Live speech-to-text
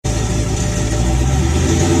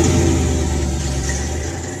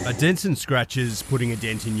Are dents and scratches putting a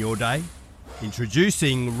dent in your day?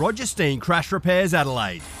 Introducing Roger Steen Crash Repairs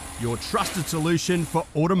Adelaide, your trusted solution for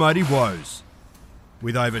automotive woes.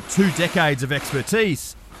 With over 2 decades of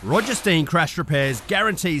expertise, Roger Steen Crash Repairs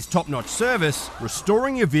guarantees top-notch service,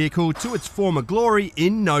 restoring your vehicle to its former glory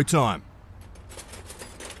in no time.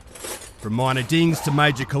 From minor dings to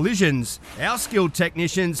major collisions, our skilled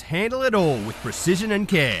technicians handle it all with precision and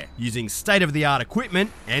care, using state-of-the-art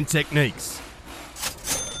equipment and techniques.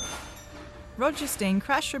 Roger Steen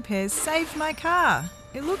Crash Repairs saved my car.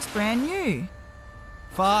 It looks brand new.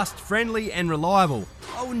 Fast, friendly and reliable.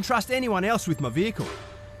 I wouldn't trust anyone else with my vehicle.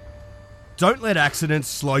 Don't let accidents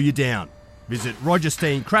slow you down. Visit Roger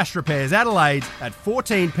Steen Crash Repairs Adelaide at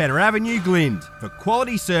 14 Penner Avenue, Glynde for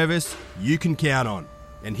quality service you can count on.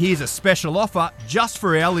 And here's a special offer just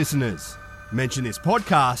for our listeners. Mention this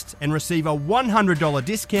podcast and receive a $100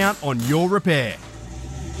 discount on your repair.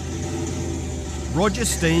 Roger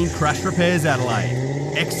Steen Crash Repairs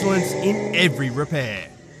Adelaide. Excellence in every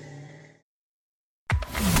repair.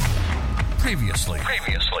 Previously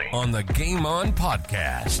on the Game On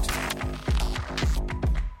podcast.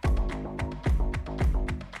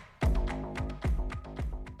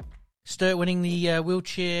 Sturt winning the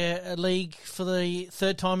wheelchair league for the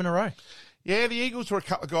 3rd time in a row. Yeah, the Eagles were a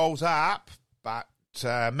couple of goals up, but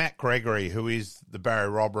Matt Gregory, who is the Barry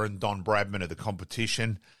Robber and Don Bradman of the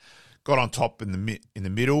competition, got on top in the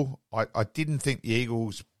middle. I didn't think the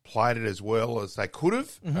Eagles played it as well as they could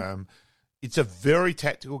have. Mm-hmm. It's a very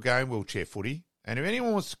tactical game, wheelchair footy. And if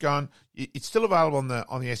anyone wants to go on, it's still available on the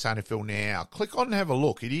SANFL now. Click on and have a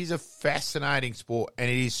look. It is a fascinating sport, and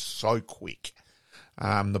it is so quick.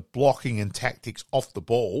 The blocking and tactics off the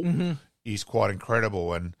ball is quite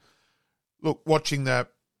incredible. And look, watching the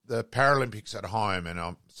Paralympics at home, and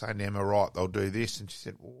I'm saying to Emma, right, they'll do this. And she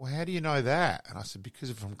said, well, how do you know that? And I said, because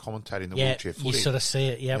I'm commentating the wheelchair footy. You sort of see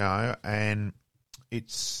it, yeah. You know, and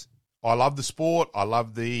I love the sport. I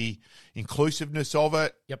love the inclusiveness of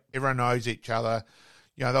it. Yep. Everyone knows each other.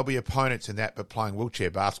 You know, there'll be opponents in that, but playing wheelchair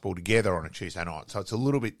basketball together on a Tuesday night. So it's a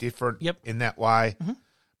little bit different in that way. Mm-hmm.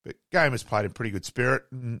 But game was played in pretty good spirit.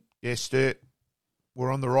 And yes, Sturt,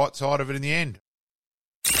 we're on the right side of it in the end.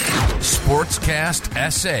 Sportscast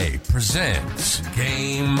SA presents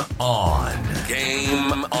Game On.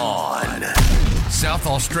 Game On. South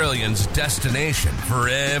Australians' destination for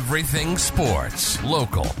everything sports.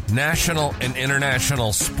 Local, national, and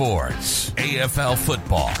international sports. AFL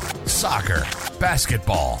football, soccer,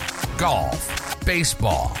 basketball, golf,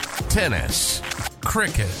 baseball, tennis,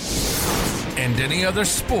 cricket, and any other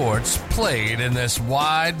sports played in this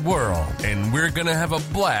wide world. And we're going to have a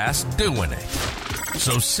blast doing it.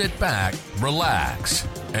 So sit back, relax,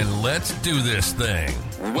 and let's do this thing.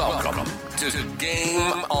 Welcome to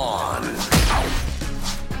Game On.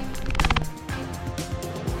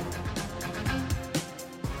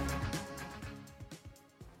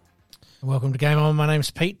 Welcome to Game On. My name's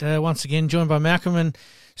Pete. Once again, joined by Malcolm and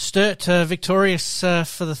Sturt, victorious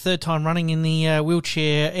for the 3rd time running in the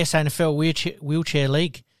SANFL wheelchair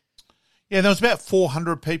league. Yeah, there was about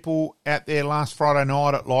 400 people out there last Friday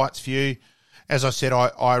night at Lights View. As I said,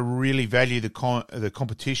 I really value the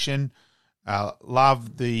competition. Love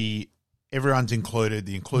everyone's included,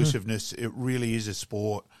 the inclusiveness. It really is a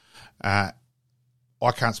sport. I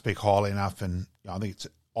can't speak highly enough, and I think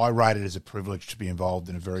I rate it as a privilege to be involved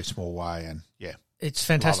in a very small way. And yeah, it's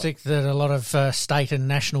fantastic that a lot of state and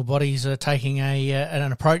national bodies are taking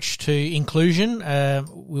an approach to inclusion.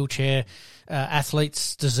 Wheelchair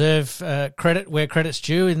athletes deserve credit where credit's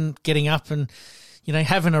due in getting up and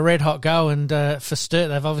having a red hot go. And for Sturt,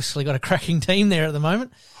 they've obviously got a cracking team there at the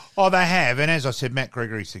moment. Oh, they have. And as I said, Matt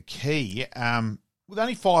Gregory's the key. With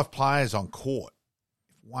only 5 players on court,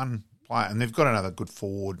 one player, and they've got another good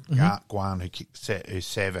forward, Guan, who's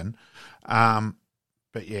 7.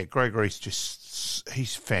 But yeah, Gregory's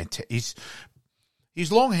he's fantastic.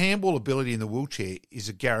 His long handball ability in the wheelchair is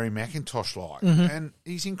a Gary McIntosh-like, and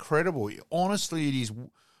he's incredible. Honestly, it is.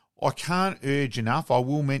 I can't urge enough. I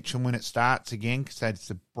will mention when it starts again, because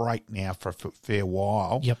that's a break now for a fair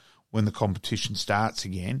while when the competition starts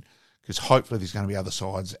again, because hopefully there's going to be other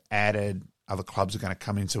sides added, other clubs are going to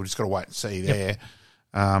come in, so we've just got to wait and see there.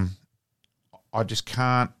 I just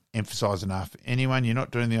can't emphasise enough. Anyone, you're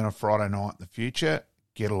not doing it on a Friday night in the future,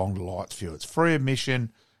 get along to Lights View. It's free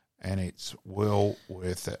admission, and it's well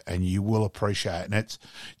worth it, and you will appreciate it. And it's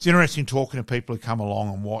interesting talking to people who come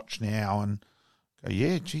along and watch now and go,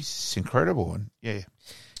 yeah, geez, it's incredible. And yeah,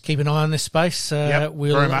 keep an eye on this space.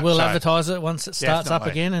 We'll advertise it once it starts up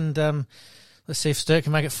again, and let's see if Sturt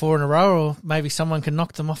can make it 4 in a row, or maybe someone can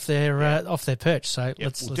knock them off their perch. So we'll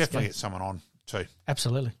definitely get someone on too.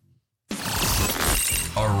 Absolutely.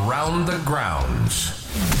 Around the Grounds.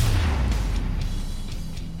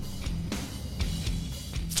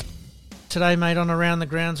 Today, mate, on Around the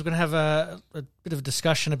Grounds, we're going to have a bit of a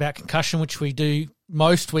discussion about concussion, which we do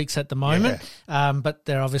most weeks at the moment. But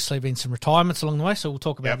there obviously been some retirements along the way, so we'll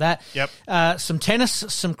talk about that. Some tennis,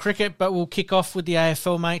 some cricket, but we'll kick off with the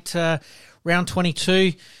AFL, mate. Round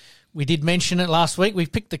 22. We did mention it last week. We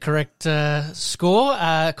picked the correct score.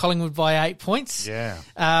 Collingwood by 8 points.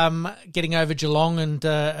 Getting over Geelong, and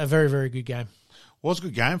a very, very good game. Was a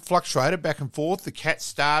good game. Fluctuated back and forth. The Cats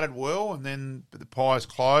started well, and then the Pies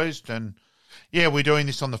closed. And, we're doing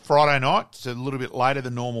this on the Friday night. It's a little bit later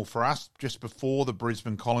than normal for us, just before the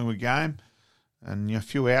Brisbane-Collingwood game. And a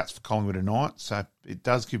few outs for Collingwood tonight, so it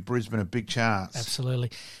does give Brisbane a big chance.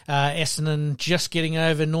 Absolutely. Essendon just getting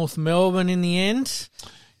over North Melbourne in the end.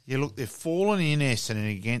 Yeah, look, they've fallen in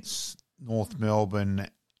Essendon against North Melbourne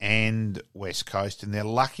and West Coast, and they're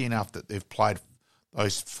lucky enough that they've played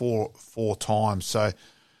those four times. So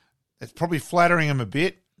it's probably flattering them a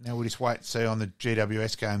bit. Now we'll just wait and see on the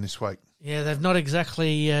GWS game this week. Yeah, they've not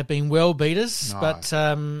exactly been well beaters, but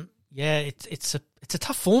it's a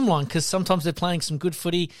tough form line because sometimes they're playing some good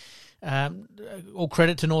footy. All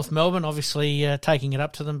credit to North Melbourne, obviously taking it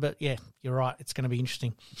up to them. But, you're right. It's going to be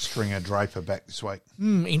interesting. Stringer Draper back this week.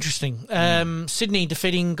 Interesting. Sydney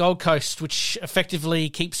defeating Gold Coast, which effectively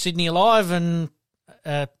keeps Sydney alive and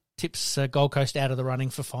tips Gold Coast out of the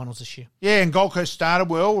running for finals this year. Yeah, and Gold Coast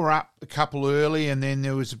started well. We're up a couple early, and then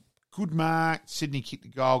there was a good mark. Sydney kicked the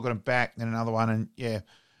goal, got them back, then another one.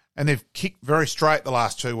 And they've kicked very straight the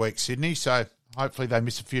last 2 weeks, Sydney, so hopefully they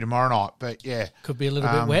miss a few tomorrow night. But, could be a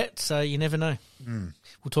little bit wet, so you never know.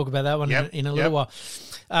 We'll talk about that one in a little while.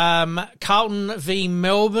 Carlton v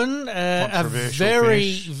Melbourne, a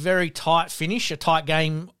very, very tight finish, a tight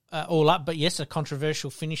game all up, but yes, a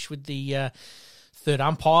controversial finish with the third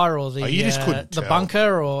umpire or the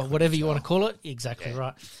bunker or whatever you want to call it. Exactly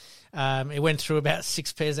right. It went through about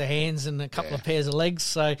 6 pairs of hands and a couple of pairs of legs,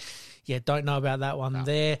 so don't know about that one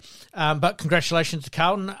there. But congratulations to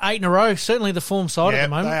Carlton. 8 in a row, certainly the form side at the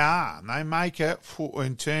moment. They are. And they make it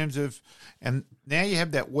in terms of, and now you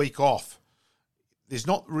have that week off. There's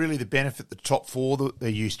not really the benefit the top 4 that there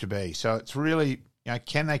used to be. So it's really,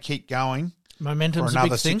 can they keep going? Momentum's for another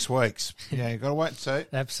a big thing. 6 weeks. You've got to wait and see.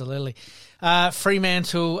 Absolutely.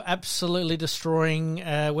 Fremantle absolutely destroying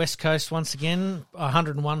West Coast once again,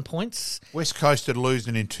 101 points. West Coast are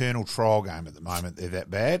losing an internal trial game at the moment. They're that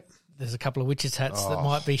bad. There's a couple of witches' hats that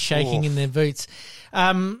might be shaking in their boots.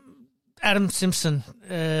 Adam Simpson.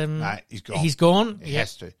 No, he's gone. He's gone? He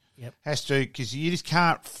has to. Yep. Has to, because you just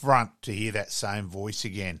can't front to hear that same voice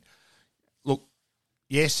again. Look,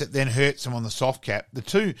 yes, it then hurts them on the soft cap.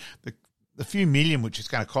 The few million which it's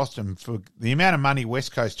going to cost them for the amount of money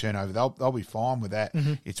West Coast turnover, they'll be fine with that.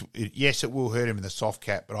 Yes, it will hurt them in the soft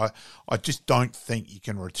cap, but I just don't think you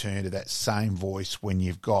can return to that same voice when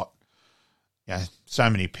you've got so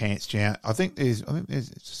many pants down. I think there's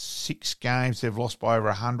 6 games they've lost by over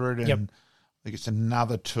 100, and I think it's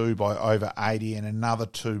another 2 by over 80 and another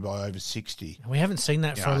 2 by over 60. We haven't seen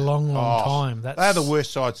that for a long time. They're the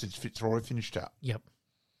worst side since Fitzroy finished up. Yep.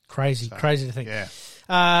 Crazy to think. Yeah.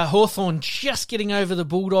 Hawthorn just getting over the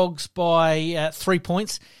Bulldogs by 3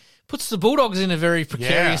 points. Puts the Bulldogs in a very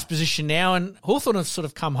precarious position now, and Hawthorn have sort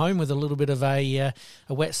of come home with a little bit of a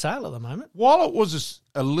wet sail at the moment. While it was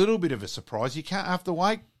a little bit of a surprise, you can't have to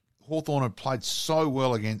wait. Hawthorn had played so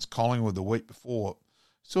well against Collingwood the week before.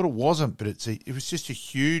 Sort of wasn't, but it was just a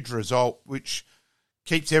huge result, which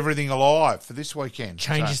keeps everything alive for this weekend.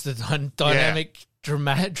 Changes the dynamic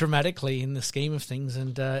dramatically in the scheme of things.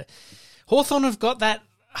 And Hawthorn have got that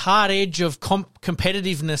hard edge of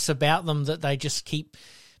competitiveness about them that they just keep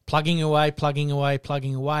plugging away.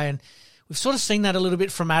 And we've sort of seen that a little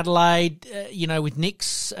bit from Adelaide, with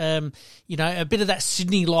Nix, a bit of that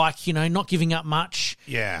Sydney-like, not giving up much.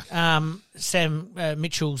 Yeah. Sam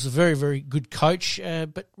Mitchell's a very, very good coach,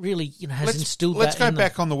 but really, has instilled that. Let's go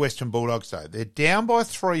back on the Western Bulldogs, though. They're down by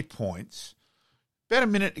 3 points. About a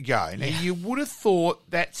minute to go. Now, you would have thought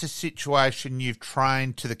that's a situation you've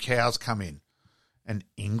trained to the cows come in. And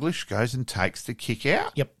English goes and takes the kick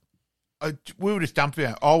out. Yep. We were just dumping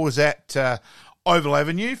out. I was at Oval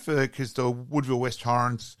Avenue because the Woodville West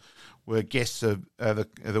Torrens were guests of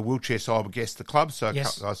the wheelchair side were guests of the club. So I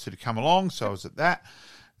sort of come along. So I was at that.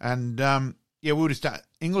 And, we were just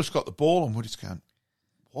English got the ball and we're just going,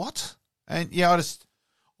 what? And,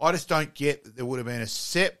 I just don't get that there would have been a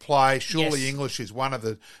set play. Surely English is one of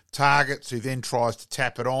the targets who then tries to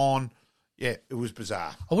tap it on. Yeah, it was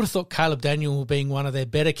bizarre. I would have thought Caleb Daniel being one of their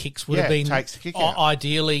better kicks would have been takes the kick out.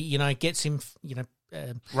 Ideally, gets him,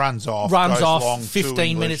 runs off, runs goes off, long,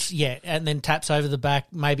 15 minutes, and then taps over the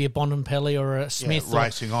back, maybe a Bontempelli or a Smith.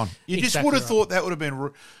 Racing on. You Exactly just would have right. thought that would have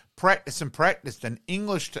been practice, and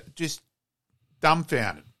English just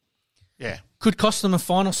dumbfounded. Yeah. Could cost them a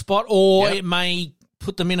final spot, or Yep. it may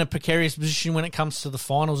put them in a precarious position when it comes to the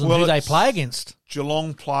finals and Well, who they it's- play against.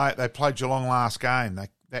 They played Geelong last game.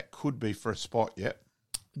 That could be for a spot, yep.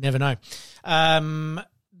 Never know.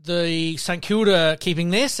 The St Kilda keeping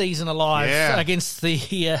their season alive against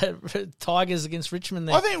the Tigers against Richmond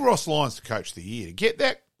there. I think Ross Lyon's the coach of the year. To get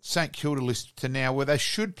that St Kilda list to now where they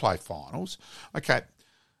should play finals. Okay,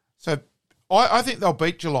 so I think they'll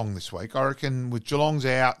beat Geelong this week. I reckon with Geelong's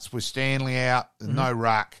outs, with Stanley out, no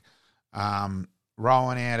ruck,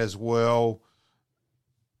 Rowan out as well.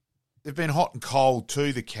 They've been hot and cold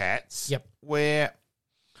too, the Cats. Yep.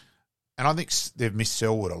 And I think they've missed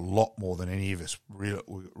Selwood a lot more than any of us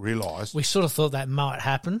realised. We sort of thought that might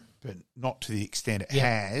happen. But not to the extent it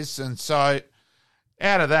has. And so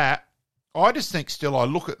out of that, I just think still I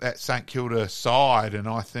look at that St Kilda side and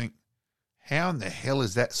I think, how in the hell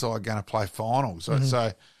is that side going to play finals?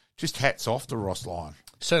 So just hats off to Ross Lyon.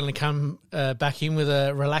 Certainly come back in with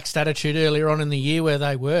a relaxed attitude earlier on in the year where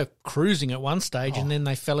they were cruising at one stage and then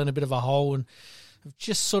they fell in a bit of a hole and have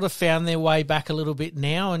just sort of found their way back a little bit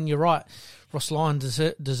now. And you're right, Ross Lyon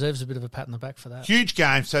deserves a bit of a pat on the back for that. Huge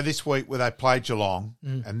game. So this week where they play Geelong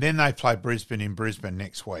and then they play Brisbane in Brisbane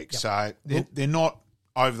next week. Yep. So they're not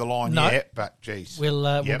over the line yet, but geez.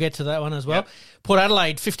 We'll get to that one as well. Yep. Port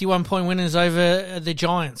Adelaide, 51-point winners over the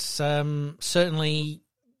Giants. Certainly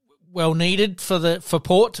well needed for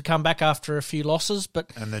Port to come back after a few losses,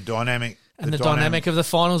 and the dynamic of the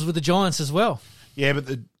finals with the Giants as well. Yeah, but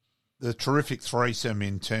the terrific threesome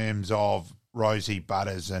in terms of Rosie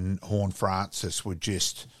Butters and Horn Francis were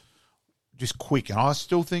just quick. And I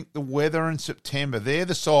still think the weather in September, they're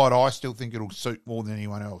the side I still think it'll suit more than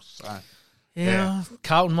anyone else. So, yeah.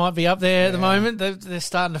 Carlton might be up there at the moment. They're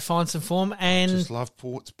starting to find some form. And I just love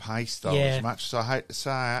Port's pace, though, as much as I hate to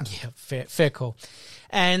say it. Yeah, fair call.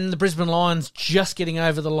 And the Brisbane Lions just getting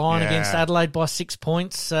over the line against Adelaide by 6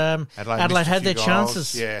 points. Adelaide had their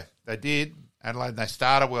chances. Yeah, they did. Adelaide, they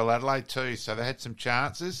started well, Adelaide too, so they had some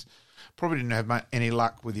chances. Probably didn't have any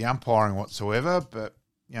luck with the umpiring whatsoever, but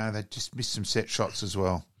they just missed some set shots as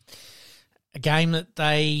well. A game that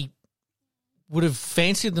they would have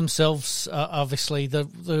fancied themselves, obviously, the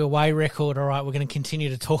away record. All right, we're going to continue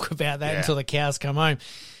to talk about that until the cows come home.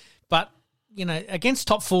 But, against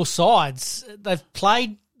top four sides, they've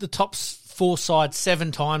played the top four sides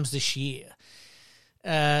 7 times this year.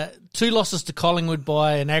 2 losses to Collingwood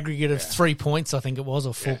by an aggregate of 3 points, I think it was,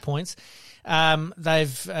 or 4 points.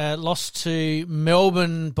 They've lost to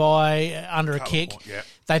Melbourne by under a kick.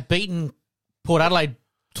 They've beaten Port Adelaide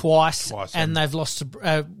twice and they've lost to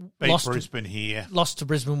Brisbane here. Lost to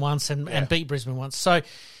Brisbane once and beat Brisbane once. So,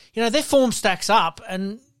 their form stacks up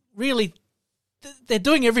and really they're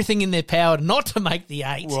doing everything in their power not to make the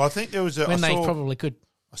 8. Well, I think there was they probably could.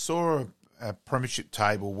 I saw a premiership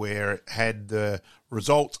table where it had the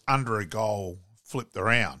results under a goal flipped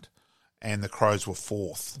around and the Crows were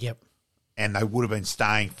 4th. Yep. And they would have been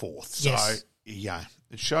staying 4th. Yes. So,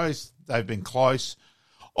 it shows they've been close.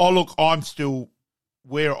 Oh, look, I'm still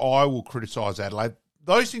where I will criticise Adelaide.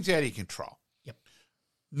 Those things out of your control. Yep.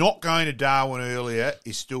 Not going to Darwin earlier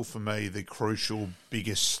is still, for me, the crucial,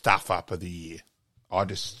 biggest stuff-up of the year. I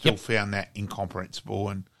just still found that incomprehensible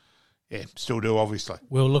and, still do, obviously.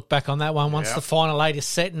 We'll look back on that one once the final 8 is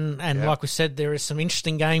set. And like we said, there is some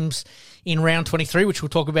interesting games in round 23, which we'll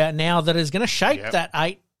talk about now, that is going to shape that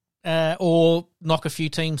 8 or knock a few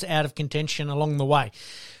teams out of contention along the way.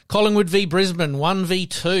 Collingwood v Brisbane,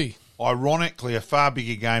 1v2. Ironically, a far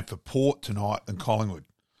bigger game for Port tonight than Collingwood.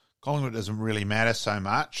 Collingwood doesn't really matter so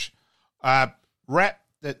much. Rap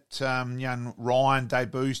that young Ryan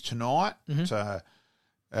debuts tonight.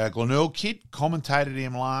 Glenelg kid, commentated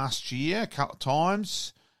him last year a couple of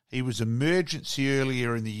times. He was emergency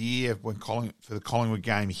earlier in the year for the Collingwood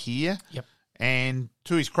game here. Yep. And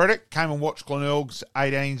to his credit, came and watched Glenelg's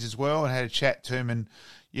 18s as well and had a chat to him. And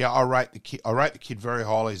I rate the kid very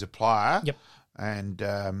highly as a player. Yep.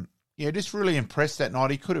 And just really impressed that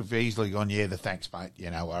night. He could have easily gone, the thanks, mate.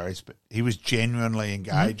 No worries. But he was genuinely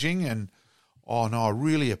engaging and. Oh, no, I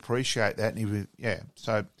really appreciate that. And he was,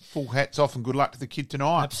 so full hats off and good luck to the kid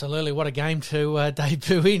tonight. Absolutely. What a game to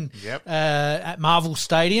debut in at Marvel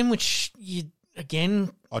Stadium, which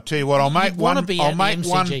I'll tell you what, I'll make one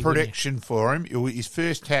prediction for him. His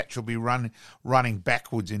first hatch will be running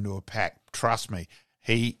backwards into a pack. Trust me,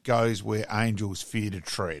 he goes where angels fear to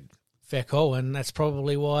tread. Fair call, and that's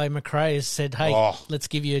probably why McRae has said, hey, let's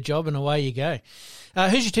give you a job, and away you go.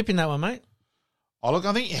 Who's your tip in that one, mate? Oh, look,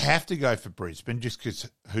 I think you have to go for Brisbane just because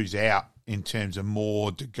who's out in terms of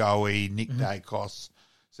Moore, De Goey, Nick Dacos.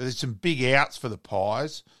 So there's some big outs for the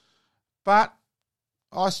Pies. But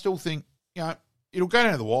I still think, it'll go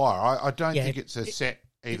down to the wire. I don't think it's a set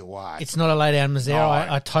either way. It's not a lay down Mazzara.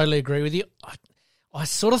 No. I totally agree with you. I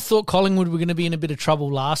sort of thought Collingwood were going to be in a bit of trouble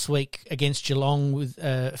last week against Geelong with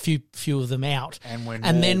a few of them out.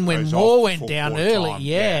 And then when goes Moore off went before down quarter early, time,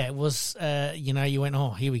 it was, you went,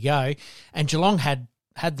 oh, here we go. And Geelong had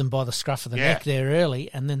them by the scruff of the neck there early,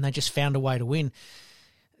 and then they just found a way to win.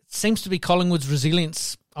 It seems to be Collingwood's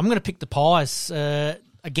resilience. I'm going to pick the Pies.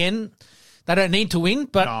 Again, they don't need to win,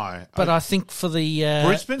 but I think for the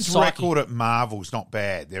Brisbane's psyche. record at Marvel's not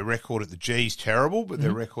bad. Their record at the G's terrible, but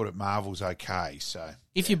their record at Marvel's okay. So,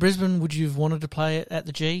 if you're Brisbane, would you have wanted to play it at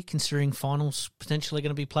the G, considering finals potentially going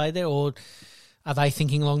to be played there, or are they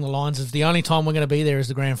thinking along the lines of the only time we're going to be there is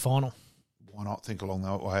the grand final? why not think along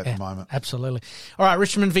that way at the moment? Absolutely. All right,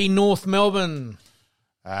 Richmond v North Melbourne.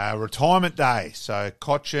 Retirement day. So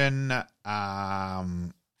Cochin,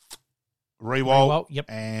 Rewalt, yep.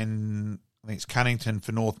 and I think it's Cunnington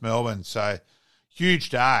for North Melbourne. So huge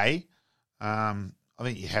day. I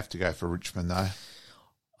think you have to go for Richmond, though.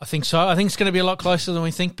 I think so. I think it's going to be a lot closer than we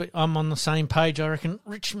think, but I'm on the same page. I reckon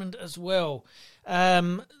Richmond as well.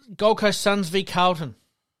 Gold Coast Suns v Carlton.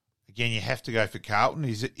 Again, you have to go for Carlton.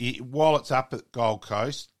 While it's up at Gold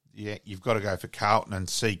Coast, you've got to go for Carlton and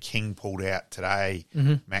see King pulled out today.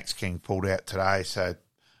 Mm-hmm. Max King pulled out today, so I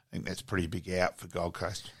think that's pretty big out for Gold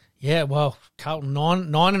Coast. Yeah, well, Carlton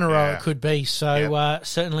nine in a row it could be. So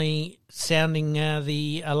certainly sounding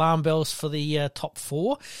the alarm bells for the top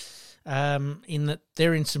four. In that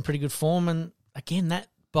they're in some pretty good form, and again that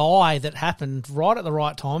bye that happened right at the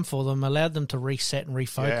right time for them allowed them to reset and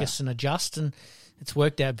refocus and adjust, and it's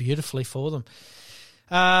worked out beautifully for them.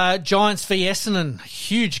 Giants v Essendon,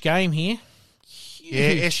 huge game here.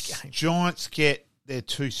 Huge game. Giants get their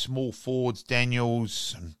two small forwards,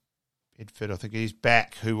 Daniels and Bedford, I think he's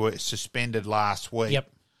back, who were suspended last week. Yep.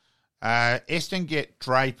 Essendon get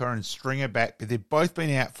Draper and Stringer back, but they've both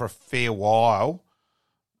been out for a fair while.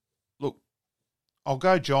 Look, I'll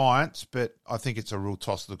go Giants, but I think it's a real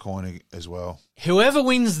toss of the coin as well. Whoever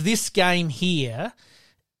wins this game here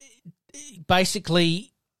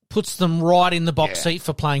basically puts them right in the box seat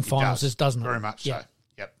for playing finals, doesn't it? Very much so.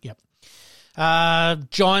 Yep.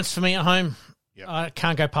 Giants for me at home. Yep. I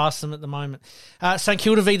can't go past them at the moment. St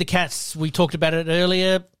Kilda v the Cats. We talked about it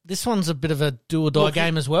earlier. This one's a bit of a do-or-die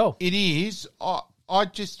game as well. It is. I'll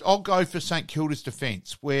go for St Kilda's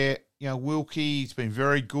defence, where Wilkie's been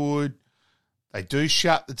very good. They do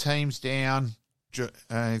shut the teams down.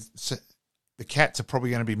 The Cats are probably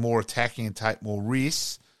going to be more attacking and take more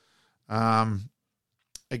risks.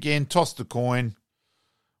 Again, toss the coin.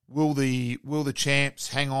 Will the champs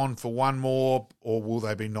hang on for one more, or will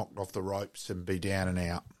they be knocked off the ropes and be down and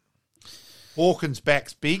out? Hawkins'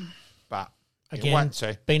 back's big, but again,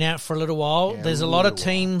 been out for a little while. Yeah, there's a lot of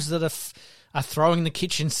teams that are throwing the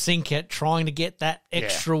kitchen sink at trying to get that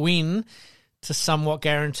extra win to somewhat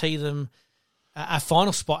guarantee them a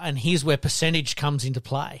final spot, and here's where percentage comes into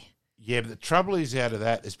play. Yeah, but the trouble is out of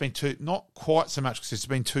that, there's been not quite so much because there's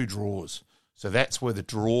been 2 draws. So that's where the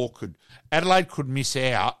draw Adelaide could miss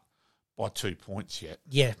out by 2 points yet.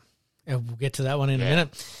 Yeah, we'll get to that one in a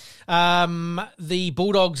minute. The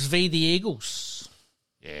Bulldogs v the Eagles.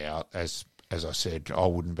 Yeah, as I said, I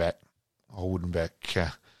wouldn't back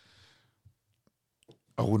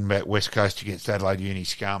West Coast against Adelaide Uni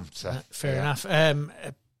scum. So fair enough.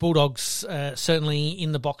 Bulldogs certainly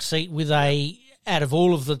in the box seat with out of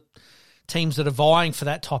all of the teams that are vying for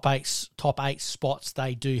that top eight spots,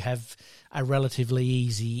 they do have a relatively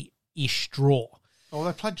easy-ish draw. Oh,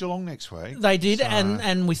 they played Geelong next week. They did,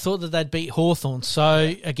 and we thought that they'd beat Hawthorn.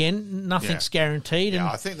 So, again, nothing's guaranteed. Yeah,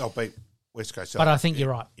 I think they'll beat West Coast. But I think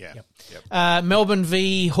you're right. Yeah. Yep. Melbourne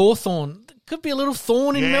v Hawthorn. Could be a little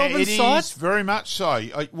thorn in Melbourne's side. Yeah, it is, very much so.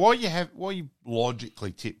 While you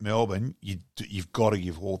logically tip Melbourne, you've got to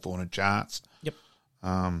give Hawthorn a chance. Yep.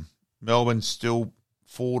 Melbourne's still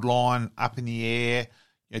forward line up in the air.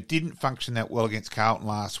 It didn't function that well against Carlton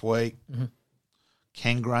last week. Mm-hmm.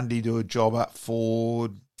 Can Grundy do a job up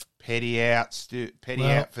forward? Petty out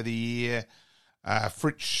for the year.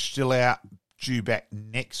 Fritsch still out, due back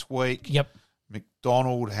next week. Yep.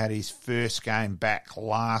 McDonald had his first game back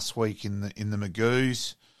last week in the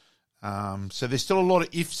Magoos. So there's still a lot of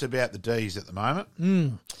ifs about the Ds at the moment.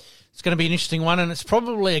 It's going to be an interesting one, and it's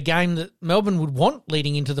probably a game that Melbourne would want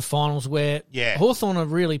leading into the finals, where Hawthorn are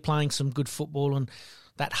really playing some good football, and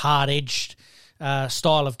that hard-edged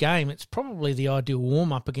style of game, it's probably the ideal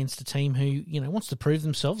warm-up against a team who, wants to prove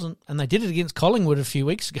themselves. And they did it against Collingwood a few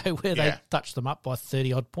weeks ago where they touched them up by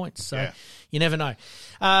 30-odd points. So you never know.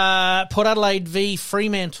 Port Adelaide v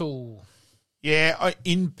Fremantle. Yeah,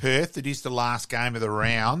 in Perth, it is the last game of the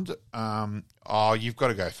round. You've got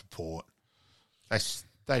to go for Port.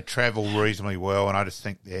 They travel reasonably well, and I just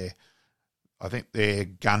think their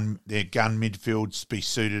gun midfields be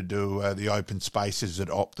suited to the open spaces at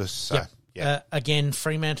Optus. So, again,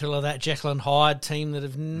 Fremantle are that Jekyll and Hyde team that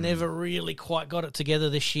have never really quite got it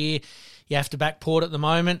together this year. You have to back Port at the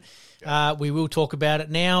moment. We will talk about it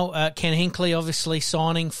now. Ken Hinkley obviously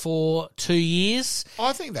signing for 2 years.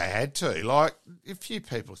 I think they had to. Like, a few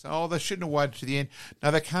people say, they shouldn't have waited to the end.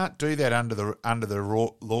 No, they can't do that under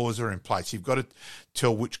the laws are in place. You've got to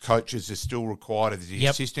tell which coaches are still required as the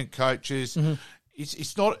assistant coaches. Mm-hmm.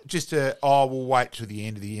 It's not just we'll wait till the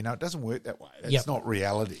end of the year. No, it doesn't work that way. That's not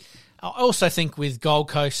reality. I also think with Gold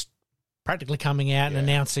Coast practically coming out and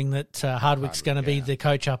announcing that Hardwick's going to be the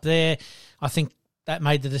coach up there, I think that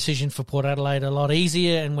made the decision for Port Adelaide a lot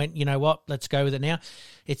easier and went, you know what, let's go with it now.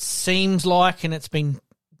 It seems like, and it's been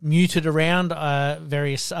muted around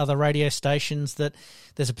various other radio stations, that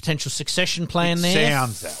there's a potential succession plan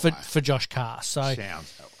for Josh Carr. Sounds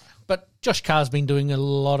that way. But Josh Carr's been doing a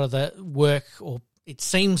lot of the work, or it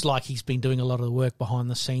seems like he's been doing a lot of the work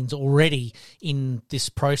behind the scenes already in this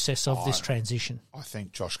process of this transition. I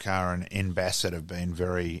think Josh Carr and N. Bassett have been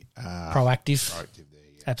very proactive there.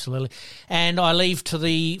 Absolutely. And I leave to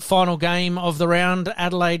the final game of the round,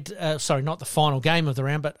 Adelaide, not the final game of the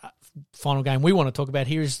round, but final game we want to talk about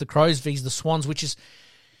here is the Crows vs the Swans, which is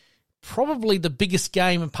probably the biggest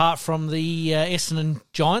game apart from the Essendon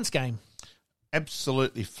Giants game.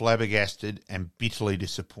 Absolutely flabbergasted and bitterly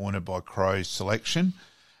disappointed by Crows' selection.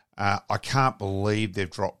 I can't believe they've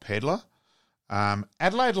dropped Pedler.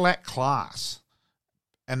 Adelaide lack class.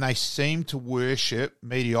 And they seem to worship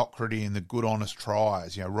mediocrity in the good, honest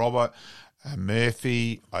tries. Robert,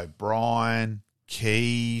 Murphy, O'Brien,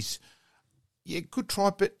 Keys. Yeah, good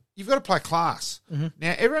try, but you've got to play class. Mm-hmm.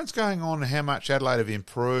 Now, everyone's going on how much Adelaide have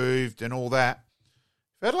improved and all that.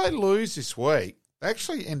 If Adelaide lose this week, they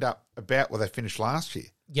actually end up about where they finished last year.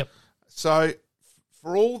 Yep. So,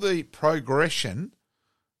 for all the progression,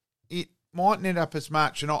 it mightn't end up as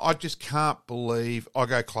much. And I just can't believe I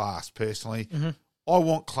go class, personally. Mm-hmm. I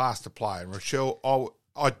want class to play. And Rochelle,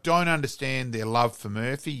 I don't understand their love for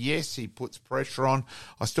Murphy. Yes, he puts pressure on.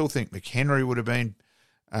 I still think McHenry would have been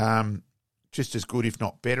just as good, if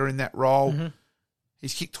not better, in that role. Mm-hmm.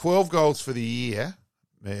 He's kicked 12 goals for the year,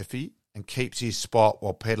 Murphy, and keeps his spot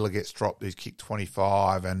while Pedler gets dropped. He's kicked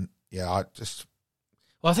 25. And, Well,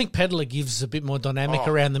 I think Pedler gives a bit more dynamic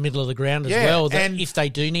around the middle of the ground as well. That if they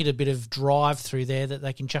do need a bit of drive through there, that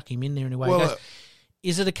they can chuck him in there in a way. Well,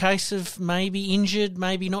 is it a case of maybe injured,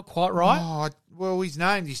 maybe not quite right? Well, he's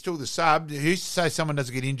named. He's still the sub. Who's to say someone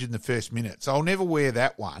doesn't get injured in the first minute? So I'll never wear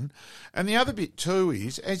that one. And the other bit too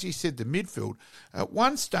is, as you said, the midfield. At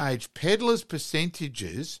one stage, Pedler's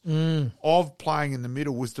percentages of playing in the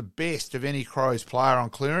middle was the best of any Crows player on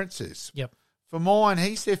clearances. Yep. For mine,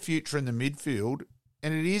 he's their future in the midfield,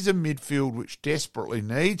 and it is a midfield which desperately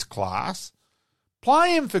needs class.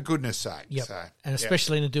 Play him, for goodness sake. Yep. So, and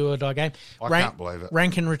especially in a do-or-die game. I can't believe it.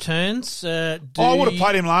 Rankin returns. I would have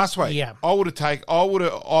played him last week. Yeah. I would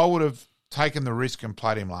have taken the risk and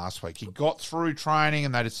played him last week. He got through training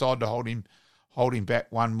and they decided to hold him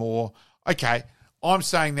back one more. Okay, I'm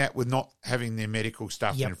saying that with not having their medical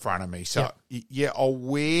stuff in front of me. So, I'll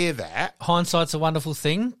wear that. Hindsight's a wonderful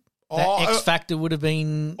thing. That X factor would have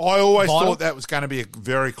been I always thought that was going to be a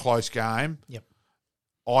very close game. Yep.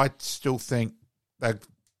 I still think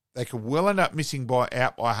they could well end up missing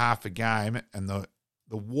out by half a game, and the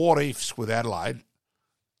what ifs with Adelaide.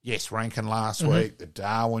 Yes, Rankin last week, the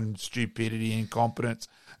Darwin stupidity, incompetence.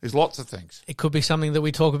 There's lots of things. It could be something that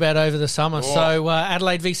we talk about over the summer. Oh. So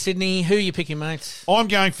Adelaide v Sydney, who are you picking, mate? I'm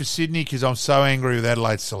going for Sydney because I'm so angry with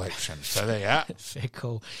Adelaide's selection. So there you are. Fair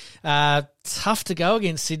call. Tough to go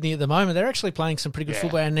against Sydney at the moment. They're actually playing some pretty good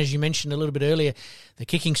football, and as you mentioned a little bit earlier, they're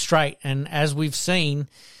kicking straight. And as we've seen,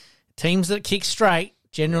 teams that kick straight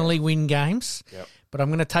generally win games. Yep. But I'm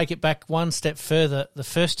going to take it back one step further. The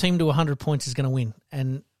first team to 100 points is going to win.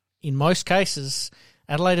 And in most cases,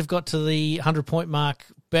 Adelaide have got to the 100-point mark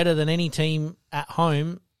better than any team at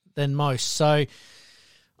home than most. So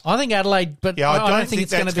I think Adelaide, but I don't think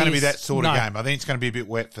it's going to be that sort of game. I think it's going to be a bit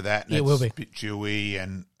wet for that. And it will be. A bit dewy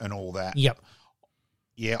and all that. Yep.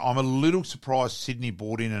 Yeah, I'm a little surprised Sydney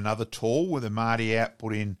brought in another tall with a Marty out,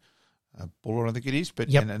 put in Buller, I think it is, but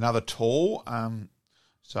and another tall.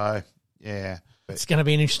 So, yeah. It's going to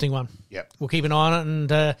be an interesting one. Yep. We'll keep an eye on it,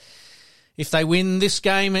 and if they win this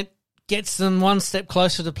game, it gets them one step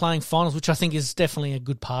closer to playing finals, which I think is definitely a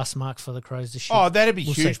good pass mark for the Crows this year. Oh, that'd be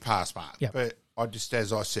We'll huge see. pass mark. Yep. But I just,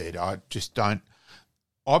 as I said, I just don't.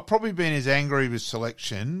 I've probably been as angry with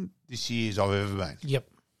selection this year as I've ever been. Yep.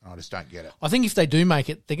 I just don't get it. I think if they do make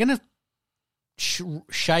it, they're going to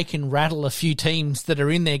shake and rattle a few teams that are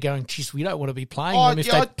in there going, geez, we don't want to be playing them if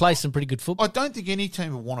they play some pretty good football. I don't think any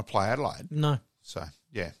team would want to play Adelaide. No. So,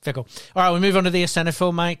 yeah. Fair call. All right, we move on to the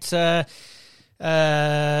SNFL, mate.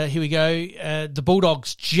 Here we go. The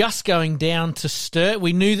Bulldogs just going down to Sturt.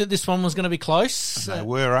 We knew that this one was going to be close. They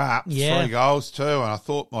were up 3 goals too, and I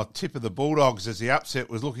thought my tip of the Bulldogs as the upset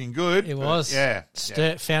was looking good. It was. Yeah.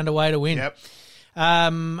 Sturt found a way to win. Yep.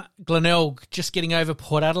 Glenelg just getting over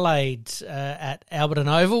Port Adelaide at Alberton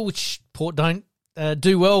Oval, which Port don't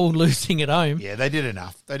do well losing at home. Yeah, they did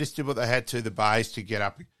enough. They just did what they had to, the Bays, to get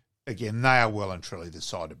up. Again, they are well and truly the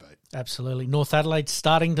side to beat. Absolutely. North Adelaide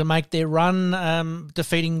starting to make their run,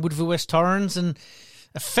 defeating Woodville West Torrens, and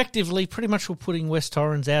effectively pretty much we're putting West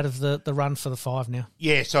Torrens out of the run for the 5 now.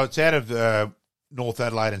 Yeah, so it's out of the North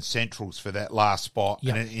Adelaide and Centrals for that last spot,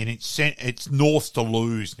 Yep. and it's North to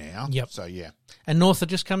lose now. Yep. So, yeah. And North are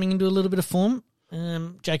just coming into a little bit of form.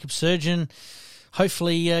 Jacob Surgeon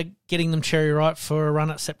hopefully getting them cherry ripe for a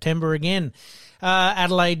run at September again.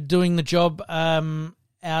 Adelaide doing the job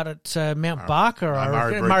out at Mount Barker.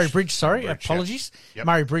 Murray Bridge. Sorry, Murray Bridge, apologies. Yep.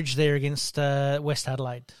 Murray Bridge there against West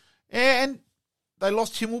Adelaide. Yeah, and they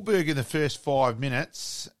lost Himmelberg in the first 5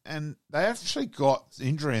 minutes, and they actually got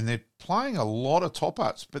injury, and they're playing a lot of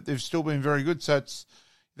top-ups, but they've still been very good. So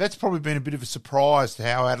that's probably been a bit of a surprise to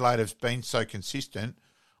how Adelaide have been so consistent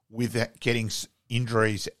with getting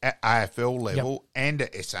injuries at AFL level and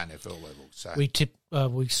at SNFL level. So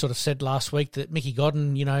We sort of said last week that Mickey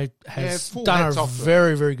Godden, has full done hats a off to him.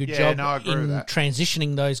 very, very good job I agree with in that.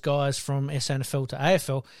 transitioning those guys from SNFL to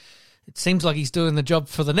AFL. It seems like he's doing the job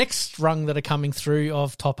for the next rung that are coming through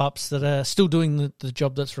of top-ups that are still doing the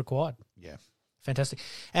job that's required. Yeah. Fantastic.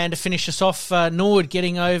 And to finish us off, Norwood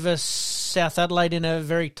getting over South Adelaide in a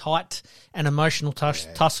very tight and emotional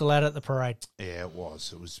tussle out at the parade. Yeah, it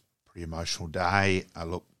was. It was a pretty emotional day.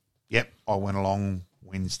 I went along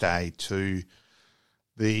Wednesday to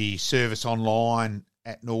the service online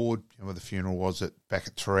at Norwood, where the funeral was back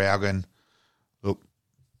at Traralgon. Look,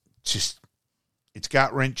 it's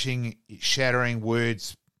gut-wrenching, it's shattering.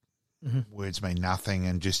 Words mean nothing,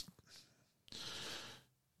 and just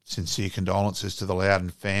sincere condolences to the Loudon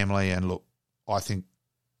family. And look, I think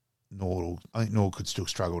Norwood could still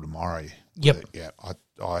struggle tomorrow. Yep. Yeah,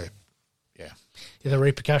 the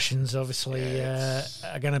repercussions obviously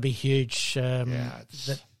are going to be huge.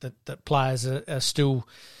 That players are still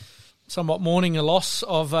somewhat mourning a loss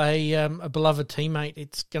of a beloved teammate.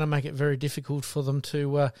 It's going to make it very difficult for them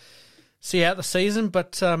to see out the season,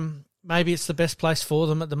 but maybe it's the best place for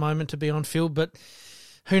them at the moment to be on field. But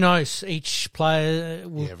who knows? Each player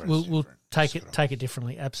will take it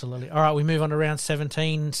differently. Absolutely. All right, we move on to round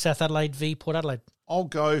 17. South Adelaide v Port Adelaide. I'll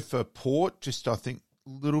go for Port. Just I think a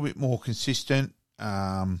little bit more consistent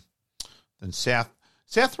than South.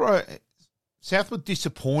 South were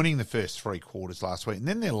disappointing the first 3 quarters last week. And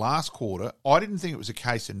then their last quarter, I didn't think it was a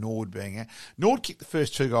case of Norwood being out. Norwood kicked the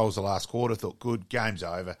first 2 goals the last quarter, thought, good, game's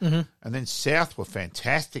over. Mm-hmm. And then South were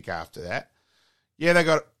fantastic after that. Yeah, they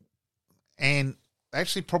got – and they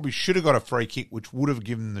actually probably should have got a free kick, which would have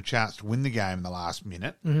given them the chance to win the game in the last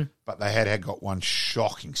minute. Mm-hmm. But they had got one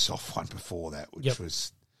shocking soft one before that, which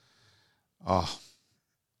was –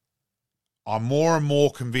 I'm more and more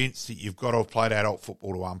convinced that you've got to have played adult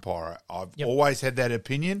football to umpire. I've always had that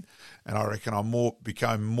opinion, and I reckon I'm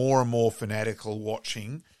become more and more fanatical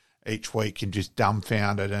watching each week and just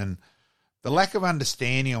dumbfounded. And the lack of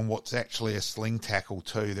understanding on what's actually a sling tackle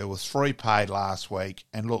too. There was 3 paid last week,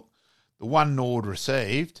 and look, the one Norwood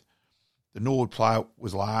received, the Norwood player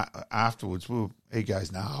was afterwards. He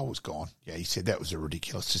goes, "No, I was gone." Yeah, he said that was a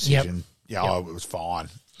ridiculous decision. Yep. Yeah, it was fine.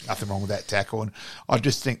 Nothing wrong with that tackle, and I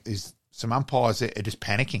just think there's some umpires that are just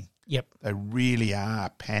panicking. Yep. They really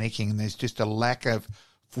are panicking, and there's just a lack of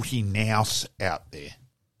footy nous out there.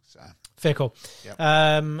 So Fair call. Yep.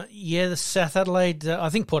 The South Adelaide, I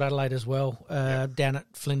think Port Adelaide as well, down at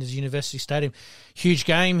Flinders University Stadium. Huge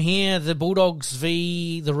game here. The Bulldogs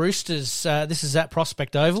v the Roosters. This is at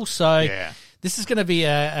Prospect Oval. So this is going to be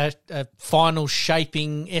a final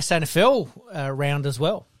shaping SNFL round as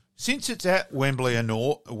well. Since it's at Wembley of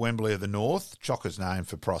the North, Chocker's named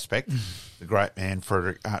for Prospect, the great man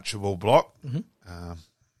Frederick Archibald Block,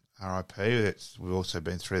 RIP. We've also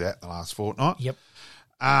been through that the last fortnight. Yep.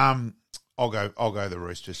 I I'll go the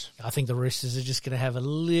Roosters. I think the Roosters are just going to have a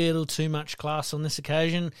little too much class on this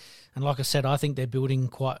occasion. And like I said, I think they're building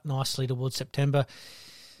quite nicely towards September.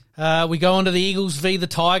 We go on to the Eagles v. the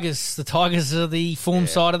Tigers. The Tigers are the form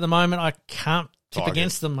side at the moment. I can't tip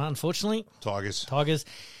against them, unfortunately. Tigers.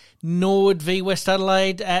 Norwood v. West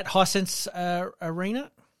Adelaide at Hisense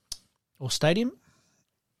Arena or Stadium.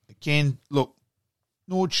 Again, look,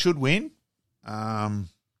 Norwood should win.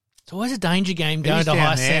 It's always a danger game going to down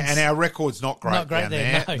Hisense. there, and our record's not great, down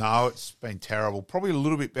there. No, it's been terrible. Probably a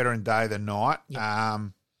little bit better in day than night.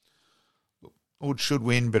 Yep. Norwood should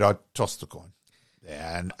win, but I'd toss the coin.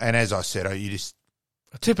 Yeah, and as I said, you just...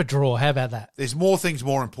 A tip a draw, how about that? There's more things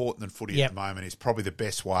more important than footy at the moment. Is probably the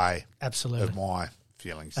best way of my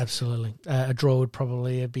feelings. Absolutely. A draw would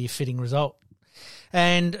probably be a fitting result.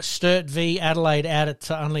 And Sturt v. Adelaide out at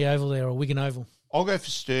Unley Oval there, or Wigan Oval. I'll go for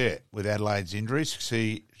Sturt with Adelaide's injuries.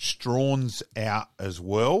 See, Strawn's out as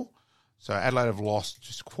well. So Adelaide have lost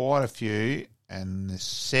just quite a few, and the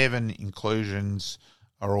 7 inclusions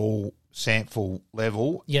are all sample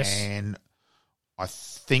level. Yes. And I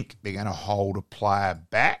think they're going to hold a player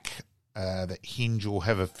back. That Hinge will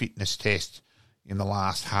have a fitness test in the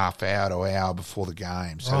last half hour to hour before the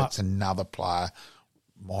game. So that's another player.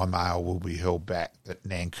 My mail will be held back. That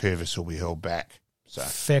Nankervis will be held back. So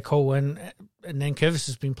fair call. And Nankervis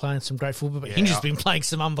has been playing some great football, but Hinge has been playing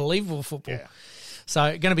some unbelievable football. Yeah. So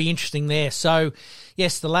going to be interesting there. So,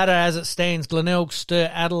 yes, the ladder as it stands, Glenelg,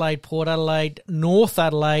 Sturt, Adelaide, Port Adelaide, North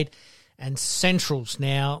Adelaide, and Centrals.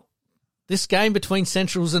 Now, this game between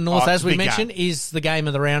Centrals and North, as we mentioned, is the game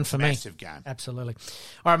of the round for me. Massive game. Absolutely.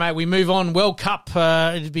 All right, mate, we move on. World Cup.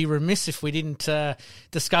 It'd be remiss if we didn't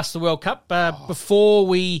discuss the World Cup. Before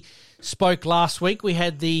we spoke last week, we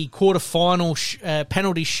had the quarter-final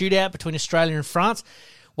penalty shootout between Australia and France.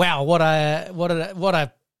 Wow, what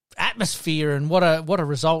a atmosphere and what a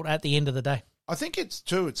result at the end of the day. I think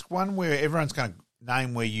it's one where everyone's going to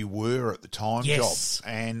name where you were at the time job.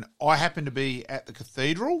 And I happened to be at the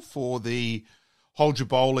Cathedral for the Hold Your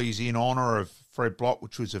Bowlies in honour of Fred Blott,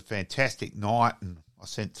 which was a fantastic night, and I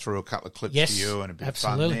sent through a couple of clips to you and a bit of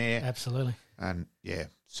fun there. Absolutely. And,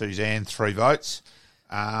 Suzanne, 3 votes.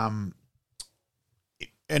 And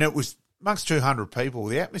it was amongst 200 people.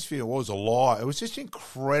 The atmosphere was alive. It was just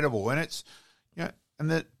incredible. And it's,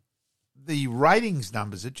 and the ratings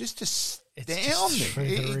numbers are just astounding.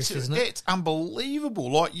 It's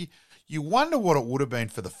unbelievable. Like you wonder what it would have been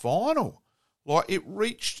for the final. Like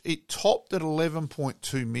it topped at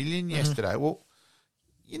 11.2 million yesterday. Well,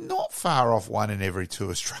 you're not far off 1 in every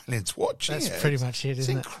 2 Australians watching it. That's pretty much it,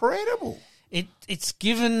 isn't it? It's incredible. It's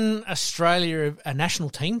given Australia a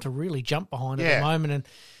national team to really jump behind at the moment,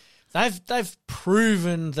 and they've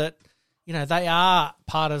proven that they are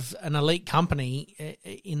part of an elite company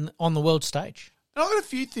on the world stage. And I've got a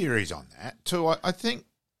few theories on that too. I think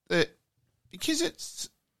that because it's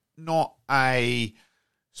not a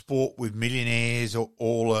sport with millionaires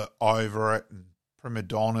all over it and prima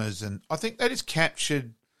donnas, and I think that has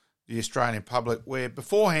captured the Australian public where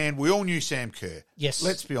beforehand we all knew Sam Kerr. Yes.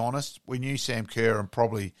 Let's be honest, we knew Sam Kerr and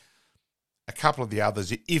probably a couple of the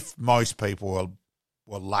others, if most people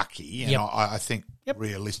were lucky, and I think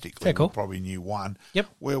realistically we probably knew one,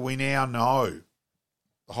 where we now know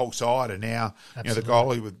the whole side, and now the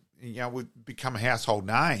goalie would become household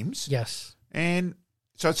names. Yes. And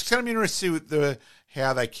so it's going to be interesting with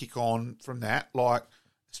how they kick on from that. Like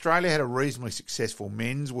Australia had a reasonably successful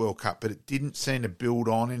men's World Cup, but it didn't seem to build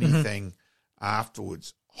on anything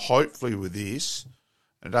afterwards. Hopefully with this,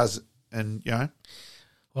 it does, and Well,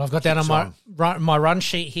 I've got down on my run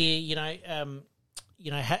sheet here.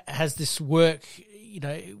 Has this work?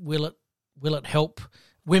 Will it help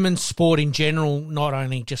women's sport in general? Not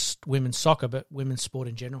only just women's soccer, but women's sport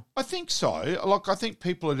in general. I think so. Like I think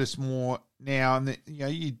people are just more now, and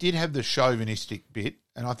you did have the chauvinistic bit,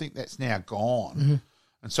 and I think that's now gone,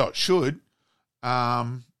 and so it should.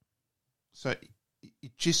 So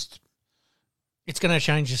it just. It's going to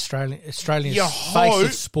change Australia's face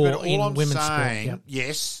of sport in women's sport. Yep.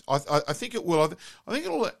 Yes, I think it will. I think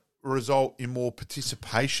it'll result in more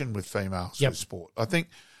participation with females in sport. I think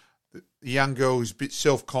the young girl who's a bit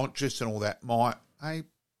self-conscious and all that might,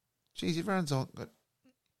 everyone's on,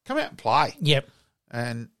 come out and play. Yep.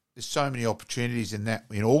 And there's so many opportunities in that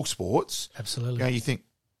in all sports. Absolutely. You think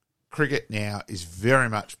cricket now is very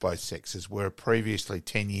much both sexes, where previously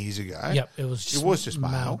 10 years ago, it was just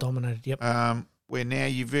male dominated. Yep. Where now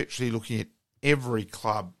you're virtually looking at every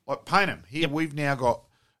club. Like Payneham, here we've now got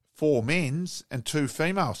 4 men's and 2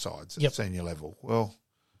 female sides at senior level. Well,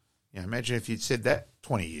 imagine if you'd said that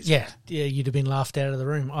 20 years Yeah, ago. yeah, you'd have been laughed out of the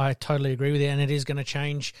room. I totally agree with you, and it is going to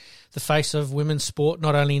change the face of women's sport,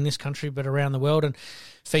 not only in this country but around the world. And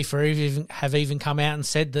FIFA have even come out and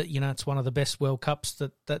said that it's one of the best World Cups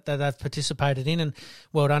that they've participated in, and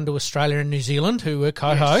well done to Australia and New Zealand, who were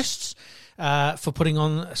co-hosts, for putting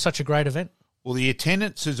on such a great event. Well, the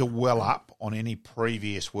attendances are well up on any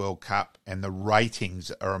previous World Cup, and the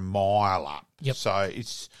ratings are a mile up. Yep. So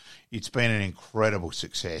it's been an incredible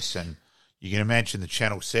success, and you can imagine the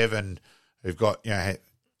Channel 7 who've got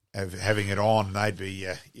having it on, they'd be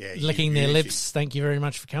licking their lips. Thank you very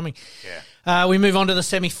much for coming. Yeah. We move on to the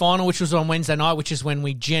semi-final, which was on Wednesday night, which is when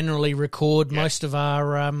we generally record most of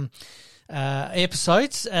our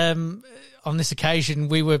episodes. On this occasion,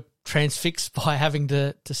 we were transfixed by having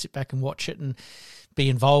to sit back and watch it and be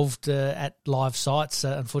involved at live sites.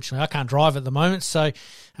 Unfortunately, I can't drive at the moment, so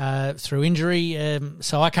through injury,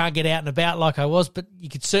 so I can't get out and about like I was, but you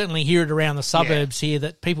could certainly hear it around the suburbs here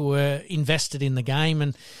that people were invested in the game,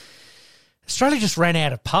 and Australia just ran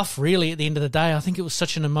out of puff, really, at the end of the day. I think it was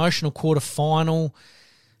such an emotional quarter-final.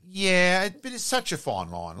 Yeah, but it's such a fine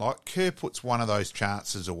line. Like, Kerr puts one of those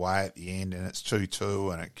chances away at the end, and it's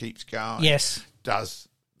 2-2, and it keeps going. Yes. Does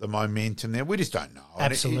the momentum there? We just don't know.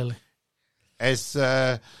 Absolutely. As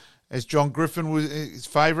John Griffin was his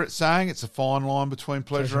favourite saying, it's a fine line between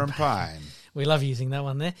pleasure and pain. We love using that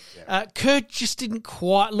one there. Yeah. Kerr just didn't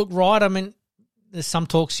quite look right. I mean, there's some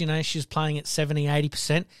talks, she was playing at 70,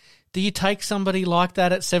 80%. Do you take somebody like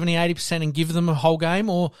that at 70, 80% and give them a whole game,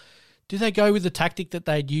 or do they go with the tactic that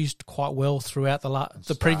they'd used quite well throughout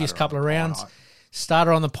the previous couple of rounds? Start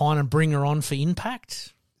her on the pine and bring her on for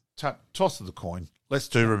impact? Toss of the coin. Let's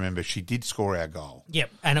do remember she did score our goal. Yep,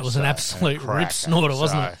 and it was an absolute rip snorter,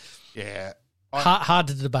 wasn't it? Yeah. Hard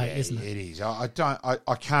to debate, isn't it? It is. I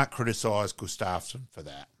can't criticise Gustafsson for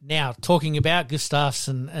that. Now, talking about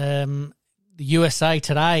Gustafsson, the USA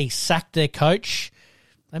Today sacked their coach.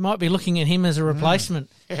 They might be looking at him as a replacement.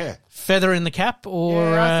 Yeah. Feather in the cap,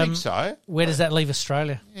 or I think so. Where does that leave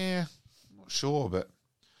Australia? Yeah, I'm not sure, but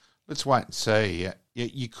let's wait and see.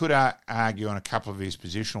 You could argue on a couple of his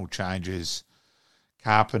positional changes.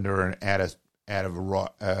 Carpenter out of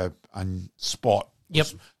a spot. Yep.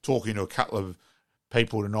 Talking to a couple of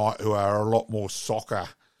people tonight who are a lot more soccer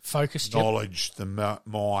focused knowledge than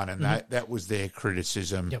mine, and that was their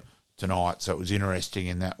criticism tonight. So it was interesting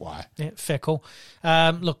in that way. Yeah, fair call.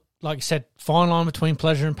 Look, like you said, fine line between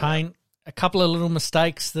pleasure and pain. A couple of little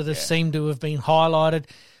mistakes that have seemed to have been highlighted.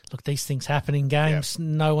 Look, these things happen in games. Yep.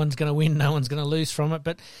 No one's going to win. No one's going to lose from it.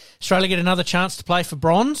 But Australia get another chance to play for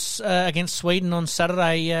bronze against Sweden on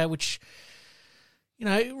Saturday, which,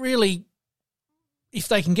 really, if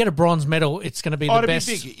they can get a bronze medal, it's going to be the best.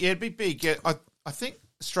 It'd be big. Yeah, it'd be big. Yeah, I think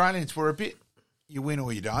Australians were a bit, you win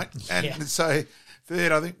or you don't. And so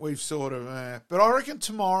third, I think we've sort of, but I reckon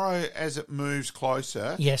tomorrow as it moves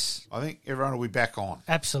closer, yes, I think everyone will be back on.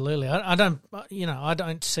 Absolutely. I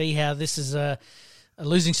don't see how this is a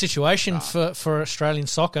losing situation for Australian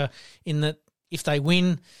soccer, in that if they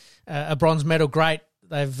win a bronze medal, great.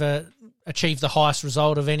 They've achieved the highest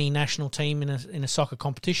result of any national team in a soccer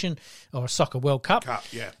competition or a soccer World Cup.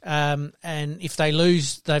 And if they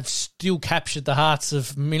lose, they've still captured the hearts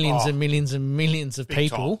of millions and millions and millions of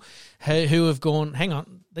people who have gone, hang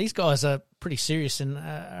on, these guys are pretty serious and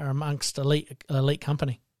are amongst elite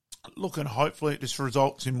company. Look, and hopefully it just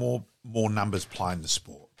results in more numbers playing the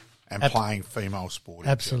sport. And playing female sport.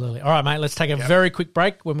 Absolutely. All right, mate, let's take a very quick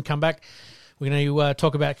break. When we come back, we're going to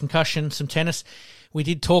talk about concussion, some tennis. We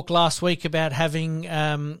did talk last week about having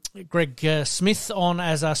Greg Smith on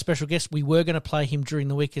as our special guest. We were going to play him during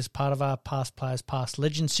the week as part of our Past Players, Past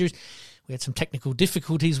Legends series. We had some technical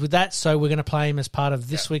difficulties with that, so we're going to play him as part of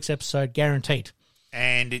this week's episode, guaranteed.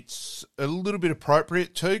 And it's a little bit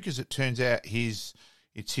appropriate too, because it turns out it's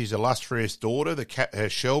his illustrious daughter,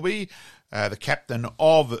 Shelby, the captain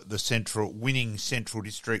of the winning Central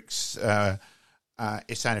District's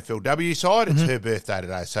SANFLW side. It's her birthday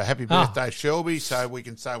today. So happy birthday, Shelby. So we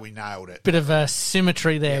can say we nailed it. Bit of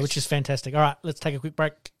symmetry there, which is fantastic. All right, let's take a quick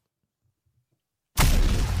break.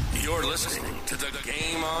 You're listening to the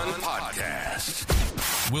Game On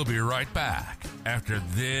podcast. We'll be right back after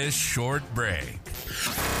this short break.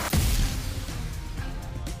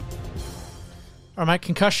 All right, mate,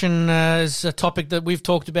 concussion is a topic that we've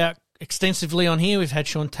talked about extensively on here. We've had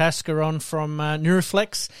Sean Tasker on from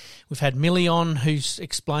Neuroflex. We've had Millie on, who's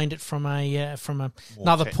explained it from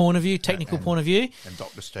another point of view, technical point of view. And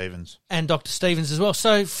Dr. Stevens. And Dr. Stevens as well.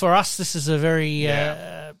 So for us, this is a very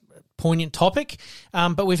poignant topic.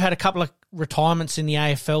 But we've had a couple of retirements in the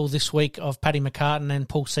AFL this week of Paddy McCartan and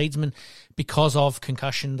Paul Seedsman because of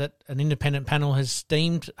concussion that an independent panel has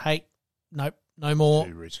deemed, hey, nope, no more.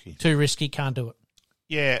 Too risky, can't do it.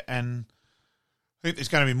 Yeah, and I think there's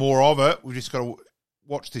going to be more of it. We've just got to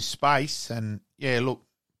watch this space. And, yeah, look,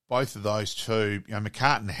 both of those two,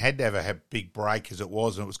 McCartan had to have a big break as it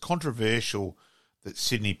was, and it was controversial that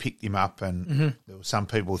Sydney picked him up, and there were some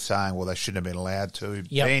people saying, well, they shouldn't have been allowed to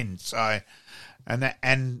then. So,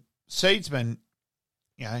 and Seedsman,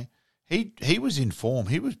 he was in form.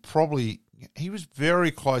 He was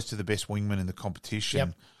very close to the best wingman in the competition.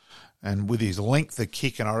 Yep. And with his length of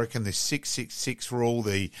kick, and I reckon the 6-6-6 rule,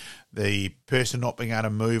 the person not being able to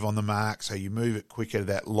move on the mark, so you move it quicker to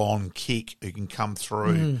that long kick, who can come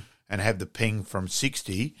through and have the ping from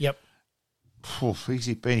 60. Yep. He's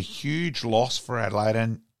been a huge loss for Adelaide,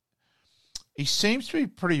 and he seems to be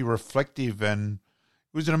pretty reflective, and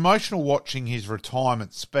it was an emotional watching his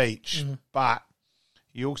retirement speech, but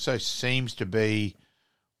he also seems to be,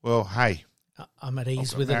 well, hey, I'm at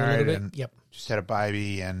ease with it a little bit. Yep. Just had a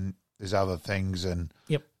baby, and there's other things, and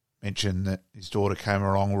yep. Mentioned that his daughter came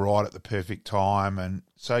along right at the perfect time, and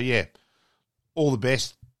so yeah, all the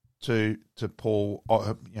best to Paul,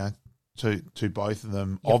 to both of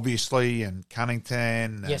them, obviously, and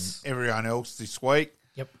Cunnington and everyone else this week.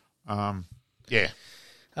 Yep.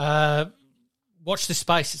 Watch this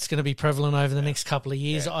space. It's going to be prevalent over the next couple of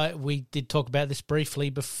years. Yeah. We did talk about this briefly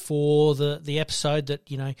before the episode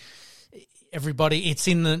that, everybody, it's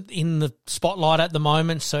in the spotlight at the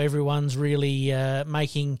moment, so everyone's really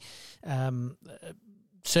making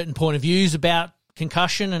certain point of views about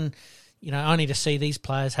concussion, and only to see these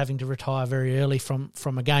players having to retire very early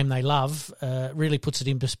from a game they love really puts it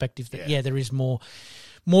in perspective that there is more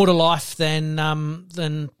to life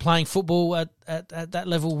than playing football at that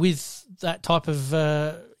level with that type of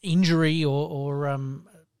injury or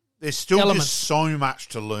there's still elements. Just so much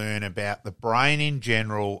to learn about the brain in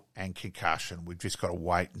general and concussion. We've just got to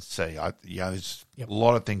wait and see. There's a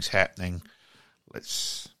lot of things happening.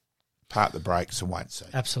 Let's part the brakes and wait and see.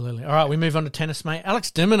 Absolutely. All right, we move on to tennis, mate.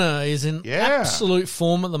 Alex de Minaur is in absolute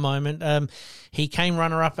form at the moment. He came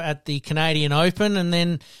runner-up at the Canadian Open, and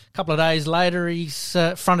then a couple of days later he's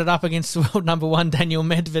fronted up against the world number one, Daniel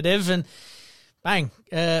Medvedev, and bang,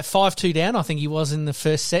 5-2 down, I think he was in the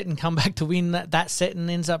first set, and come back to win that set, and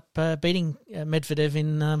ends up beating Medvedev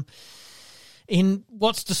in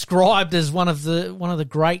what's described as one of the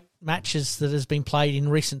great matches that has been played in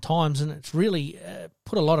recent times, and it's really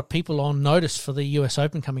put a lot of people on notice for the US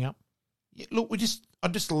Open coming up. Yeah, look,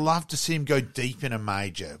 I'd just love to see him go deep in a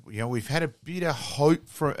major. We've had a bit of hope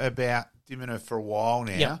about de Minaur for a while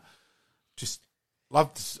now. Yep. Just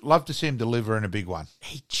love to see him deliver in a big one.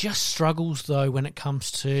 He just struggles, though, when it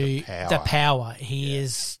comes to the power. He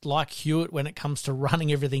is like Hewitt when it comes to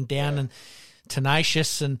running everything down and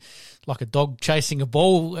tenacious, and like a dog chasing a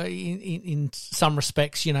ball in some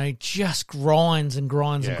respects, just grinds and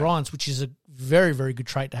grinds and grinds, which is a very, very good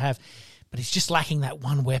trait to have. But he's just lacking that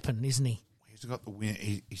one weapon, isn't he? He's got the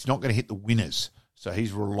win. He's not going to hit the winners. So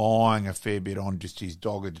he's relying a fair bit on just his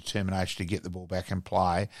dogged determination to get the ball back and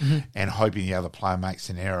play, and hoping the other player makes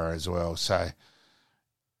an error as well. So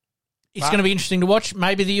it's going to be interesting to watch.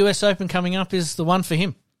 Maybe the US Open coming up is the one for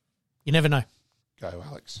him. You never know. Go,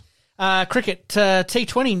 Alex. Cricket,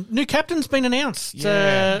 T20. New captain's been announced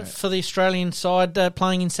for the Australian side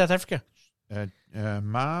playing in South Africa.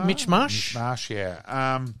 Mitch Marsh? Marsh,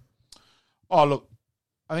 yeah. Look,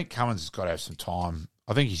 I think Cummins has got to have some time.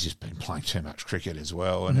 I think he's just been playing too much cricket as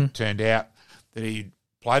well, and it turned out that he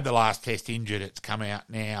played the last test injured. It's come out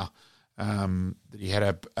now that he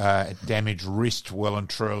had a damaged wrist well and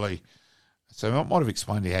truly. So I might have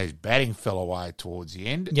explained how his batting fell away towards the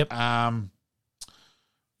end. Yep.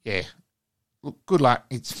 Look, good luck.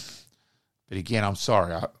 But again, I'm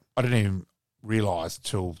sorry. I didn't even realise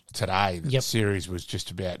till today that the series was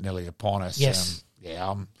just about nearly upon us. Yes.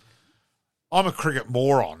 I'm a cricket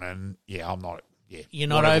moron, and I'm not. Yeah, you're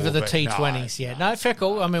not over the T20s, No, fair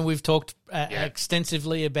call. I mean, we've talked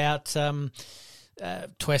extensively about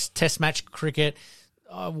test match cricket.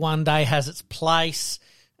 One day has its place.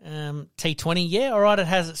 T20, all right, it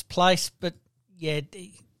has its place, but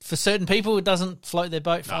for certain people it doesn't float their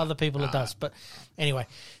boat. For other people it does. But anyway,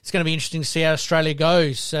 it's going to be interesting to see how Australia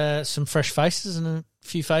goes. Some fresh faces and a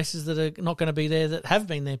few faces that are not going to be there that have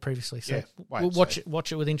been there previously. So we'll watch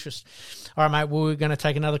it with interest. All right, mate, we're going to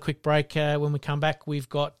take another quick break. When we come back, we've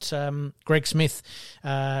got Greg Smith,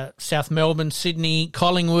 South Melbourne, Sydney,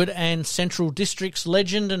 Collingwood and Central Districts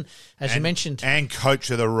legend, and you mentioned... And coach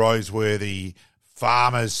of the Roseworthy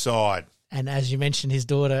Farmers side. And as you mentioned, his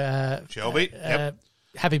daughter... Shelby,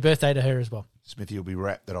 happy birthday to her as well. Smithy will be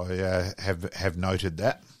rapt that I have noted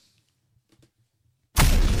that.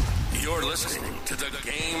 You're listening to the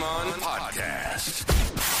Game On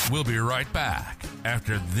podcast. We'll be right back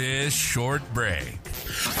after this short break.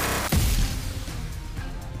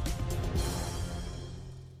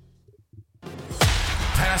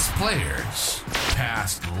 Past players,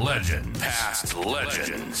 past legends, past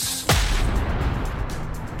legends.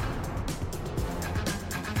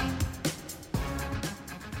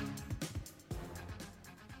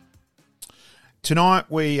 Tonight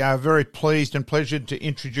we are very pleased and pleasured to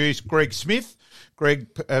introduce Greg Smith. Greg,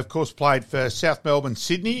 of course, played for South Melbourne,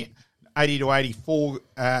 Sydney, 80 to 84,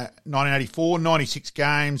 1984, 96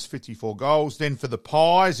 games, 54 goals. Then for the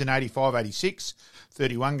Pies in 85-86,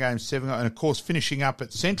 31 games, 7 goals. And, of course, finishing up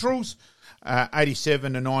at Centrals,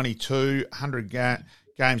 87 to 92, 100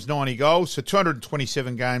 games, 90 goals. So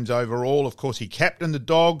 227 games overall. Of course, he captained the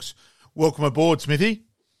Dogs. Welcome aboard, Smithy.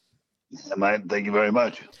 Yeah, mate, thank you very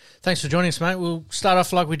much. Thanks for joining us, mate. We'll start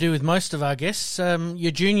off like we do with most of our guests.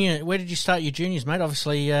 Your junior, where did you start your juniors, mate?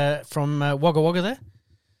 Obviously from Wagga Wagga there?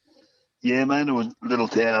 Yeah, mate, it was a little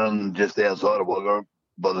town just outside of Wagga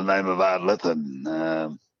by the name of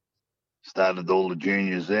Ardlethan. Started all the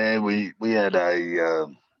juniors there. We had a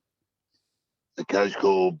coach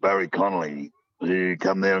called Barry Connolly who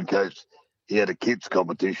come there and coached. He had a kids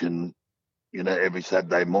competition, every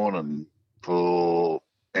Saturday morning for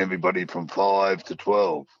everybody from 5 to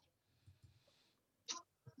 12.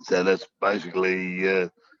 So that's basically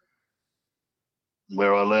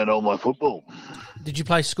where I learned all my football. Did you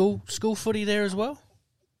play school footy there as well?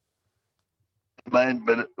 Mate,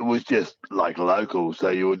 but it was just like local, so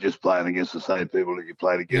you were just playing against the same people that you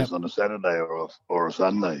played against on a Saturday or a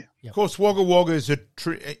Sunday. Of course, Wagga Wagga is an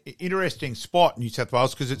interesting spot in New South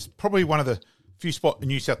Wales because it's probably one of the few spots in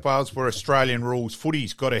New South Wales where Australian rules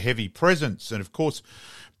footy's got a heavy presence. And, of course,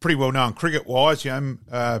 pretty well known cricket-wise,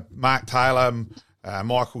 Mark Taylor,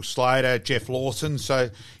 Michael Slater, Jeff Lawson. So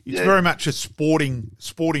it's very much a sporting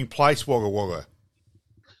place, Wagga Wagga.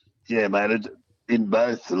 Yeah, mate. In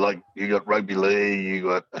both, like you got rugby league, you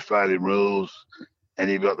got Australian rules, and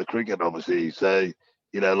you've got the cricket, obviously. So,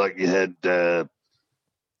 like you had,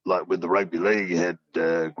 like with the rugby league, you had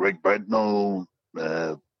Greg Bradnell,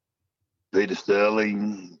 Peter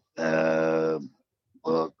Sterling. Well,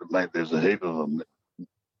 mate, there's a heap of them that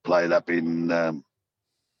played up in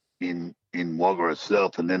Wagga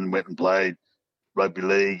itself, and then went and played rugby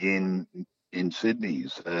league in Sydney.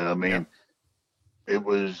 So, it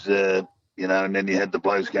was, and then you had the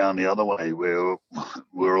blokes going the other way where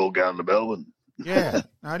we're all going to Melbourne. Yeah,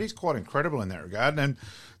 no, it is quite incredible in that regard. And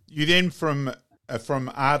you then from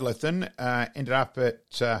Ardlethan ended up at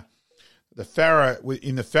the Farrer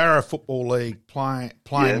in the Farrer Football League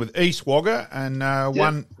playing with East Wagga and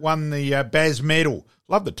won the Baz Medal.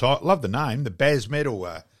 Love the name, the Baz Medal.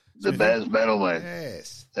 The Baz Medal, mate.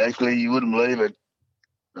 Yes. Actually, you wouldn't believe it.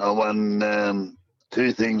 I won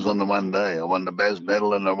two things on the one day. I won the Baz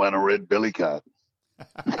Medal and I won a red billy card.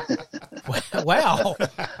 Wow.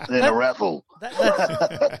 In a raffle.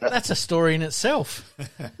 That's a story in itself.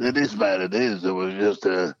 It is, mate. It is. It was just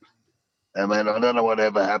I don't know what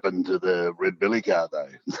ever happened to the red billy card, though.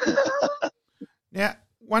 Now,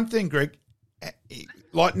 one thing, Greg,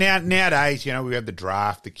 like nowadays, we have the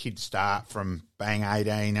draft, the kids start from bang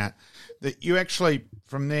 18, that you actually,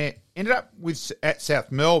 from there, ended up at South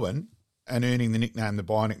Melbourne and earning the nickname the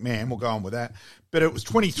Bionic Man. We'll go on with that. But it was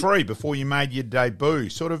 23 before you made your debut.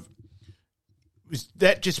 Sort of, was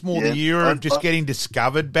that just more the era of just getting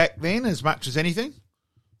discovered back then as much as anything?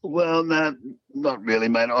 Well, no, not really,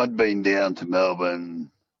 mate. I'd been down to Melbourne.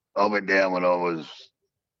 I went down when I was,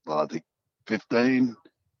 I think, 15.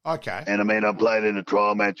 Okay. And, I played in a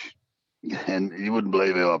trial match, and you wouldn't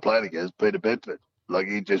believe who I played against, Peter Bedford. Like,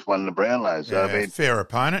 he just won the Brownlows. So, fair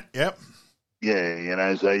opponent, yep.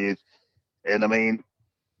 Yeah, so you... And,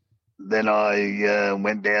 then I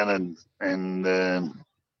went down and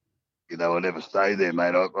I never stayed there,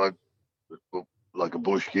 mate. I like a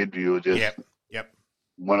bush kid, you were just... Yep.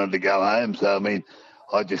 Wanted to go home. So,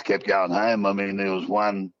 I just kept going home. There was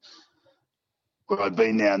one where I'd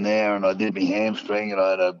been down there and I did my hamstring and I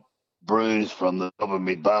had a bruise from the top of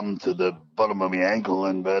my bum to the bottom of my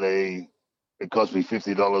ankle. But it cost me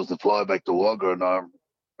 $50 to fly back to Wagga. And I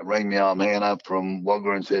rang my old man up from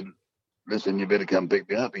Wagga and said, listen, you better come pick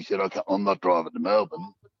me up. He said, I'm not driving to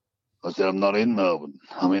Melbourne. I said, I'm not in Melbourne.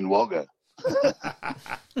 I'm in Wagga.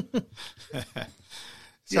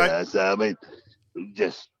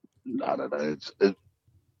 Just, I don't know.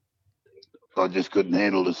 I just couldn't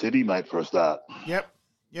handle the city, mate, for a start. Yep.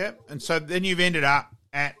 And so then you've ended up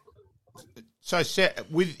at,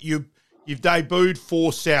 with you you've debuted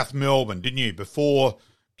for South Melbourne, didn't you? Before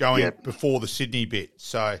before the Sydney bit.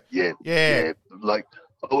 So yeah. Like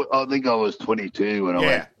I think I was 22 when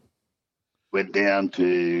I went down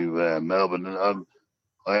to Melbourne, and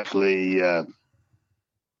I actually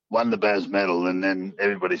won the Baz medal, and then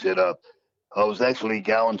everybody said, "Oh, I was actually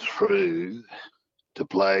going through to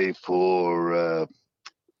play for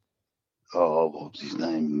what was his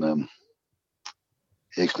name?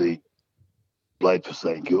 He actually played for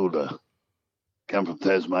St Kilda, come from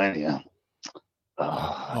Tasmania."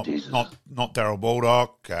 Jesus. Not Daryl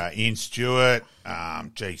Baldock, Ian Stewart.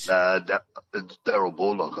 It's Daryl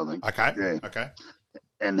Baldock, I think. Okay. Yeah. Okay.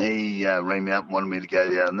 And he rang me up and wanted me to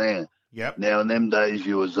go down there. Yep. Now, in them days,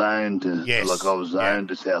 you were zoned to, Yes. like I was zoned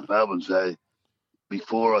to South Melbourne. So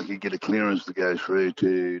before I could get a clearance to go through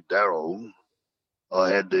to Daryl, I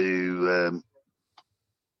had to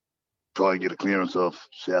try and get a clearance off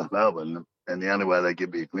South Melbourne. And the only way they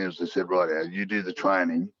give me a clearance, they said, right, you do the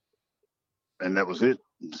training. And that was it.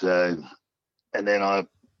 So, and then I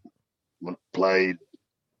played,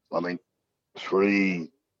 I think,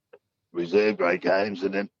 3 reserve grade games,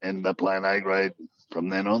 and then ended up playing A grade from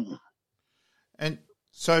then on. And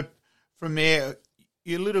so from there,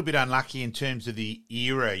 you're a little bit unlucky in terms of the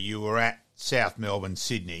era you were at. South Melbourne,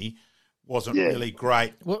 Sydney wasn't really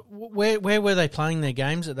great. Where were they playing their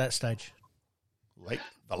games at that stage?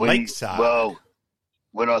 Lakeside. Well,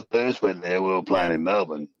 when I first went there, we were playing in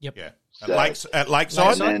Melbourne. Yep. Yeah. So, At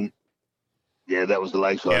Lakeside? And then, that was the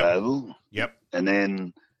Lakeside Oval. Yep. And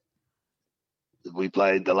then we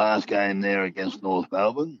played the last game there against North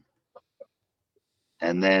Melbourne.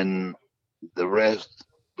 And then the rest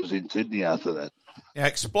was in Sydney after that. Now,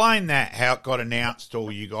 explain that, how it got announced to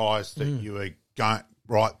all you guys that you were going,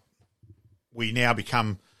 right, we now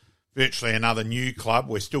become virtually another new club.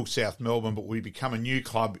 We're still South Melbourne, but we become a new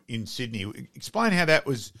club in Sydney. Explain how that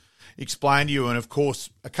was explained to you. And, of course,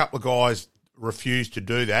 a couple of guys refused to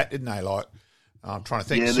do that, didn't they? Like, I'm trying to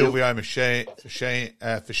think, Silvio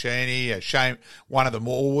Fasciani, Shane, one of the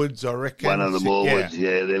Morwoods, I reckon. One of the Morwoods,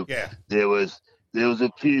 There was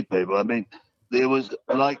a few people. I mean, there was,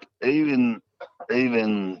 like, even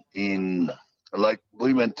in, like,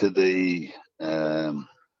 we went to the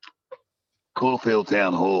Caulfield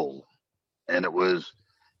Town Hall, and it was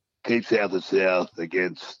Keep South and South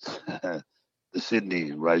against the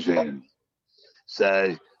Sydney regime.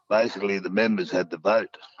 So basically the members had the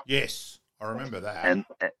vote. Yes, I remember that.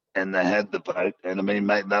 And they had the vote, and I mean,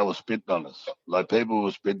 mate, they were spitting on us. Like, people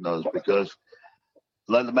were spitting on us because,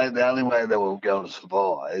 like, mate, the only way they were going to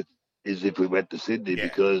survive is if we went to Sydney,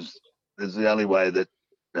 because there's the only way that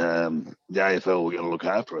the AFL were going to look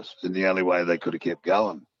after us, and the only way they could have kept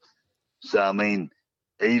going. So, I mean,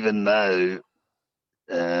 even though,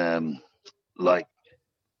 like,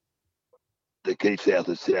 the Keep South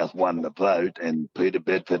and South won the vote and Peter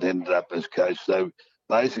Bedford ended up as coach. So,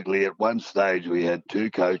 basically, at one stage, we had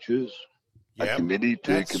 2 coaches, a committee,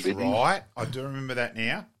 two committees. Right. I do remember that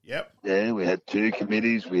now. Yep. Yeah, we had 2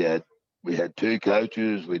 committees. We had 2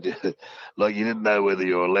 coaches. We did, like, you didn't know whether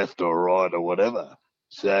you were left or right or whatever.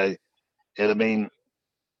 So, and I mean,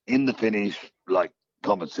 in the finish, like,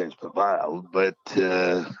 common sense prevailed, but,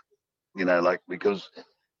 you know, like, because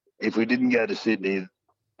if we didn't go to Sydney, there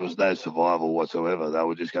was no survival whatsoever. They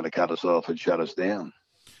were just going to cut us off and shut us down.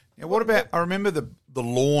 Now, what about, I remember the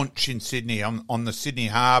launch in Sydney on the Sydney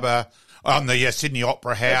Harbour, on the Sydney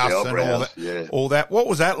Opera House all that. What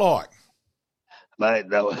was that like? Mate,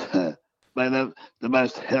 that was the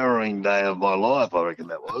most harrowing day of my life, I reckon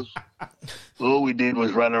that was. All we did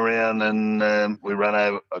was run around, and we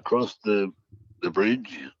ran across the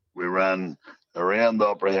bridge. We ran around the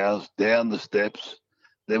Opera House, down the steps.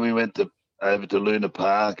 Then we went over to Luna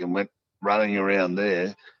Park and went running around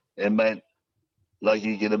there. And, mate, like,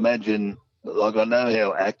 you can imagine, like, I know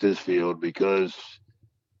how actors feel, because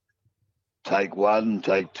take 1,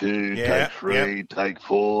 take 2, take 3, take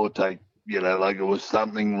 4, you know, like, it was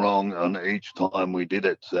something wrong on each time we did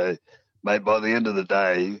it. So, mate, by the end of the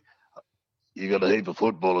day, you got a heap of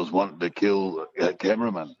footballers wanting to kill a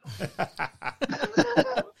cameraman.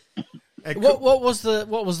 What was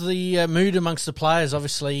the mood amongst the players?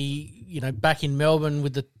 Obviously, you know, back in Melbourne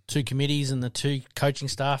with the 2 committees and the 2 coaching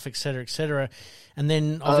staff, et cetera, and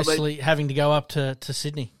then obviously having to go up to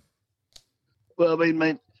Sydney. Well, I mean,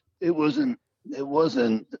 mate, it wasn't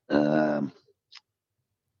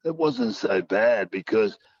so bad,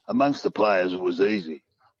 because amongst the players it was easy,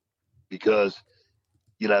 because,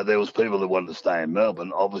 you know, there was people that wanted to stay in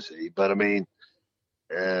Melbourne, obviously, but I mean,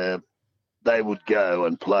 they would go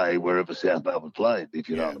and play wherever South Melbourne played, if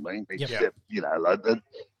you know what I mean. Except, you know,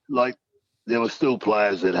 like there were still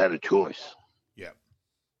players that had a choice. Yeah.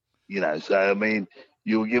 So, I mean,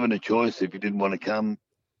 you were given a choice. If you didn't want to come,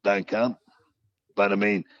 don't come. But, I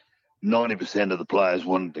mean, 90% of the players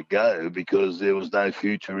wanted to go because there was no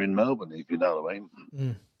future in Melbourne, if you know what I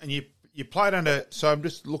mean. And you played under, so I'm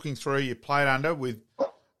just looking through, you played under with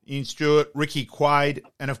Ian Stewart, Ricky Quaid,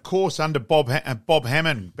 and of course under Bob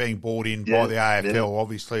Hammond being brought in by the AFL,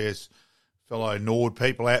 obviously as fellow Nord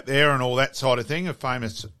people out there and all that side of thing, a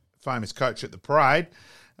famous coach at the parade.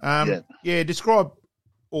 Describe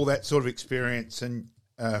all that sort of experience and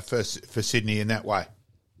for Sydney in that way.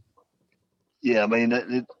 Yeah, I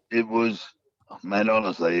mean, it was, man,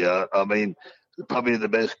 honestly, I mean, probably the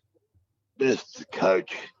best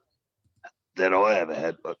coach that I ever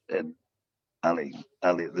had, and only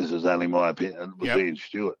this is only my opinion, was Ian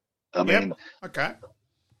Stewart. I mean, okay.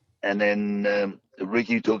 And then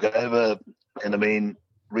Ricky took over, and I mean,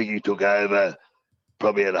 Ricky took over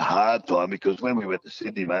probably at a hard time because when we went to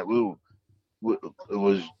Sydney, mate, it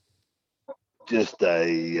was just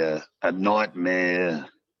a nightmare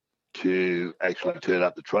to actually turn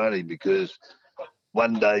up to training because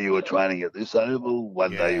one day you were training at this oval,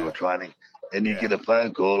 one day you were training, and you get a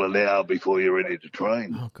phone call an hour before you're ready to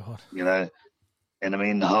train. Oh, God. And I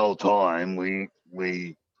mean, the whole time we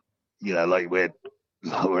like we're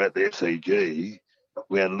at the SCG,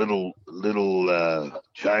 we had a little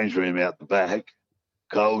change room out the back,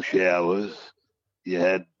 cold showers. You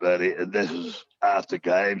had, but this was after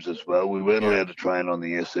games as well. We weren't allowed to train on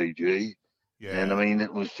the SCG. Yeah. And I mean,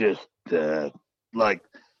 it was just like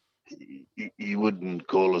you wouldn't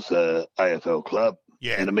call us a AFL club.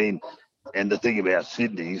 Yeah. And I mean, and the thing about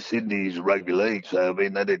Sydney's rugby league, so I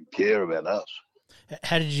mean, they didn't care about us.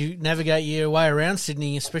 How did you navigate your way around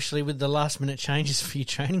Sydney, especially with the last minute changes for your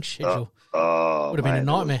training schedule? Would have been a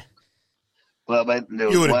nightmare. Well, mate,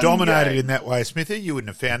 you would have dominated in that way, Smithy. You wouldn't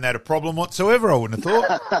have found that a problem whatsoever, I wouldn't have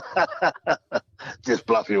thought. Just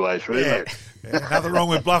bluff your way through, mate. Nothing wrong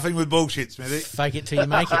with bluffing with bullshit, Smithy. Fake it till you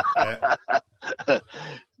make it.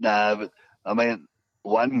 No, but I mean,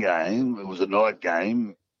 one game, it was a night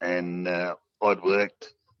game, and I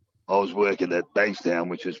was working at Bankstown,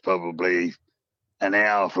 which is probably an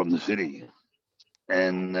hour from the city.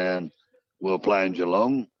 And we were playing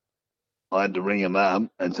Geelong. I had to ring him up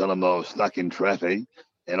and tell him I was stuck in traffic,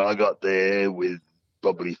 and I got there with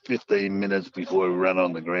probably 15 minutes before we ran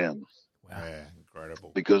on the ground. Wow, yeah,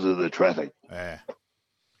 incredible. Because of the traffic. Yeah.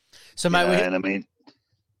 So, mate, and I mean...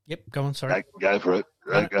 Yep, go on, sorry. Go for it.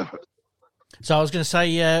 Go for it. So I was going to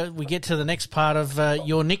say, we get to the next part of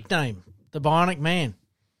your nickname, the Bionic Man.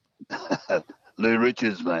 Lou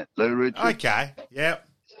Richards, mate. Lou Richards. Okay, yeah.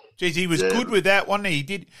 Geez, he was good with that, wasn't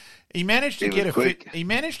he? He managed to get he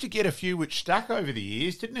managed to get a few which stuck over the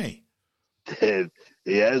years, didn't he? Yeah,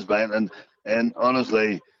 he has, mate. And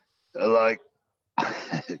honestly, like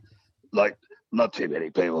not too many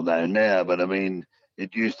people know now, but I mean,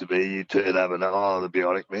 it used to be you turn up and the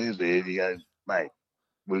Bionic Man's there, and you go, mate,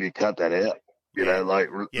 will you cut that out?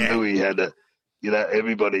 Louis had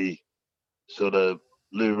everybody sort of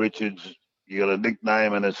Lou Richards. You got a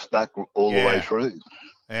nickname, and it's stuck all the way through.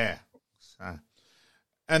 Yeah.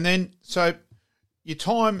 And then, so your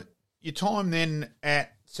time then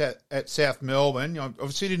at South Melbourne, you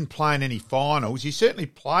obviously didn't play in any finals. You certainly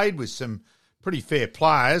played with some pretty fair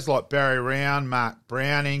players like Barry Round, Mark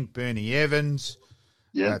Browning, Bernie Evans,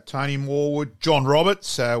 Tony Morwood, John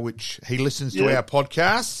Roberts, which he listens to our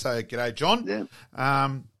podcast. So, g'day, John.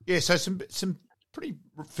 Yeah. So some pretty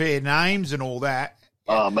fair names and all that.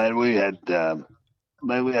 Oh man, we had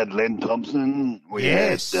Len Thompson. We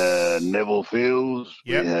had Neville Fields.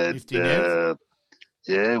 Yep.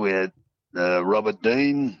 We had Robert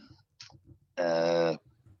Dean. Mate,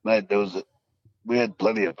 we had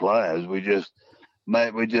plenty of players. We just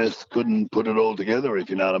couldn't put it all together, if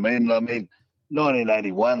you know what I mean. I mean,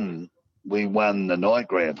 1981, we won the night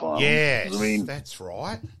grand final. Yes, I mean, that's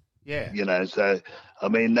right. Yeah. So I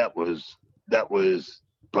mean, that was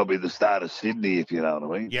probably the start of Sydney, if you know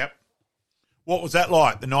what I mean. Yep. What was that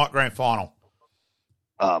like, the night grand final?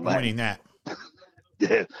 Oh, mate. Winning that.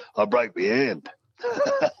 Yeah, I broke my hand.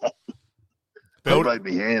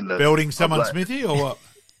 Building someone, Smithy, or what?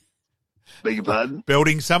 Beg your pardon?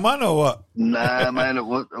 Building someone, or what? No, man, it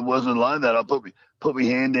wasn't like that. I put my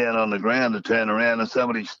hand down on the ground to turn around, and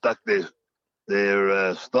somebody stuck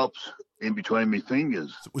their stops in between my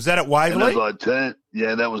fingers. Was that at Waverley? And as I turned,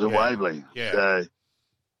 that was at Waverley. Yeah. So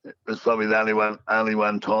it was probably the only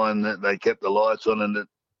one time that they kept the lights on and it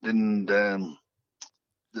didn't.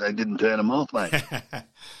 They didn't turn them off, mate.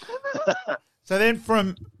 So then,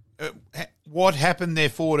 from what happened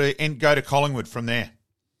therefore to go to Collingwood from there?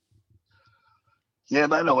 Yeah,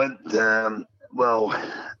 mate, I went.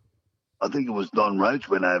 I think it was Don Roach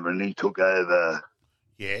went over and he took over.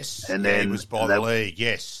 Yes, And he then was by the league.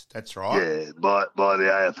 Yes, that's right. Yeah, by the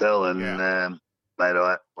AFL, and mate,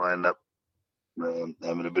 I ended up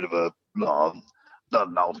having a bit of a not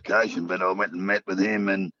an altercation, but I went and met with him,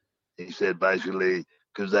 and he said basically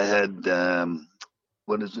because they had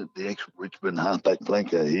what is it, the ex-Richmond halfback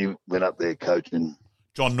flanker, he went up there coaching.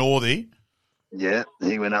 John Northey. Yeah,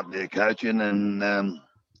 he went up there coaching, and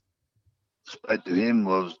spoke to him.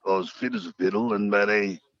 I was fit as a fiddle, and but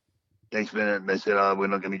next minute they said, "Oh, we're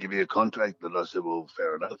not going to give you a contract." But I said, "Well,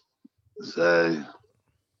 fair enough." So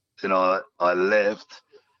then I left,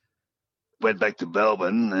 went back to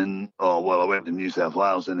Melbourne, and I went to New South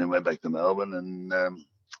Wales and then went back to Melbourne, and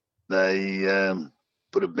they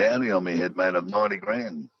put a bounty on me head, mate, of 90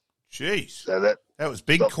 grand. Jeez, so that was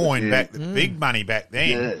big coin back, big money back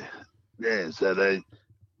then. Yeah. So they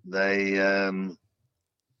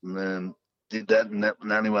did that, and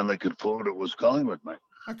the only one that could afford it was Collingwood, mate.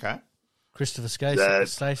 Okay. Christopher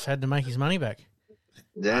Scaife had to make his money back.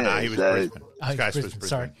 Yeah, no, he was Brisbane. Scaife was Brisbane.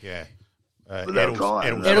 Sorry. Yeah.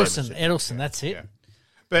 Edelson, that's it. Yeah.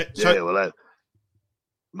 But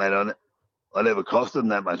mate, I never cost them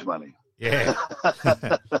that much money. Yeah.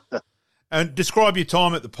 And describe your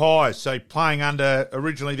time at the Pies. So playing under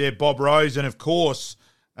originally there Bob Rose, and of course,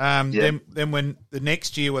 then when the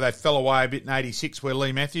next year where they fell away a bit in '86, where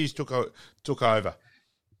Lee Matthews took over.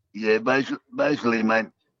 Yeah, basically, mate.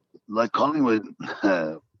 Like Collingwood,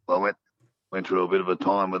 I went through a bit of a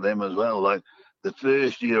time with them as well. Like the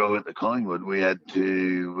first year I went to Collingwood, we had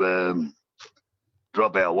to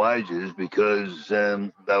drop our wages because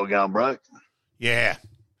they were going broke. Yeah,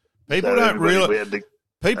 people don't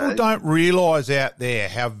realise out there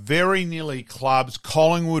how very nearly clubs,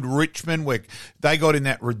 Collingwood, Richmond, where they got in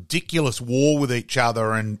that ridiculous war with each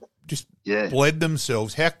other and just bled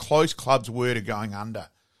themselves. How close clubs were to going under,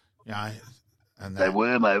 you know. And they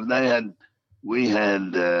were, mate. We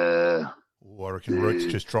had. I reckon Roots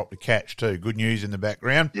just dropped a catch too. Good news in the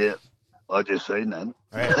background. Yeah, I just seen that.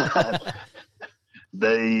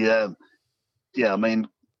 Yeah. I mean,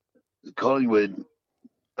 Collingwood,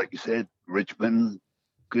 like you said, Richmond,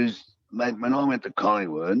 because, mate, when I went to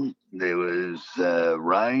Collingwood, there was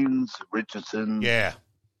Rains, Richardson. Yeah.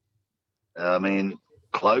 I mean,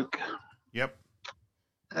 Cloak. Yep.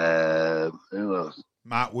 Who else?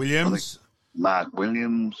 Mark Williams.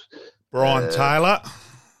 Brian Taylor.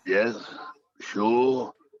 Yes.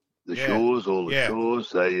 Shaw. Shaws, all the Shaws.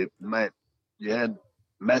 So, you had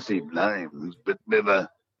massive names, but never,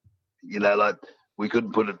 like we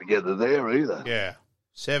couldn't put it together there either. Yeah.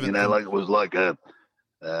 7. Like it was like a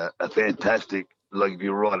fantastic, like if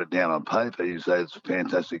you write it down on paper, you say it's a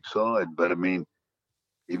fantastic side. But, I mean,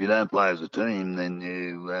 if you don't play as a team, then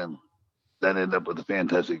you don't end up with a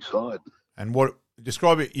fantastic side. And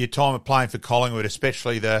describe your time of playing for Collingwood,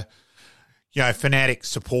 especially the, fanatic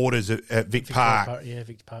supporters at Vic Park. Yeah,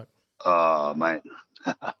 Vic Park. Oh, mate.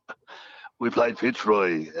 We played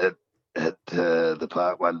Fitzroy at the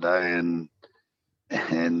park one day,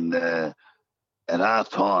 and at half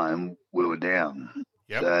time we were down.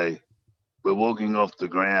 Yep. So we're walking off the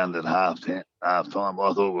ground at half time. I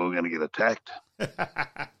thought we were going to get attacked.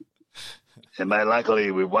 And, mate,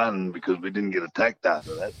 luckily we won because we didn't get attacked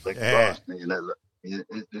after that. But Christ,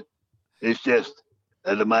 it's just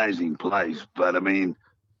an amazing place. But, I mean,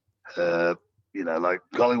 like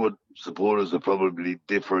Collingwood supporters are probably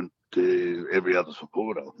different to every other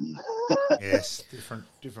supporter. Yes, different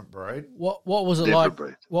breed. What was it different like?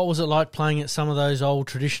 Breed. What was it like playing at some of those old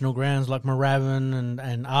traditional grounds like Moorabbin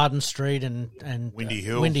and Arden Street and Windy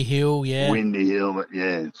Hill? Windy Hill, yeah. Windy Hill,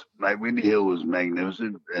 yeah. Mate, Windy Hill was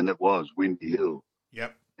magnificent, and it was Windy Hill.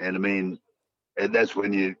 Yep. And I mean, and that's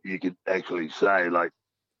when you could actually say like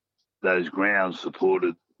those grounds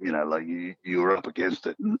supported. Like you were up against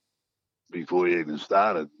it before you even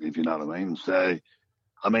started, if you know what I mean. So,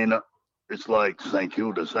 I mean, it's like St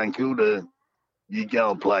Kilda. St Kilda, you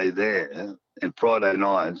go and play there, and Friday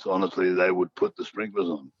nights, honestly, they would put the sprinklers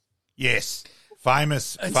on. Yes,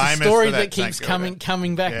 famous. It's famous a story for that keeps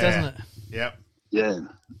coming back, doesn't it? Yep. Yeah,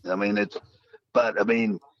 I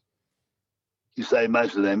mean you say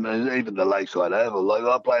most of them, even the Lakeside Oval. Like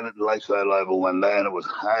I played at the Lakeside Oval one day, and it was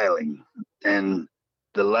hailing, and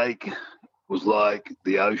the lake was like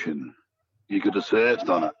the ocean. You could have surfed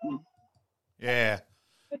on it. Yeah.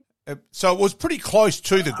 So it was pretty close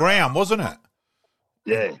to the ground, wasn't it?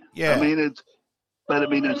 Yeah. Yeah. I mean, it's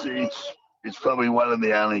probably one of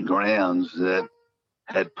the only grounds that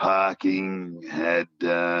had parking, had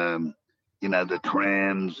the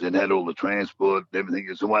trams, it had all the transport, everything.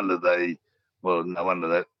 It's no wonder that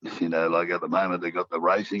like at the moment they got the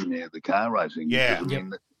racing there, the car racing. Yeah. I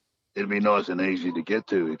mean, it'd be nice and easy to get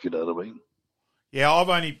to, if you know what I mean. Yeah,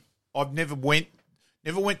 I've never went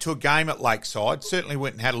to a game at Lakeside. Certainly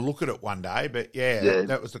went and had a look at it one day, but yeah.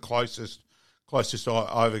 That was the closest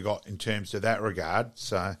I ever got in terms of that regard.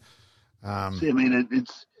 So, see, I mean,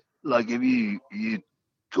 it's like if you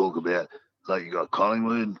talk about, like, you got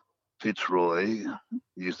Collingwood, Fitzroy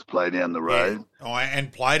used to play down the road. Yeah.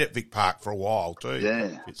 And played at Vic Park for a while too.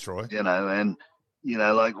 Yeah, Fitzroy. And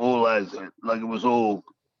like all those, like it was all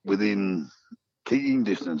within kicking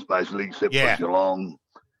distance basically, except for Geelong,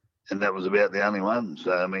 and that was about the only one.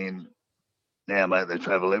 So I mean, now, mate, they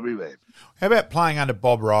travel everywhere. How about playing under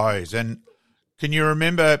Bob Rose? And can you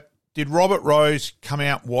remember? Did Robert Rose come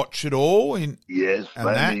out and watch it all? Yes,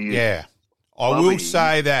 maybe. Yeah. I will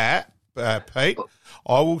say that, Pete.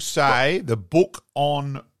 I will say the book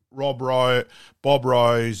on Bob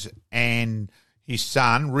Rose and his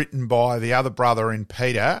son, written by the other brother in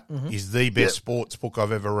Peter, is the best sports book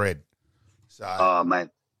I've ever read. So, oh, mate,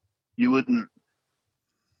 you wouldn't.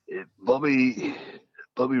 Bobby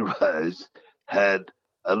Rose had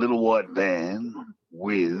a little white van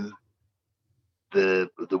with the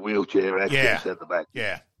wheelchair access at the back.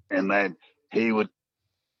 Yeah. And then he would,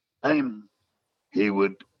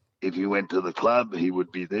 if you went to the club, he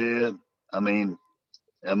would be there. I mean,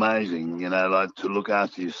 amazing, like to look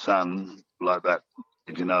after your son like that,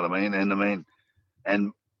 if you know what I mean.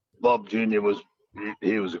 And Bob Jr. was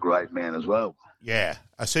a great man as well. Yeah.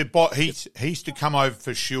 I said he used to come over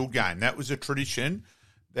for Shield game. That was a tradition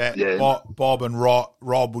that Bob and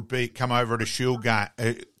Rob would come over at a Shield game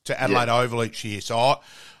to Adelaide Oval each year. So,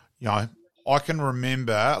 I can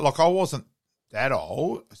remember, like, I wasn't that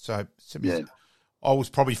old, so I was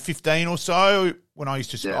probably 15 or so when I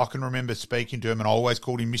used to. I can remember speaking to him, and I always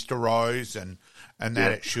called him Mr. Rose and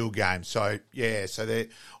that at Shield games. So I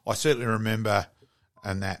certainly remember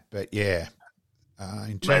that. But in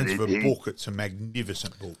terms of a book, it's a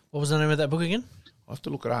magnificent book. What was the name of that book again? I have to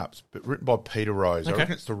look it up. It's written by Peter Rose. Okay. I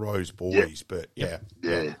reckon it's the Rose Boys. But yeah.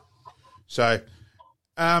 So,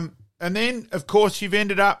 and then of course you've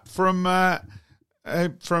ended up from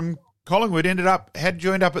Collingwood. How did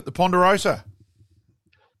you end up at the Ponderosa?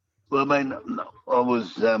 Well, I mean, I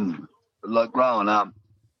was, like, growing up,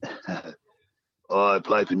 I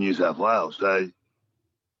played for New South Wales. So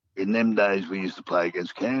in them days, we used to play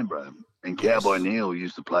against Canberra, and Cowboy Neal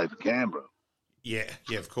used to play for Canberra. Yeah,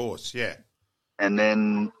 of course, yeah. And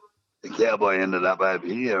then the Cowboy ended up over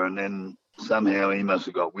here, and then somehow he must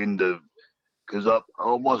have got wind of, because I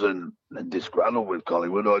wasn't disgruntled with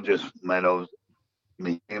Collingwood.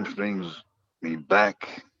 My hamstrings, my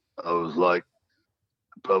back, I was like,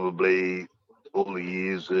 probably all the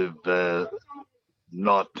years of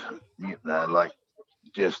not, like,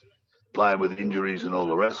 just playing with injuries and all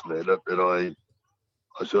the rest of it, that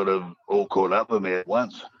I sort of all caught up with me at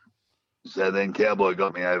once. So then Cowboy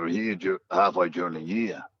got me over here halfway during the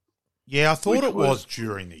year. Yeah, I thought it was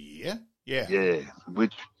during the year. Yeah. Yeah,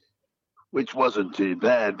 which wasn't too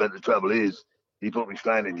bad, but the trouble is he put me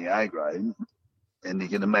straight in the A grade, and you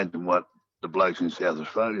can imagine what the blokes in South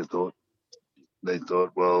Australia thought. They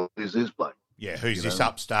thought, well, who's this bloke? Yeah, who's this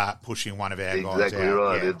upstart pushing one of our guys out? Exactly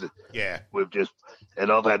right. Yeah.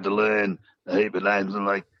 And I've had to learn a heap of names, and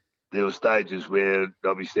like there were stages where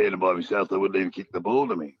I'd be standing by myself, they wouldn't even kick the ball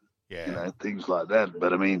to me. Yeah. Things like that.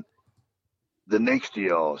 But I mean, the next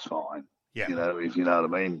year I was fine. Yeah. If you know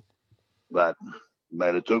what I mean. But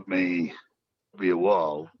mate, it took me a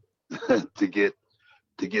while to get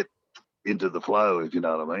into the flow, if you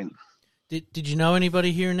know what I mean. Did you know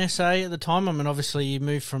anybody here in SA at the time? I mean, obviously you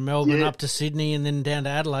moved from Melbourne up to Sydney and then down to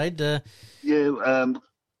Adelaide.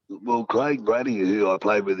 Well, Craig Brady, who I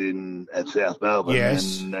played with at South Melbourne,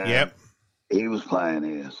 and he was playing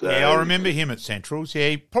here. So, I remember him at Centrals.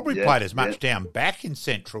 Yeah, he probably played as much down back in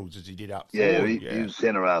Centrals as he did up forward. He was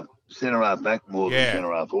centre half back more than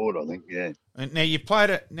centre half forward, I think. Yeah. And now you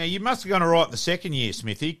played it. Now you must have gone all right in the second year,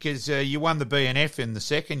 Smithy, because you won the BNF in the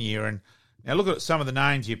second year. And now look at some of the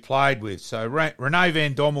names you played with. So Renee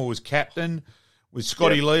Van Dommel was captain, with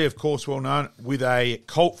Scotty Lee, of course, well known, with a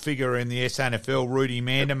cult figure in the SNFL, Rudy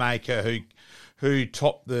Mandamaker, who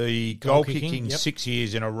topped the goal kicking 6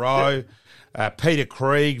 years in a row. Peter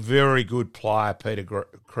Krieg, very good player. Peter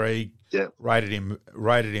Krieg, rated him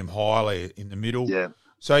highly in the middle. Yeah.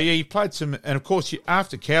 So you played some, and of course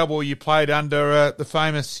after Cowboy, you played under the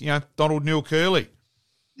famous, Donald Neil Curley.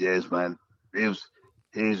 Yes, man.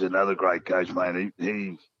 He's another great coach, man.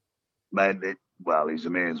 He made it. Well, he's a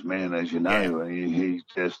man's man, as you know. Yeah. He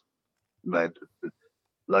just made,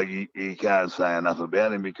 like, you can't say enough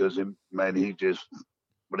about him because, man, he just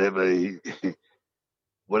whatever he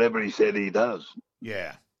said, he does.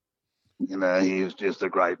 Yeah. he was just a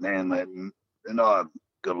great man, mate. And I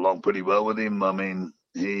got along pretty well with him. I mean,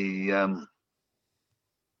 he,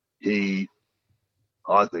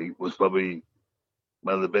 I think, was probably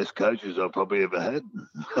one of the best coaches I've probably ever had.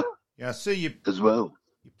 Yeah, I see you as well.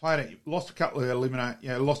 You played it. You lost a couple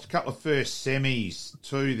of lost a couple of first semis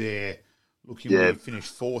too there. Looking where you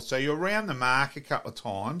finished fourth, so you're around the mark a couple of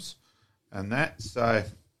times, and that. So,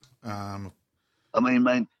 I mean,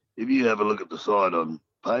 mate, if you have a look at the side on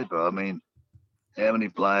paper, I mean, how many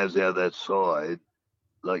players out of that side,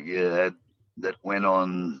 like you had, that went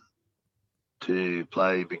on to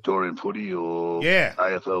play Victorian footy or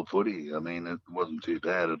AFL footy? I mean, it wasn't too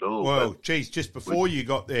bad at all. Well, geez, just before you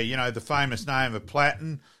got there, the famous name of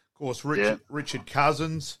Platten, of course, Richard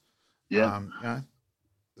Cousins. Yeah.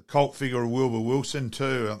 The cult figure of Wilbur Wilson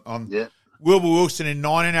too. Wilbur Wilson in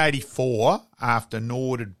 1984, after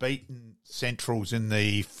Nord had beaten Centrals in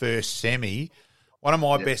the first semi, one of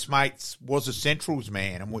my best mates was a Centrals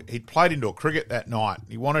man, and he'd played indoor cricket that night.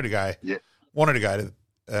 He wanted to go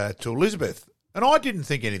to Elizabeth, and I didn't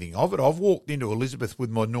think anything of it. I've walked into Elizabeth with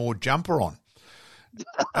my Nord jumper on,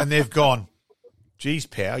 and they've gone, "Geez,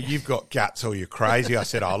 pal, you've got guts or you're crazy." I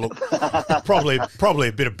said, "Oh, look, probably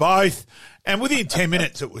a bit of both." And within 10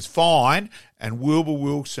 minutes, it was fine. And Wilbur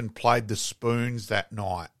Wilson played the spoons that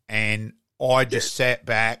night, and I just sat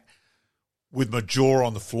back with my jaw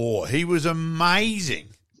on the floor. He was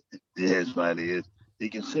amazing. Yes, mate, he is. He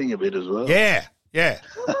can sing a bit as well. Yeah.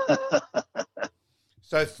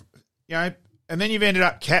 So, and then you've ended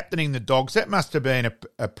up captaining the Dogs. That must have been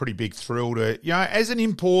a pretty big thrill to, as an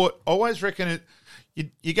import. I always reckon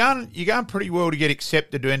you're going pretty well to get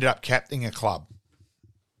accepted to end up captaining a club.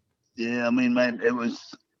 Yeah, I mean, mate, it was.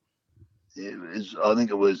 I think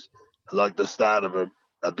it was like the start of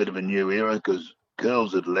a bit of a new era, because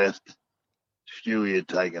Curls had left, Stewie had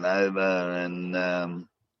taken over, and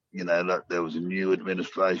like there was a new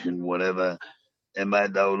administration, whatever. And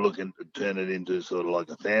mate, they were looking to turn it into sort of like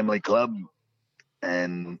a family club,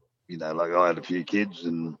 and like I had a few kids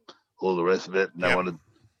and all the rest of it, and they wanted.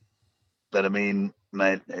 But I mean,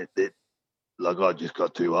 mate, like I just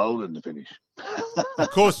got too old in the finish.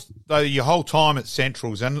 Of course, though, your whole time at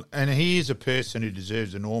Centrals, and he is a person who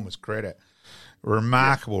deserves enormous credit. A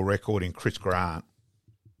remarkable record in Chris Grant.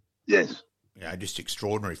 Yes. Just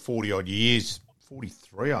extraordinary. 40-odd years,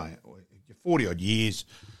 43, 40-odd years.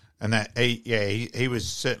 And that he was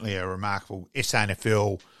certainly a remarkable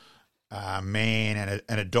SANFL man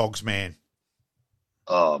and a Dogs man.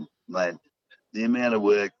 Oh, mate, the amount of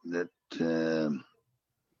work that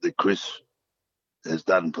Chris has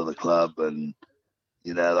done for the club, and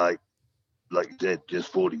like you said,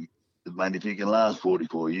 just 40. Mate, if you can last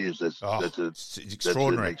 44 years, that's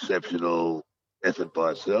extraordinary. That's an exceptional effort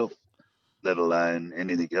by itself, let alone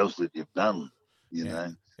anything else that you've done. You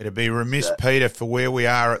know, it'd be remiss, Peter, for where we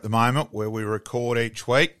are at the moment, where we record each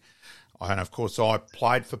week. And of course, I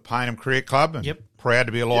played for Payneham Cricket Club, and proud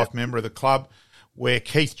to be a life member of the club, where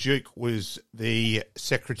Keith Duke was the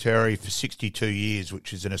secretary for 62 years,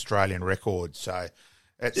 which is an Australian record. So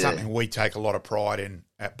that's something we take a lot of pride in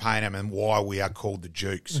at Payneham, and why we are called the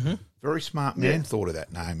Dukes. Mm-hmm. Very smart man thought of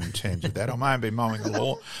that name in terms of that. I may have been mowing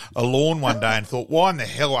a lawn one day and thought, why in the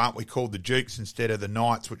hell aren't we called the Dukes instead of the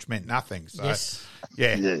Knights, which meant nothing? So,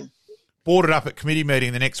 brought it up at committee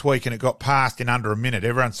meeting the next week, and it got passed in under a minute.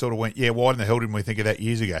 Everyone sort of went, why in the hell didn't we think of that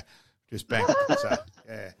years ago? Just bang. So,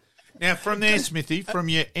 yeah. Now, from there, Smithy, from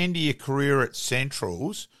your end of your career at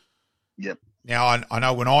Centrals, now I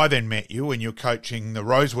know when I then met you and you're coaching the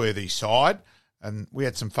Roseworthy side, and we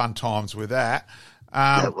had some fun times with that.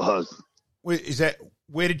 That was.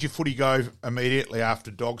 Where did your footy go immediately after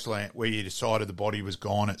Dogsland, where you decided the body was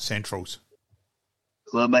gone at Centrals?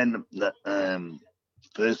 Well, man,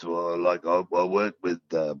 first of all, like I worked with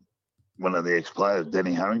one of the ex-players,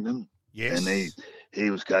 Denny Harrington. Yes. And he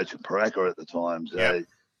was coaching Paraka at the time, so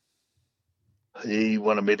he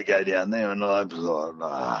wanted me to go down there, and I was like,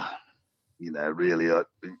 really,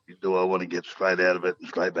 do I want to get straight out of it and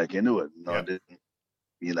straight back into it? And I didn't,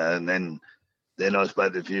 and then I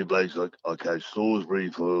spoke to a few blokes. Like I coached Salisbury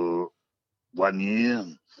for 1 year.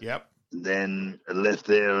 Yep. Then I left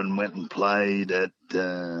there and went and played at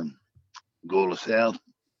Gawler South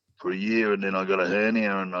for a year, and then I got a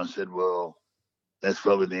hernia, and I said, well, that's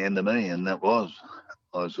probably the end of me, and that was.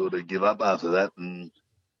 I sort of give up after that, and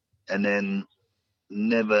then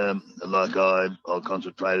never, like I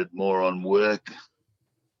concentrated more on work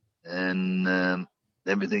and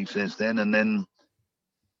everything since then, and then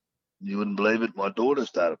you wouldn't believe it, my daughter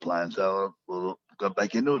started playing, so I got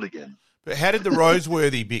back into it again. But how did the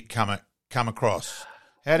Roseworthy bit come across?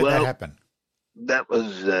 How did that happen? That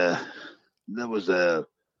was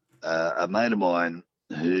a mate of mine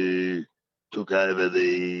who took over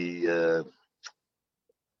the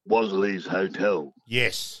Wasley's Hotel.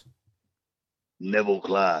 Yes. Neville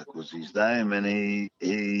Clark was his name, and he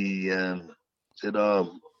said,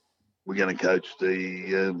 "Oh, we're going to coach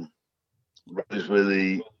the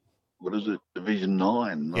Roseworthy, what is it, Division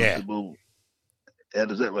 9." Yeah. I said, "Well, how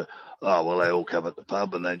does that work?" "Oh, well, they all come at the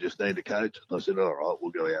pub and they just need a coach." I said, "All right,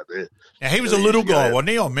 we'll go out there." Now, he was So a he little used to go guy, out. wasn't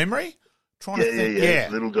he, on memory? Trying to think. Yeah,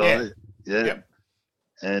 little guy. Yeah. Yep.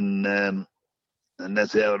 And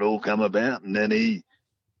that's how it all come about. And then me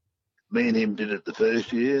and him did it the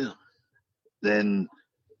first year. Then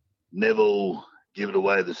Neville gave it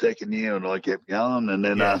away the second year, and I kept going. And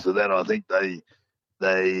then after that, I think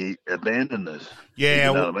they abandoned us. Yeah.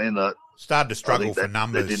 You know what I mean? Like, started to struggle for they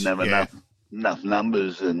numbers. didn't have enough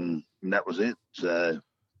numbers, and that was it. So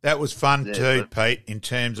that was fun too, Pete, in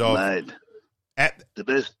terms of mate, the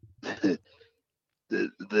best.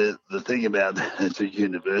 The thing about that, it's a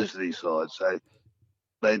university side, so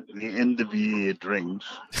the end of year drinks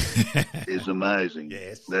is amazing.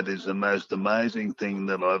 Yes. That is the most amazing thing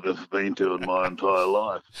that I've ever been to in my entire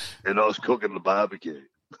life. And I was cooking the barbecue.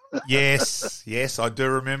 Yes, I do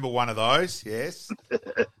remember one of those, yes.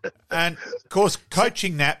 And, of course,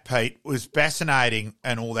 coaching that, Pete, was fascinating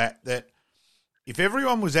and all that if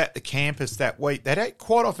everyone was at the campus that week, they'd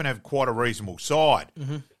quite often have quite a reasonable side.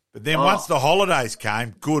 Mm-hmm. But then once the holidays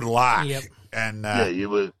came, good luck. Yep. And you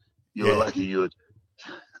were lucky. You were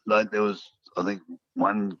like, there was, I think,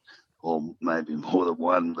 one or maybe more than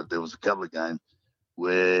one, but there was a couple of games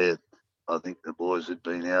where I think the boys had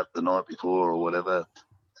been out the night before or whatever.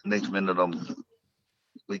 Next minute,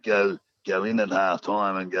 we go in at half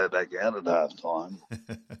time and go back out at half time.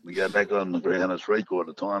 We go back on the ground at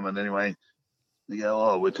 3/4 time, and anyway, they go,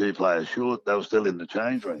 "Oh, we're 2 players short." They were still in the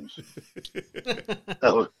change rooms.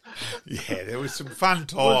 Yeah, there was some fun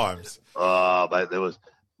times. Mate, there was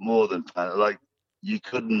more than fun. Like, you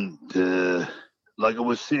couldn't, like, it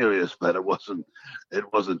was serious, but it wasn't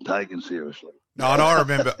taken seriously. No, and I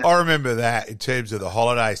remember that in terms of the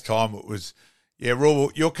holidays time. It was, yeah, Raw,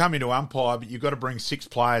 you're coming to umpire, but you've got to bring 6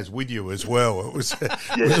 players with you as well. It was,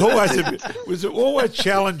 it was always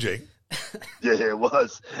challenging. Yeah, it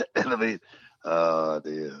was. And I mean, oh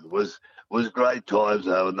dear, it was great times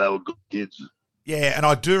though, and they were good kids. Yeah, and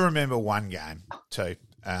I do remember one game too,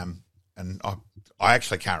 and I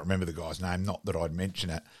actually can't remember the guy's name, not that I'd mention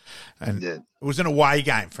it. And it was an away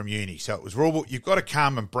game from uni, so it was rule. You've got to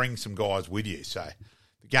come and bring some guys with you. So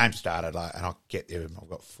the game started, and I get there, and I've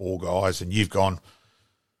got 4 guys, and you've gone,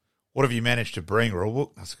 "What have you managed to bring,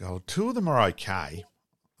 Rulebook?" I said, "Well, 2 of them are okay,"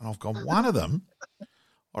 and I've gone, "One of them,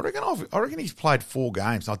 I reckon he's played 4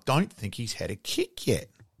 games. I don't think he's had a kick yet."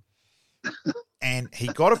 And he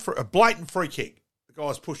got a blatant free kick. The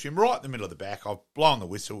guys pushed him right in the middle of the back. I've blown the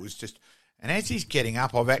whistle. It was just, and as he's getting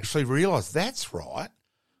up, I've actually realised that's right.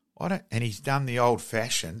 And he's done the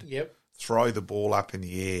old-fashioned, throw the ball up in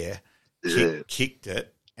the air, kicked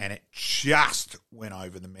it, and it just went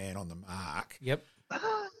over the man on the mark. Yep.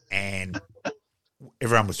 And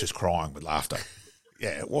everyone was just crying with laughter.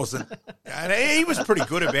 Yeah, it wasn't. And he was pretty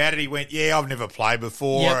good about it. He went, "Yeah, I've never played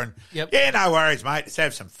before." Yeah, no worries, mate. Let's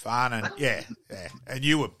have some fun. And yeah. And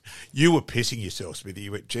you were pissing yourself, Smithy.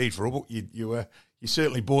 You went, "Geez, Rubble, you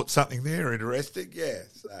certainly bought something there interesting." Yeah.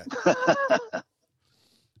 So.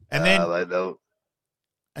 And then they know.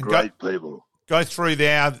 Great people. Go through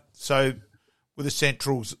there. So with the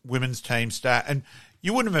Central's women's team start, and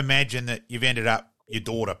you wouldn't have imagined that you've ended up your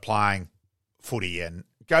daughter playing footy, and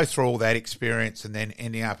go through all that experience and then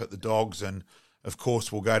ending up at the Dogs, and of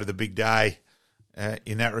course we'll go to the big day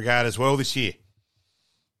in that regard as well this year.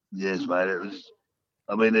 Yes, mate. It was.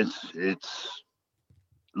 I mean, it's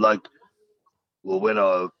like, well, when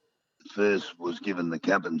I first was given the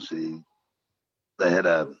captaincy, they had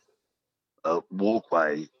a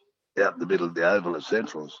walkway out in the middle of the oval at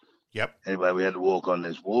Centrals. Yep. Anyway, we had to walk on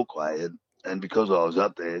this walkway, and because I was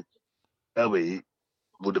up there, Elby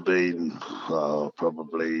would have been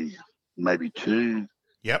probably maybe 2.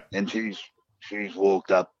 Yep. And she's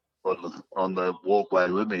walked up on the walkway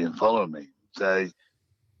with me and followed me. So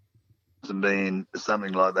to mean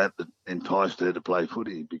something like that enticed her to play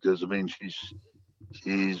footy, because I mean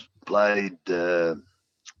she's played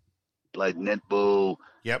netball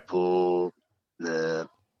for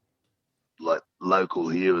like local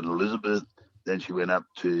here in Elizabeth. Then she went up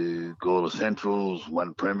to Gawler Centrals,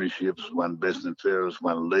 won premierships, won best and fairest,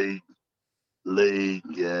 won league,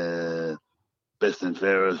 best and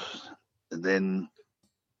fairest. And then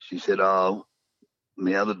she said, "Oh,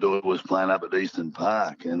 my other daughter was playing up at Eastern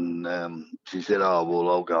Park." And she said, "Oh, well,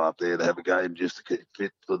 I'll go up there to have a game just to keep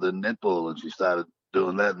fit for the netball." And she started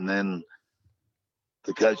doing that. And then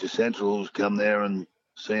the coach of Central's come there and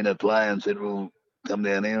seen her play and said, "Well, come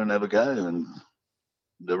down here and have a go." And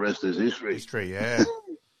the rest is history. History, yeah.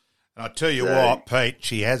 And I tell you what, Pete,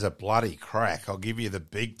 she has a bloody crack. I'll give you the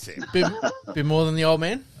big tip. Bit more than the old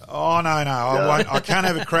man? Oh, no, I won't. I can't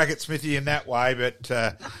have a crack at Smithy in that way, but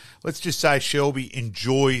let's just say Shelby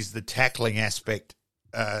enjoys the tackling aspect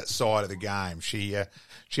side of the game. She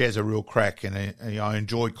has a real crack, and I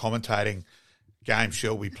enjoyed commentating games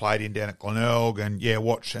Shelby played in down at Glenelg, and,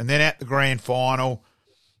 watch. And then at the grand final,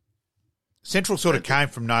 Central sort of came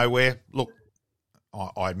from nowhere. Look,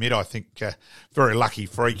 I admit, I think very lucky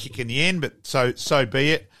free kick in the end, but so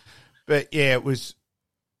be it. But, it was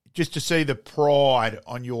just to see the pride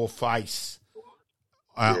on your face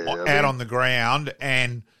out on the ground.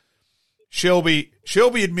 And Shelby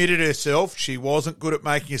admitted herself she wasn't good at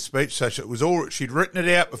making a speech, so it was all she'd written it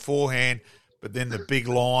out beforehand. But then the big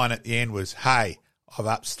line at the end was, "Hey, I've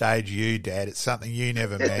upstaged you, Dad. It's something you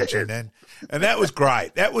never mentioned," and that was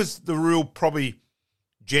great. That was the real probably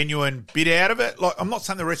genuine bit out of it. Like, I'm not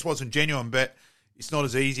saying the rest wasn't genuine, but it's not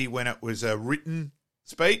as easy when it was a written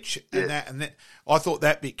speech, and that I thought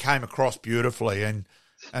that bit came across beautifully. And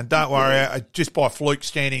don't worry, just by fluke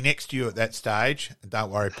standing next to you at that stage, and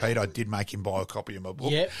don't worry, Pete, I did make him buy a copy of my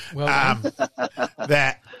book. Yeah, well done.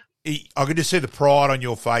 I could just see the pride on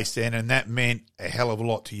your face then, and that meant a hell of a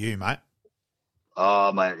lot to you, mate.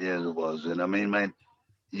 Oh, mate, yes, it was. And I mean, mate,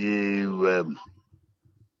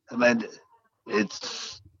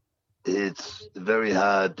 it's very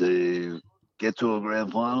hard to get to a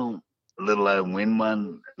grand final, let alone win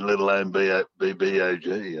one, let alone be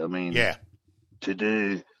BBOG. I mean, to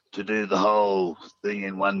do the whole thing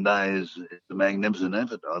in one day is a magnificent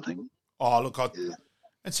effort, I think. Oh, look,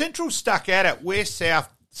 and Central stuck at it. Where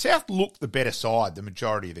South looked the better side the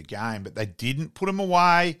majority of the game, but they didn't put them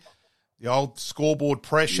away. The old scoreboard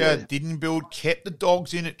pressure didn't build, kept the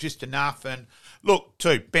Dogs in it just enough. And look,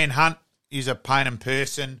 too, Ben Hunt is a pain in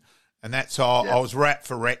person, and that's how I was wrapped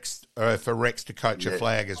for Rex to coach a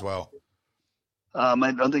flag as well.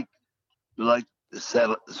 Mate, I think like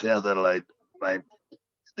South Adelaide, mate,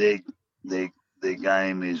 their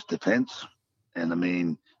game is defence, and I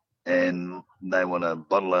mean, and they want to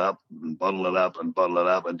bottle it up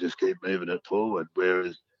and just keep moving it forward.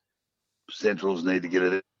 Whereas Centrals need to get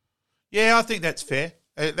it. Yeah, I think that's fair.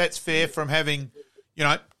 That's fair from having,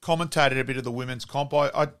 commentated a bit of the women's comp.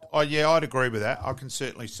 I'd agree with that. I can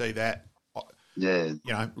certainly see that. Yeah.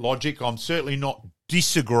 Logic. I'm certainly not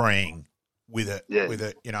disagreeing with it,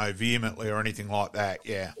 vehemently or anything like that.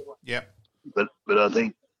 Yeah. Yep. But I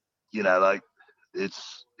think, like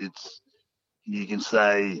it's you can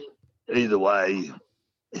say either way,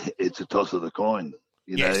 it's a toss of the coin.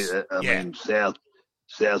 I mean, South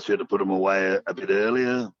should have put them away a bit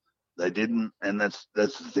earlier. They didn't, and that's the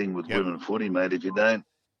thing with women footy, mate. If you don't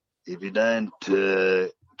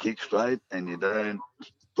kick straight and you don't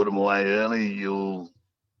put them away early, you're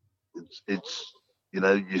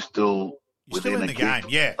still within in the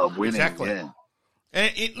game, of winning. Exactly. Yeah.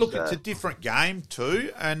 And it's a different game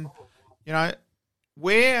too, and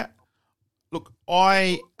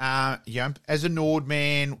as a Nord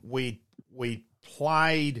man, we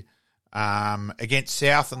played against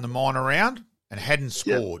South in the minor round and hadn't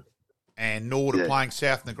scored. And Nord are playing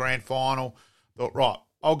South in the grand final. Thought, right,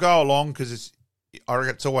 I'll go along because I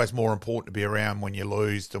reckon it's always more important to be around when you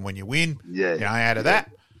lose than when you win. Out of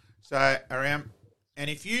that. So around, and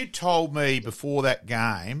if you told me before that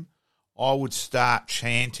game, I would start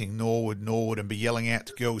chanting Norwood, and be yelling out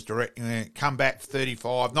to girls directly, come back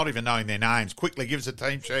 35, not even knowing their names, quickly give us a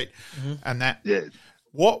team sheet, and that. Yeah.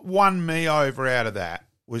 What won me over out of that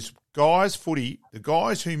was guys footy, the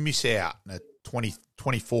guys who miss out in the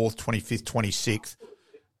 24th, 25th, 26th,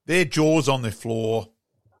 their jaws on the floor,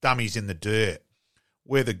 dummies in the dirt.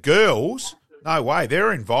 Where the girls, no way,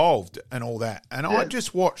 they're involved and all that. And I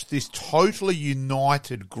just watched this totally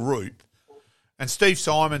united group. And Steve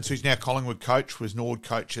Simons, who's now Collingwood coach, was Nord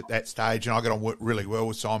coach at that stage, and I got on really well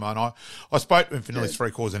with Simon. I spoke to him for nearly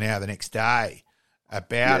 3/4 an hour the next day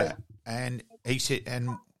about it, and he said,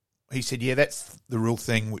 yeah, that's the real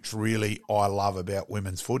thing which really I love about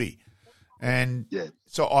women's footy. And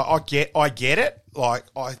so I get it. Like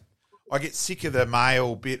I get sick of the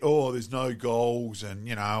male bit. Oh, there's no goals, and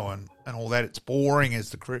and all that. It's boring as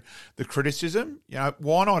the criticism.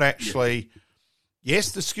 Why not actually?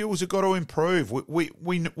 Yes, the skills have got to improve.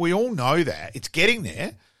 We all know that it's getting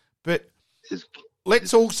there, but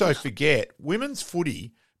let's also forget women's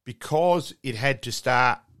footy, because it had to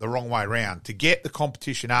start the wrong way round. To get the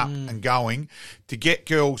competition up and going, to get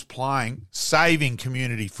girls playing, saving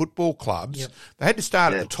community football clubs, they had to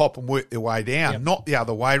start at the top and work their way down, not the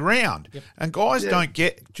other way round. And guys don't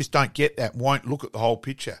get that, won't look at the whole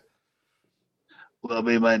picture. Well, I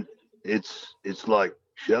mean, mate, it's like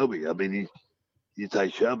Shelby. I mean, you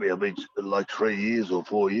take Shelby. I mean, like 3 years or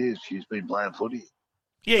 4 years, she's been playing footy.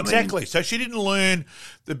 Yeah, exactly. So she didn't learn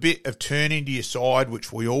the bit of turning to your side,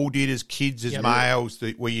 which we all did as kids, as males,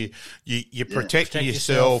 where you protect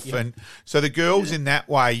yourself. And so the girls in that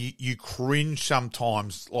way, you cringe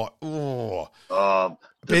sometimes, like, oh.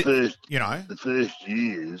 The first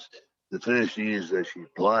years that she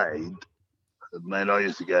played, mate, I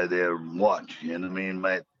used to go there and watch. You know what I mean,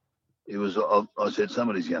 mate? It was, I said,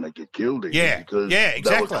 somebody's going to get killed here because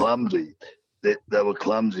exactly. They were clumsy. They were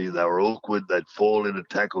clumsy. They were awkward. They'd fall into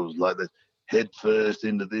tackles like that, head first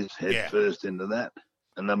into this, head first into that.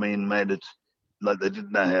 And I mean, mate, it's like they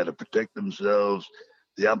didn't know how to protect themselves.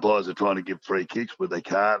 The umpires are trying to give free kicks, but they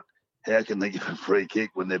can't. How can they give a free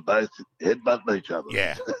kick when they're both headbutting each other?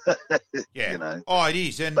 Yeah, yeah. You know? Oh, it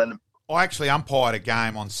is. And I actually umpired a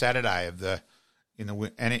game on Saturday and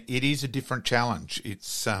it is a different challenge.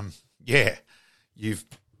 It's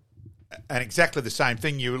and exactly the same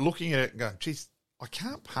thing. You were looking at it and going, geez, I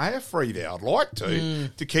can't pay a free there. I'd like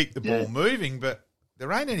to keep the ball moving, but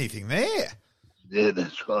there ain't anything there. Yeah,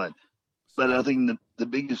 that's right. But I think the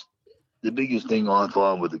biggest thing I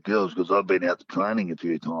find with the girls, because I've been out to training a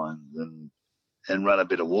few times and run a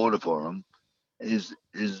bit of water for them, is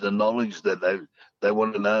the knowledge that they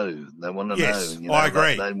want to know. They want to know. You know. I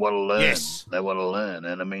agree. They want to learn. Yes. They want to learn.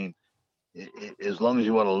 And I mean, as long as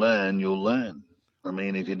you want to learn, you'll learn. I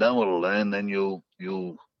mean, if you don't want to learn, then you'll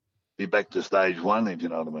be back to stage one, if you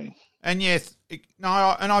know what I mean. And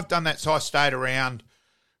and I've done that. So I stayed around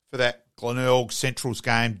for that Glenelg Central's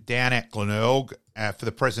game down at Glenelg for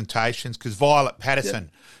the presentations because Violet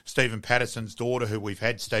Patterson, Stephen Patterson's daughter, who we've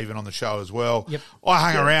had Stephen on the show as well,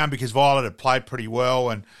 I hung around because Violet had played pretty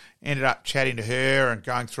well and ended up chatting to her and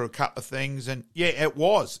going through a couple of things. And, it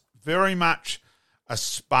was very much a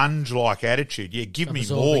sponge-like attitude. Yeah, give me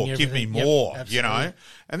more, you know.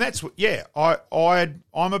 And that's what,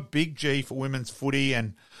 I'm a big G for women's footy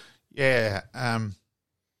and,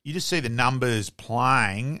 you just see the numbers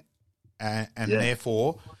playing and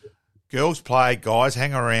therefore girls play, guys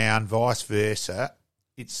hang around, vice versa.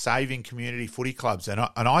 It's saving community footy clubs and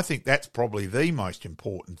I think that's probably the most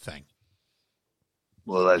important thing.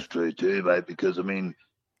 Well, that's true too, mate, because, I mean,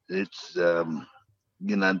 it's,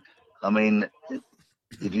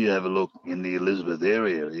 if you have a look in the Elizabeth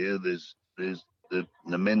area here, there's the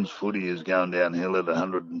men's footy is going downhill at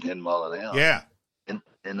 110 mile an hour. Yeah. And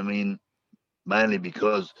I mean, mainly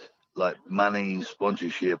because like money,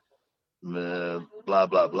 sponsorship, blah,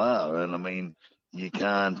 blah, blah. And I mean, you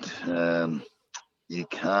can't, like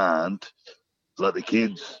the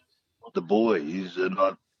kids, the boys are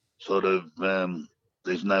not sort of,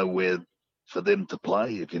 there's nowhere for them to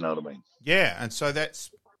play, if you know what I mean. Yeah. And so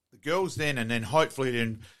that's, the girls then, and then hopefully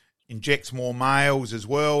it injects more males as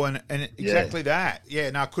well, and exactly that. Yeah,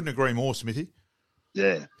 no, I couldn't agree more, Smithy.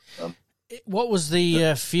 Yeah. What was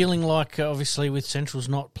the feeling like, obviously, with Central's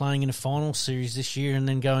not playing in a final series this year and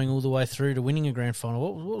then going all the way through to winning a grand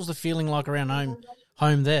final? What was the feeling like around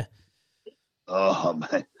home there? Oh,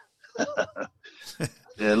 mate.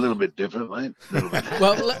 Yeah, a little bit different, mate.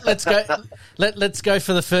 Well, let's go. Let's go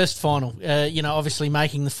for the first final. Obviously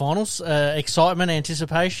making the finals. Excitement,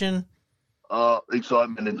 anticipation. Oh,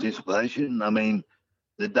 excitement, anticipation. I mean,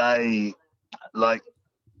 the day, like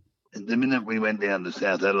the minute we went down to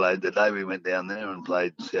South Adelaide, the day we went down there and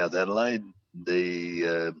played South Adelaide,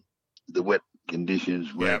 the wet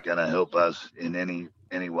conditions weren't going to help us in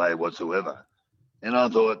any way whatsoever. And I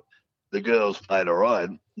thought the girls played all right.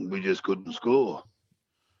 We just couldn't score.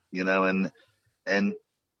 You know, and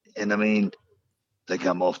I mean, they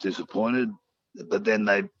come off disappointed, but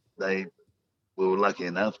then we were lucky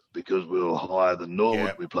enough because we were higher than Norwood.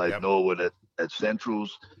 Yep, we played Norwood at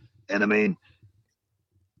Centrals, and I mean,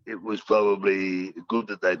 it was probably good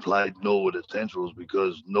that they played Norwood at Centrals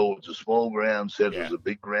because Norwood's a small ground, Central's a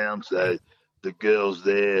big ground, so the girls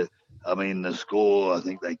there, I mean, the score, I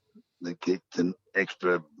think they kicked an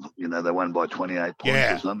extra, they won by 28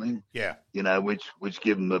 points or something. Yeah. Which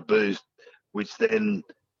give them a boost, which then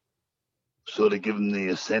sort of give them the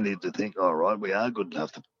incentive to think, all right, we are good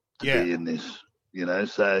enough to be in this,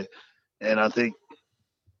 So, and I think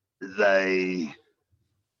they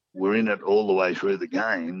were in it all the way through the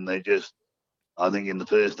game. I think in the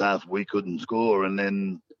first half we couldn't score, and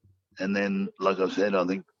then, like I said, I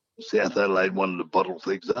think South Adelaide wanted to bottle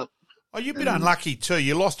things up. Oh, you've been unlucky too.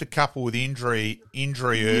 You lost a couple with injury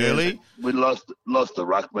early. We lost the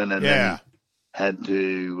ruckman and then had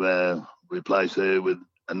to replace her with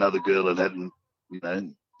another girl that hadn't,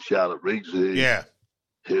 Charlotte Riggs,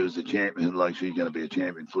 who was a champion. Like, she's going to be a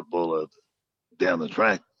champion footballer down the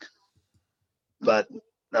track. But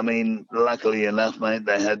I mean, luckily enough, mate,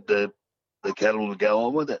 they had the cattle to go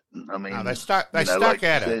on with it. I mean, they stuck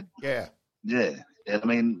at it. Yeah. And I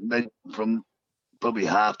mean, from probably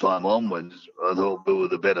half-time onwards, I thought we were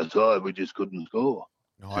the better side. We just couldn't score.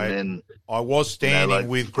 I was standing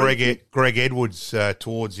with Greg Edwards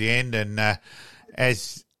towards the end, and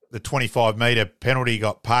as the 25-metre penalty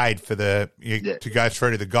got paid for to go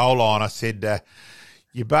through to the goal line, I said,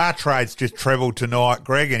 your bar trade's just trebled tonight,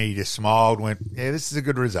 Greg, and he just smiled and went, yeah, this is a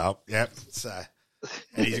good result. Yep. So,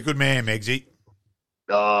 and he's a good man, Megsy.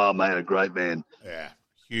 Oh, mate, a great man. Yeah,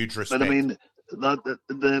 huge respect. But I mean,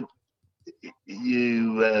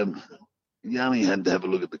 you only had to have a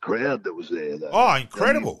look at the crowd that was there, though. Oh,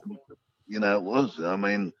 incredible. I mean, it was. I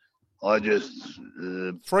mean, I just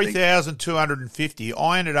 3,250.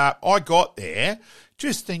 I got there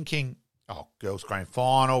just thinking, girls' grand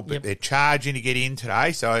final, but they're charging to get in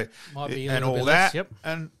today, so might be and all that. Less,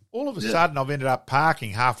 and all of a sudden, I've ended up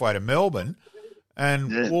parking halfway to Melbourne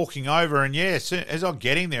and walking over, and as I'm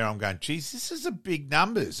getting there, I'm going, geez, this is a big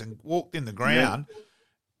numbers, and walked in the ground. Yeah.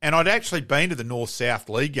 And I'd actually been to the North-South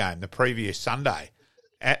League game the previous Sunday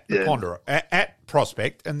at the Ponderosa, at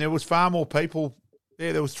Prospect, and there was far more people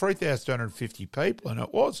there. There was 3,250 people, and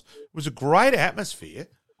it was a great atmosphere.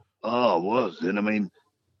 Oh, it was. And, I mean,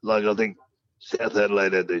 like, I think South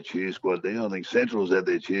Adelaide had their cheer squad there. I think Central's had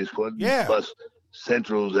their cheer squad. Yeah. Plus,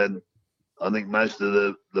 Central's had, I think, most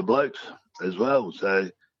of the blokes as well. So,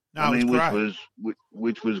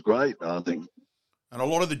 which was great, I think. And a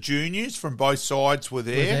lot of the juniors from both sides were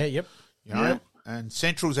there. Yep. And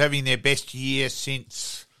Central's having their best year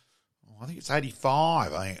since, I think it's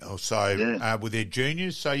 85, or so, with their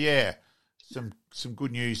juniors. So, some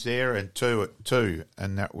good news there, and two,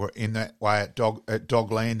 and that were in that way at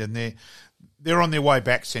Dogland, and they're on their way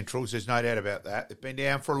back. Centrals, there's no doubt about that. They've been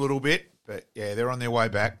down for a little bit, but they're on their way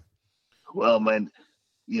back. Well, man,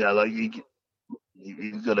 like you've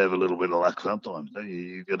got to have a little bit of luck sometimes, don't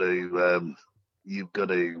you? You've got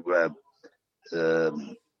to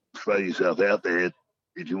throw yourself out there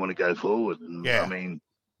if you want to go forward. And, I mean,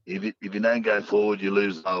 if you don't go forward, you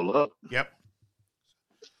lose the whole lot. Yep.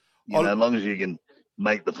 As long as you can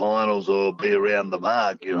make the finals or be around the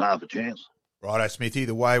mark, you're half a chance. Righto, Smithy,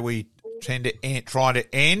 the way we tend to try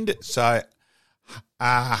to end. So,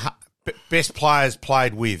 best players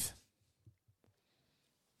played with?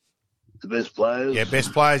 The best players? Yeah,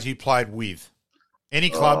 best players you played with. Any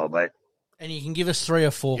club? Oh, mate. And you can give us 3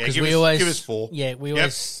 or 4 because give us 4. Yeah, we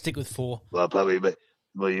always stick with 4. Well, probably,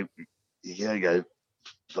 you can't go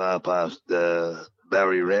far past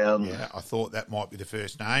Barry Round. Yeah, I thought that might be the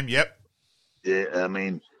first name. Yep. Yeah, I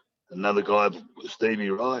mean, another guy,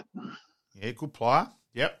 Stevie Wright. Yeah, good player.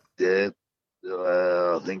 Yep. Yeah,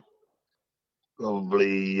 I think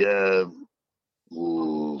probably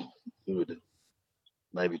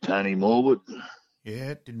maybe Tony Morwood.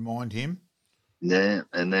 Yeah, didn't mind him. Yeah,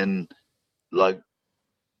 and then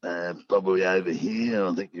probably over here,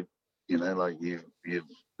 I think you've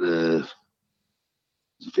a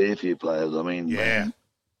fair few players. I mean, you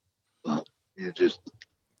just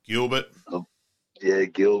Gilbert.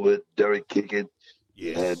 Gilbert, Derek Kickett.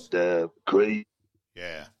 Yes. You had Creed.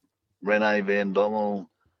 Yeah. Rene Van Dommel.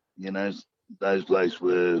 Those blokes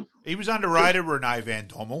were. He was underrated, Rene Van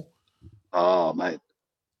Dommel. Oh, mate,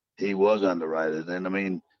 he was underrated, and I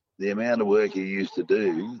mean, the amount of work he used to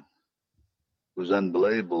do was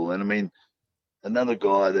unbelievable. And I mean, another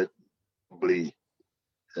guy that probably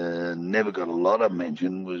never got a lot of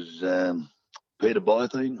mention was Peter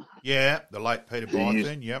Bytheen. Yeah, the late Peter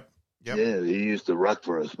Bytheen. Yep. Yeah, he used to ruck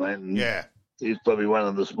for us, mate. And yeah, he's probably one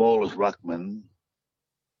of the smallest ruckmen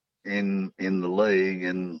in the league,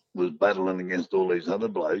 and was battling against all these other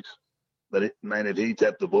blokes. But if he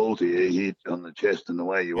tapped the ball to you, he hit on the chest and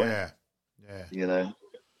away you went. Yeah.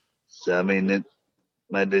 So I mean,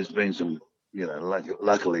 there's been some,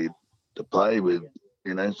 luckily to play with,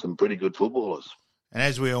 some pretty good footballers. And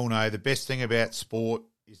as we all know, the best thing about sport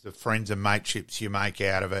is the friends and mateships you make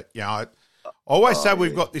out of it. I always say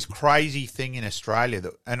we've got this crazy thing in Australia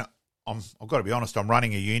and I've got to be honest, I'm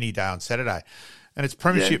running a uni day on Saturday, and it's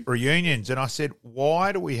premiership reunions. And I said,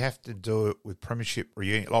 why do we have to do it with premiership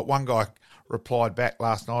reunion? Like one guy replied back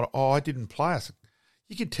last night, I didn't play. I said,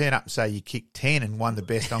 you could turn up and say you kicked 10 and won the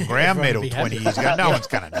best on ground medal 20 years ago. No one's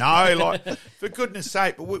going to know. Like, for goodness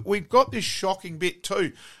sake. But we've got this shocking bit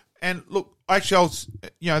too. And look, actually, I was,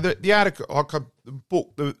 the article,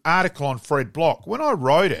 the article on Fred Block, when I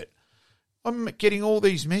wrote it, I'm getting all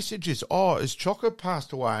these messages. Oh, has Chocker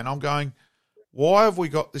passed away? And I'm going, why have we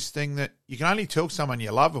got this thing that you can only tell someone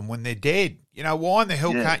you love them when they're dead? Why in the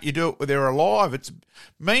hell can't you do it when they're alive? It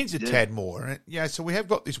means a tad more. And so we have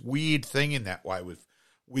got this weird thing in that way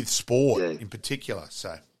with sport in particular.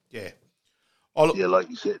 So, yeah. Like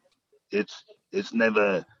you said, it's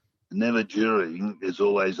never during, it's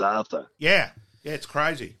always after. Yeah, it's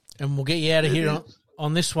crazy. And we'll get you out of here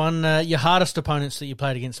on this one. Your hardest opponents that you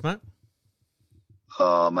played against, mate?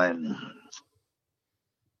 Oh, man.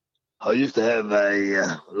 I used to have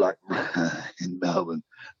in Melbourne.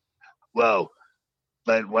 Well,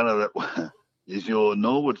 mate, one of the is your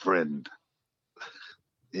Norwood friend.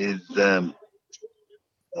 Is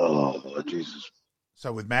Jesus.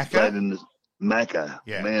 So with Macca? Macca,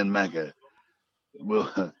 man, Macca.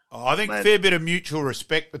 Well, I think a fair bit of mutual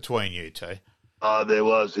respect between you two. Oh, there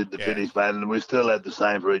was in the finish, mate, and we still have the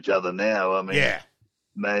same for each other now. I mean,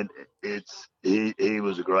 man, he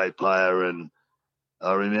was a great player, and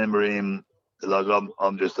I remember him. Like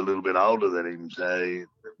I'm just a little bit older than him. So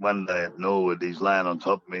one day at Norwood, he's laying on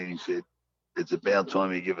top of me, and he said, "It's about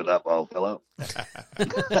time you give it up, old fellow."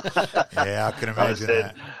 Yeah, I can imagine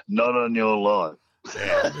that. Not on your life.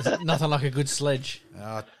 Yeah. Nothing like a good sledge.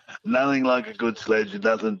 Nothing like a good sledge.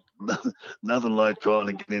 Nothing like trying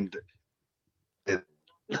to get into.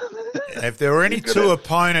 If there were any two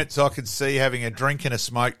opponents I could see having a drink and a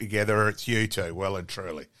smoke together, it's you two, well and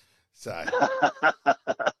truly. So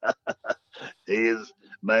he is,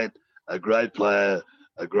 mate, a great player,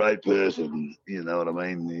 a great person. You know what I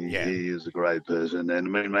mean? He is a great person, and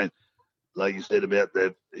I mean, mate, like you said about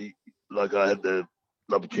that, like I had the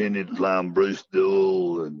opportunity to play on Bruce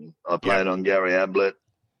Dewell, and I played on Gary Ablett.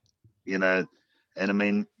 And I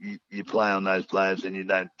mean, you play on those players, and you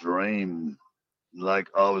don't dream. Like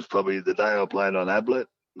I was probably the day I played on Ablett,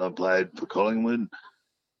 and I played for Collingwood.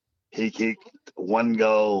 He kicked 1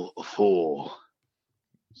 goal, 4.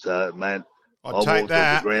 So, mate, I walked off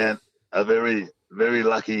the ground. A very, very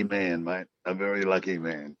lucky man, mate. A very lucky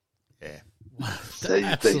man. Yeah, so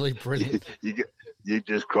absolutely brilliant. You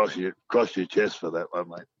just cross your chest for that one,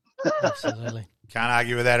 mate. Absolutely. Can't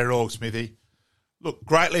argue with that at all, Smithy. Look,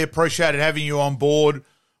 greatly appreciated having you on board.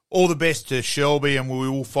 All the best to Shelby, and we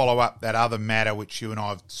will follow up that other matter which you and I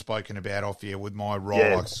have spoken about off here with my role.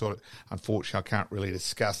 Yeah. Unfortunately, I can't really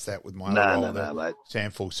discuss that with my role, mate.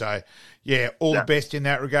 Samful. So, all the best in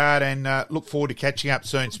that regard, and look forward to catching up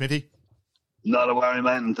soon, Smithy. Not a worry,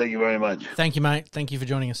 mate, and thank you very much. Thank you, mate. Thank you for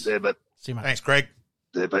joining us. Yeah, but see you, mate. Thanks, Greg.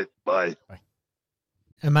 Yeah, mate. Bye.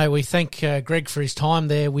 And, mate, we thank Greg for his time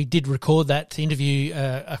there. We did record that interview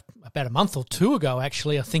about a month or two ago,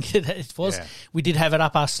 actually, I think it was. Yeah. We did have it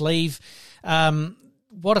up our sleeve.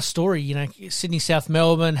 What a story, Sydney, South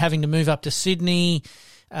Melbourne, having to move up to Sydney,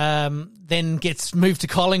 then gets moved to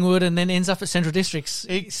Collingwood and then ends up at Central Districts.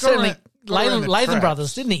 Certainly Latham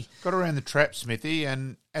Brothers, didn't he? Got around the trap, Smithy,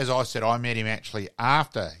 and as I said, I met him actually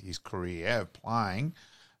after his career of playing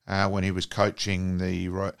when he was coaching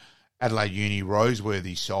the Adelaide Uni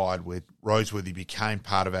Roseworthy side, where Roseworthy became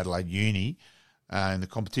part of Adelaide Uni in the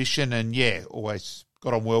competition, and always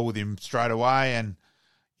got on well with him straight away, and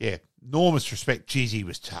enormous respect. Geez, he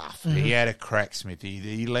was tough. Mm-hmm. He had a crack, Smithy.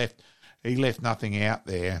 He left nothing out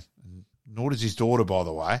there. Nor does his daughter, by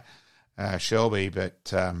the way, Shelby.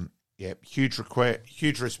 But huge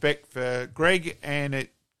respect for Greg, and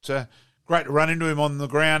it's great to run into him on the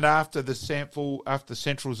ground after the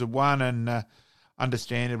Centrals had won, and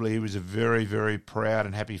understandably, he was a very, very proud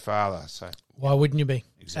and happy father. So why wouldn't you be?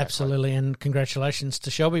 Exactly. Absolutely, and congratulations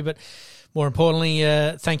to Shelby. But more importantly,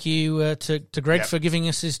 thank you to Greg for giving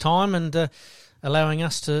us his time and allowing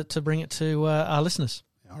us to bring it to our listeners.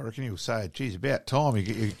 I reckon he'll say, geez, about time.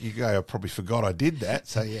 You go, I probably forgot I did that.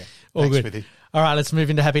 So, yeah. All Thanks, good. Smithy. All right, let's move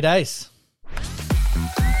into Happy Days.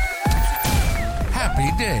 Happy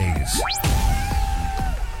Days.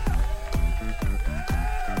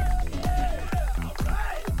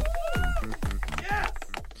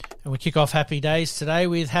 And we kick off Happy Days today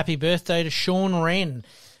with happy birthday to Sean Wren,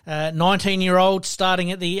 19-year-old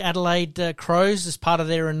starting at the Adelaide Crows as part of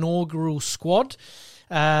their inaugural squad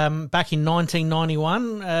back in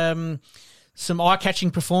 1991. Some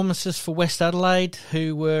eye-catching performances for West Adelaide,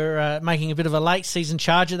 who were making a bit of a late-season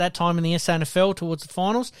charge at that time in the SANFL towards the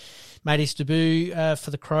finals. Made his debut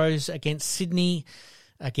for the Crows against Sydney.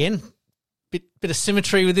 Again, bit of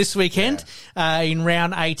symmetry with this weekend in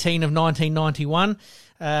round 18 of 1991.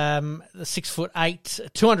 The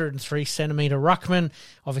 6'8", 203 centimetre ruckman,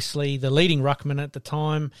 obviously the leading ruckman at the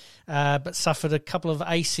time, but suffered a couple of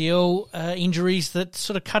ACL injuries that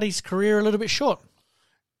sort of cut his career a little bit short.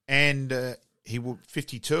 And he was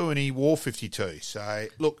 52 and he wore 52. So,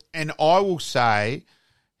 look, and I will say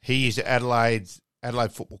he is Adelaide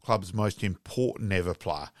Football Club's most important ever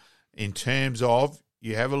player in terms of,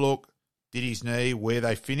 you have a look, did his knee, where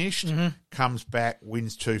they finished, comes back,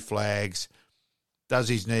 wins 2 flags, does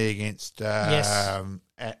his knee against at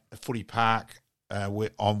Footy Park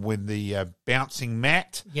when the bouncing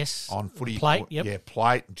mat. Yes, on Footy plate. Yep. Yeah,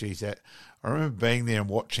 plate. Geez, I remember being there and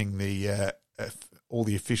watching the all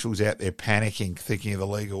the officials out there panicking, thinking of the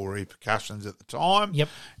legal repercussions at the time. Yep.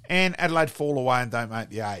 And Adelaide fall away and don't make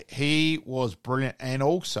the 8. He was brilliant, and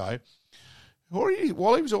also,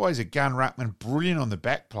 while he was always a gun ruckman, brilliant on the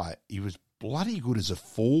back plate, he was bloody good as a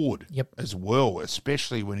forward as well,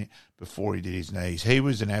 especially before he did his knees. He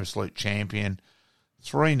was an absolute champion.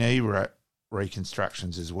 3 knee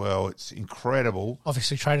reconstructions as well. It's incredible.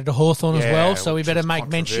 Obviously traded to Hawthorn as well, so we better make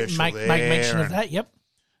mention of that. Yep.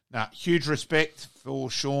 No, huge respect for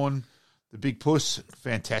Sean, the big puss.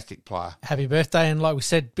 Fantastic player. Happy birthday, and like we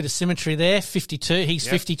said, bit of symmetry there. 52. He's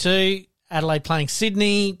 52. Adelaide playing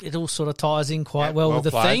Sydney. It all sort of ties in quite well with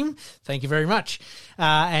the theme. Thank you very much.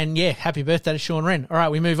 And happy birthday to Sean Wren. All right,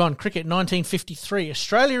 we move on. Cricket, 1953.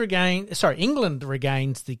 England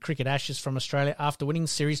regains the cricket ashes from Australia after winning the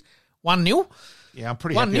series 1-0. Yeah, I'm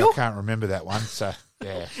pretty happy I can't remember that one. So,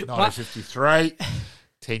 1953,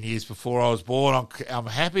 10 years before I was born. I'm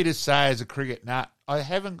happy to say as a cricket nut, I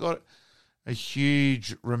haven't got a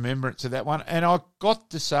huge remembrance of that one. And I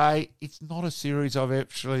got to say, it's not a series I've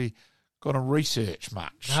actually got to research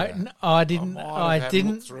much. No, I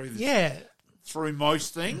didn't. Through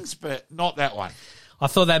most things, but not that one. I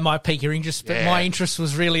thought that might pique your interest, but my interest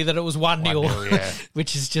was really that it was 1-0,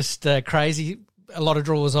 which is just crazy. A lot of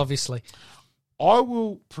draws, obviously. I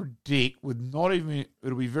will predict,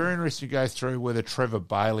 it'll be very interesting to go through whether Trevor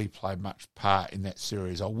Bailey played much part in that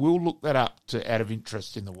series. I will look that up out of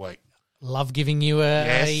interest in the week. Love giving you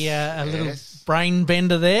a little brain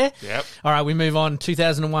bender there. Yep. All right, we move on.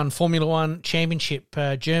 2001 Formula One Championship.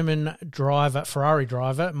 German Ferrari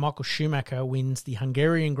driver, Michael Schumacher wins the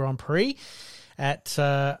Hungarian Grand Prix at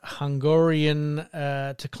Hungarian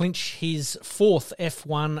to clinch his 4th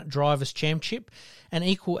F1 Drivers' Championship and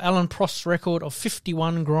equal Alan Prost's record of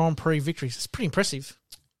 51 Grand Prix victories. It's pretty impressive.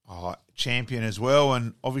 Champion as well,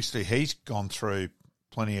 and obviously he's gone through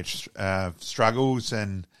plenty of struggles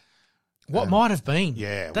and... What might have been.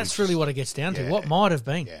 Yeah. That's really what it gets down to. What might have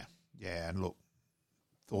been. Yeah. Yeah, and look,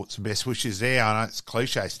 thoughts and best wishes there. I know it's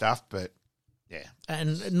cliche stuff, but yeah.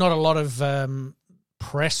 And not a lot of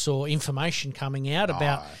press or information coming out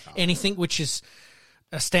about anything, which is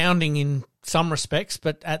astounding in some respects,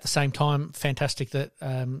 but at the same time, fantastic that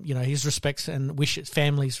his respects and wishes,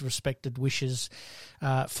 family's respected wishes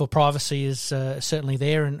for privacy is certainly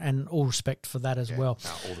there, and all respect for that as well. No,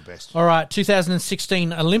 all the best. All right,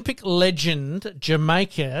 2016 Olympic legend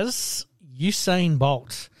Jamaica's Usain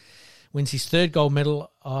Bolt wins his 3rd gold medal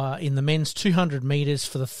in the men's 200 metres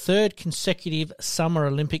for the 3rd consecutive Summer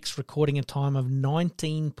Olympics, recording a time of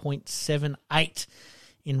 19.78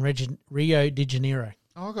 in Rio de Janeiro.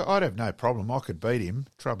 I'd have no problem. I could beat him.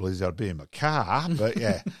 Trouble is, I'd be in my car. But,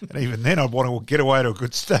 yeah, and even then I'd want to get away to a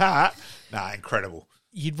good start. No, incredible.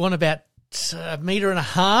 You'd want about a metre and a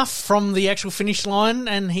half from the actual finish line,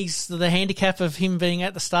 and he's the handicap of him being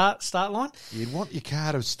at the start line. You'd want your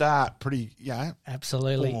car to start pretty,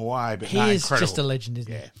 absolutely. Pull away. But he is just a legend,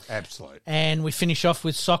 isn't he? Yeah, absolutely. And we finish off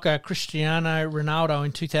with soccer. Cristiano Ronaldo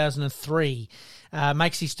in 2003.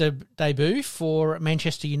 Makes his debut for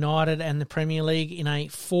Manchester United and the Premier League in a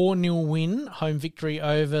 4-0 win, home victory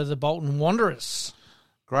over the Bolton Wanderers.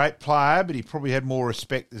 Great player, but he probably had more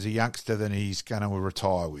respect as a youngster than he's going to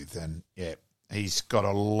retire with. And, he's got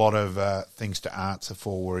a lot of things to answer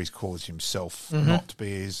for where he's caused himself not to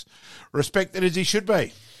be as respected as he should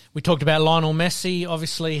be. We talked about Lionel Messi,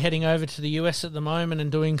 obviously heading over to the US at the moment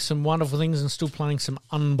and doing some wonderful things and still playing some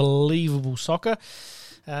unbelievable soccer.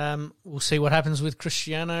 We'll see what happens with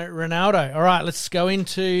Cristiano Ronaldo. All right, let's go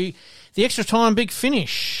into the extra time big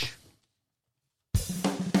finish.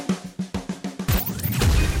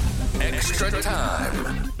 Extra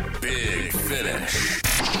time big finish.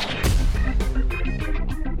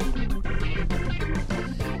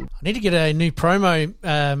 I need to get a new promo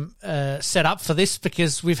set up for this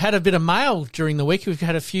because we've had a bit of mail during the week. We've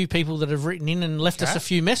had a few people that have written in and left us a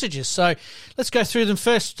few messages. So let's go through them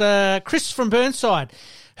first. Chris from Burnside.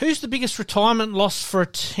 Who's the biggest retirement loss for a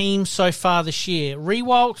team so far this year?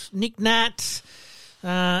 Rewalt, Nick Nat,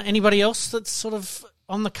 anybody else that's sort of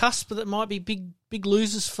on the cusp that might be big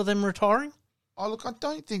losers for them retiring? Oh, look, I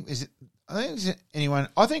don't think there's anyone.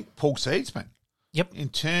 I think Paul Seedsman. Yep. In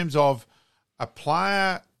terms of a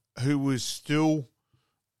player who was still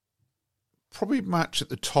probably much at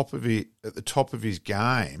the top of his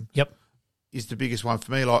game. Yep. Is the biggest one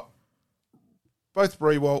for me. Like both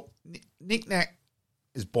Rewalt, Nick Nack,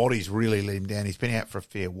 his body's really let him down. He's been out for a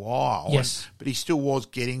fair while. Yes. But he still was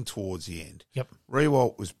getting towards the end. Yep.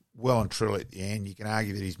 Rewalt was well and truly at the end. You can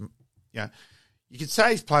argue that you could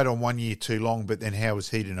say he's played on 1 year too long, but then how was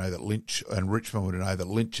he to know that Lynch and Richmond would know that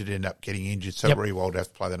Lynch would end up getting injured, so Rewalt would have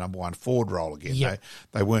to play the number one forward role again. Yep.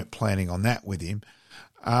 They weren't planning on that with him.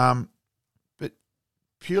 But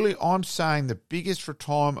purely, I'm saying the biggest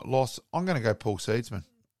retirement loss, I'm going to go Paul Seedsman.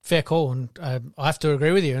 Fair call, and I have to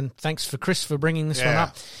agree with you, and thanks for Chris for bringing this one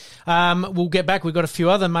up. We'll get back. We've got a few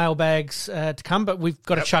other mailbags to come, but we've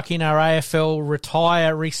got to chuck in our AFL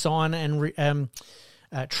retire, re-sign and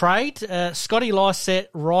trade. Scotty Lysett,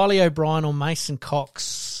 Riley O'Brien or Mason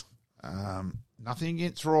Cox? Nothing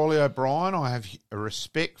against Riley O'Brien. I have a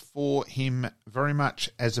respect for him very much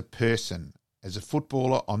as a person. As a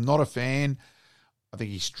footballer, I'm not a fan. I think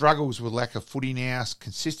he struggles with lack of footy now,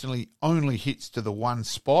 consistently only hits to the one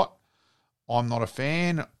spot. I'm not a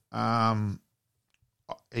fan.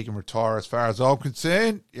 He can retire as far as I'm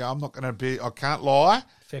concerned. Yeah, I'm not going to be, I can't lie.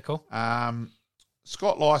 Fair call.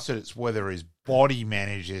 Scott Lysett, it's whether his body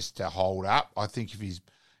manages to hold up. I think if he's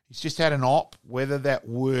just had an op, whether that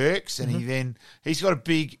works, and he's got a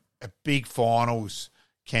big finals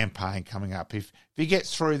campaign coming up. If he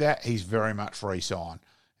gets through that, he's very much re-sign.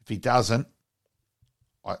 If he doesn't,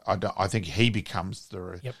 I think he becomes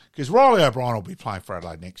because Riley O'Brien will be playing for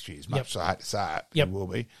Adelaide next year, as much as I hate to say it. He will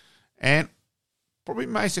be. And probably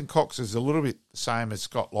Mason Cox is a little bit the same as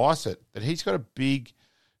Scott Lysett, that he's got a big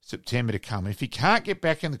September to come. If he can't get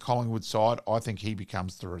back in the Collingwood side, I think he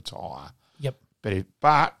becomes the retire. Yep. But if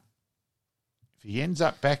he ends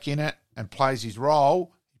up back in it and plays his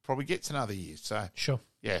role, he probably gets another year. So sure.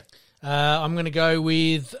 Yeah. I'm going to go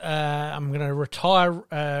with I'm going to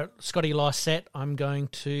retire Scotty Lysett. I'm going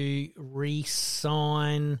to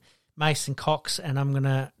re-sign Mason Cox, and I'm going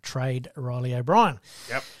to trade Riley O'Brien.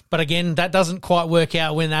 Yep. But again, that doesn't quite work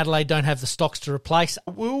out when Adelaide don't have the stocks to replace.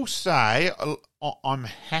 I will say I'm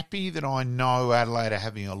happy that I know Adelaide are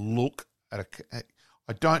having a look at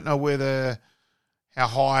I don't know how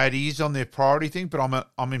high it is on their priority thing, but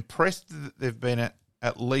I'm impressed that they've been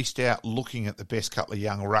at least out looking at the best couple of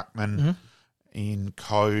young ruckmen in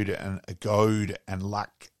Code and Agode and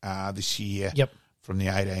Luck this year from the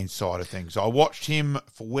 18 side of things. I watched him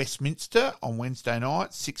for Westminster on Wednesday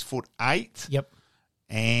night, 6'8". Yep.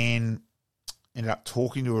 And ended up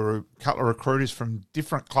talking to a couple of recruiters from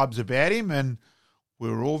different clubs about him, and we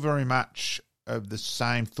were all very much of the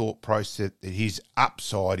same thought process that his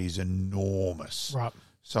upside is enormous. Right.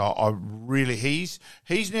 So he's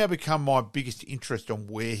now become my biggest interest on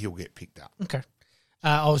where he'll get picked up. Okay.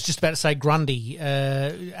 I was just about to say Grundy.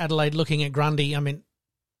 Adelaide looking at Grundy, I mean...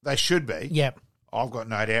 They should be. Yeah. I've got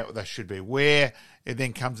no doubt they should be. Where it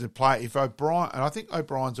then comes into play, if O'Brien... And I think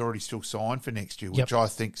O'Brien's already still signed for next year, which I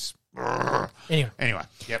think's... Anyway,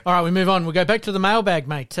 yep. All right, we move on. We'll go back to the mailbag,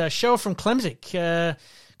 mate. Cheryl from Clemsick.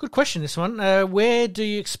 Good question, this one. What do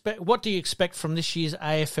you expect from this year's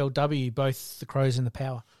AFLW, both the Crows and the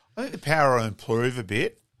Power? I think the Power will improve a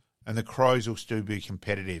bit, and the Crows will still be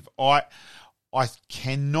competitive. I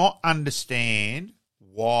cannot understand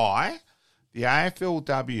why the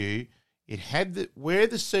AFLW, it had where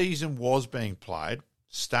the season was being played,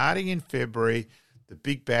 starting in February, the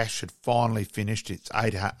Big Bash had finally finished its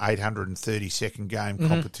 832nd game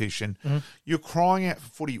competition. Mm-hmm. You're crying out for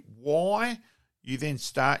footy. Why? You then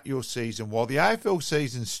start your season while the AFL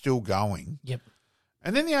season's still going. Yep.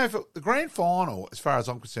 And then the grand final, as far as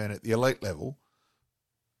I'm concerned, at the elite level,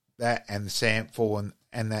 that and the SAMFL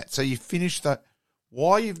and that. So you finish that.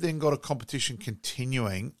 Why you've then got a competition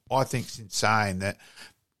continuing, I think is insane. That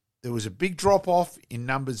there was a big drop-off in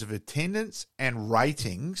numbers of attendance and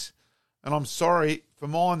ratings. And I'm sorry, for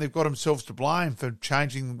mine, they've got themselves to blame for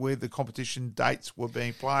changing where the competition dates were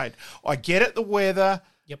being played. I get it, the weather.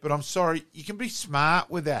 Yep. But I'm sorry, you can be smart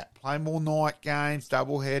with that. Play more night games,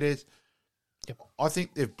 double headers. Yep. I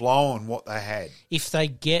think they've blown what they had. If they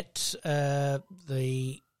get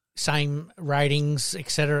the same ratings, et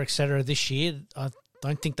cetera, this year, I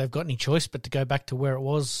don't think they've got any choice but to go back to where it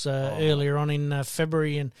was earlier on in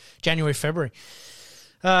January, February.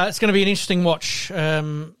 It's going to be an interesting watch.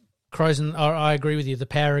 Crows, I agree with you. The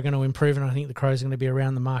Power are going to improve, and I think the Crows are going to be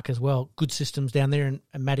around the mark as well. Good systems down there, and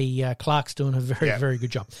Matty Clark's doing a very, very good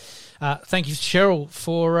job. Thank you, Cheryl,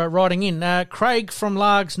 for writing in. Craig from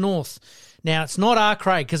Largs North. Now, it's not R.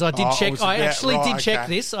 Craig, because I did check. I actually did check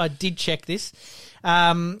okay. this. I did check this.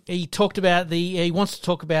 He talked about he wants to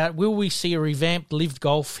talk about, will we see a revamped Live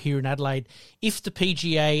Golf here in Adelaide if the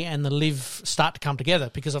PGA and the Live start to come together?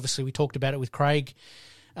 Because obviously we talked about it with Craig,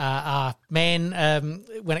 when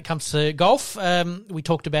it comes to golf. We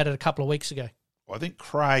talked about it a couple of weeks ago. I think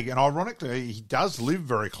Craig, and ironically, he does live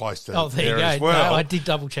very close to there you go. as well. No, I did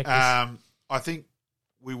double check this. I think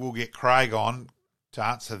we will get Craig on to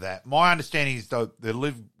answer that. My understanding is the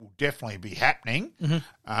Live will definitely be happening.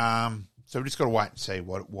 So we've just got to wait and see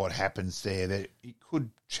what happens there. That it could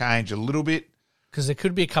change a little bit. Because there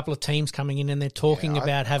could be a couple of teams coming in and they're talking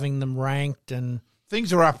about having them ranked, and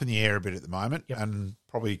things are up in the air a bit at the moment. And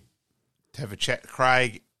probably to have a chat to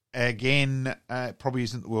Craig again probably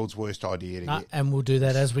isn't the world's worst idea to get. And we'll do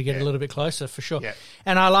that as we get a little bit closer, for sure. Yeah.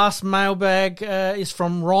 And our last mailbag is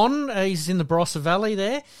from Ron. He's in the Barossa Valley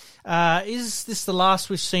there. Is this the last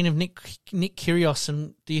we've seen of Nick Kyrgios,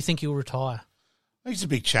 and do you think he'll retire? I think it's a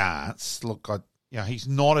big chance. Look, he's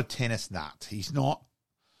not a tennis nut. He's not.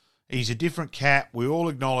 He's a different cat. We all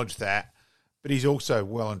acknowledge that. But he's also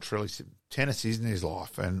well and truly, tennis isn't his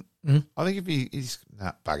life. And I think if he's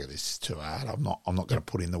bugger, this is too hard. I'm not going to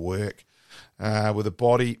put in the work with a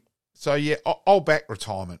body. So yeah, I'll back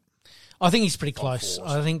retirement. I think he's pretty close.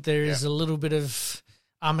 I think there is a little bit of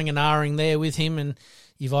umming and ahhing there with him, and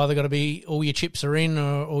you've either got to be all your chips are in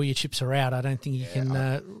or all your chips are out. I don't think you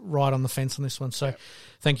can ride on the fence on this one. So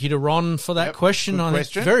thank you to Ron for that question. Good I think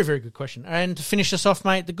question. very, very good question. And to finish us off,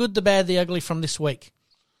 mate, the good, the bad, the ugly from this week.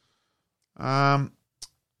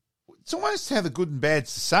 It's almost how the good and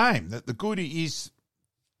bad's the same. That the good is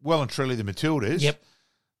well and truly the Matildas. Yep.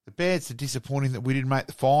 The bad's the disappointing that we didn't make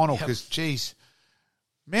the final because, geez,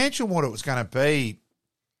 imagine what it was going to be.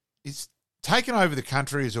 It's taken over the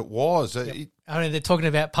country as it was. I mean, they're talking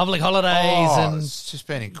about public holidays and it's just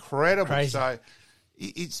been incredible. Crazy. So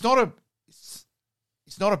it's not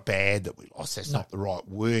a bad that we lost. That's not the right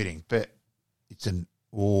wording, but it's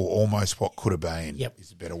almost what could have been. Yep.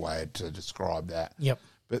 Is a better way to describe that. Yep.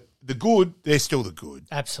 But the good, they're still the good.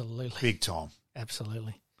 Absolutely. Big time.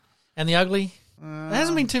 Absolutely. And the ugly? There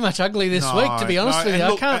hasn't been too much ugly this week, to be honest with you.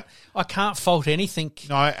 Look, I can't fault anything.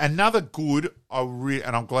 No, another good,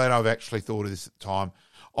 and I'm glad I've actually thought of this at the time.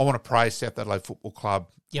 I want to praise South Adelaide Football Club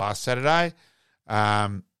last Saturday.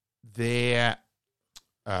 Their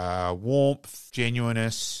warmth,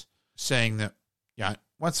 genuineness, seeing that,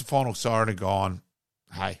 once the final siren had gone,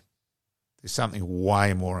 hey, there's something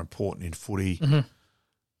way more important in footy. Mm-hmm.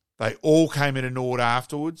 They all came in and gnawed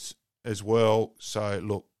afterwards as well. So,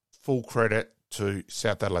 look, full credit to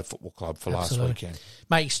South Adelaide Football Club for last weekend.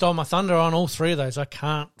 Mate, you stole my thunder on all three of those. I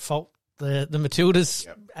can't fault the Matildas.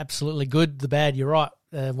 Yep. Absolutely good. The bad, you're right.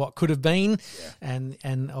 What could have been. Yeah.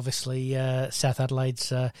 And obviously South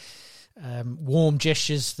Adelaide's warm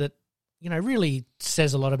gestures that, really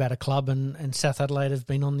says a lot about a club, and South Adelaide have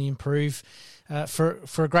been on the improve for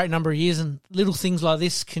a great number of years, and little things like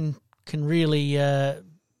this can really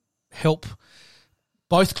help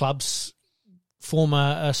both clubs form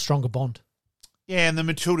a stronger bond. Yeah, and the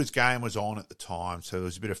Matildas game was on at the time, so there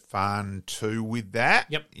was a bit of fun too with that.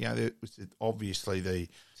 Yep. There was obviously the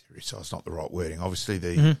serious side's not the right wording. Obviously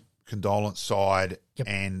the condolence side,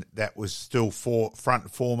 and that was still front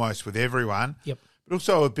and foremost with everyone. Yep. But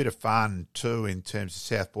also a bit of fun too in terms of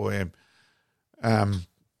South Boy.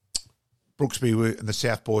 Brooksby and the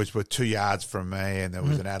South Boys were 2 yards from me, and there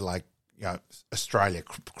was an Adelaide, Australia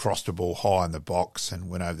crossed the ball high in the box and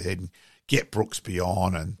went over the head and get Brooksby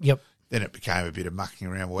on, and then it became a bit of mucking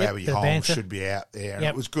around. Well, your home should be out there. And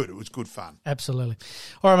it was good. It was good fun. Absolutely.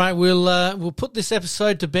 All right, mate. We'll put this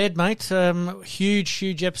episode to bed, mate.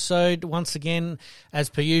 Huge episode once again, as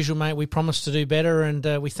per usual, mate. We promise to do better,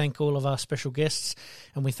 and we thank all of our special guests,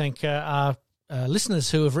 and we thank our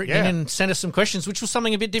listeners who have written in and sent us some questions, which was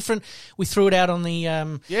something a bit different. We threw it out on the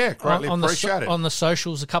greatly appreciated on the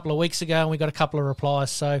socials a couple of weeks ago, and we got a couple of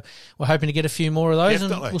replies. So we're hoping to get a few more of those,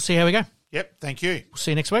 Definitely. And we'll see how we go. Yep, thank you. We'll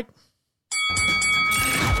see you next week.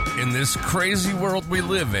 In this crazy world we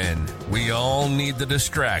live in, we all need the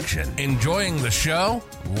distraction. Enjoying the show?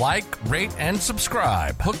 Like, rate, and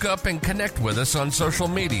subscribe. Hook up and connect with us on social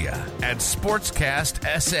media at SportsCast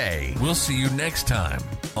SA. We'll see you next time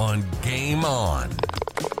on Game On.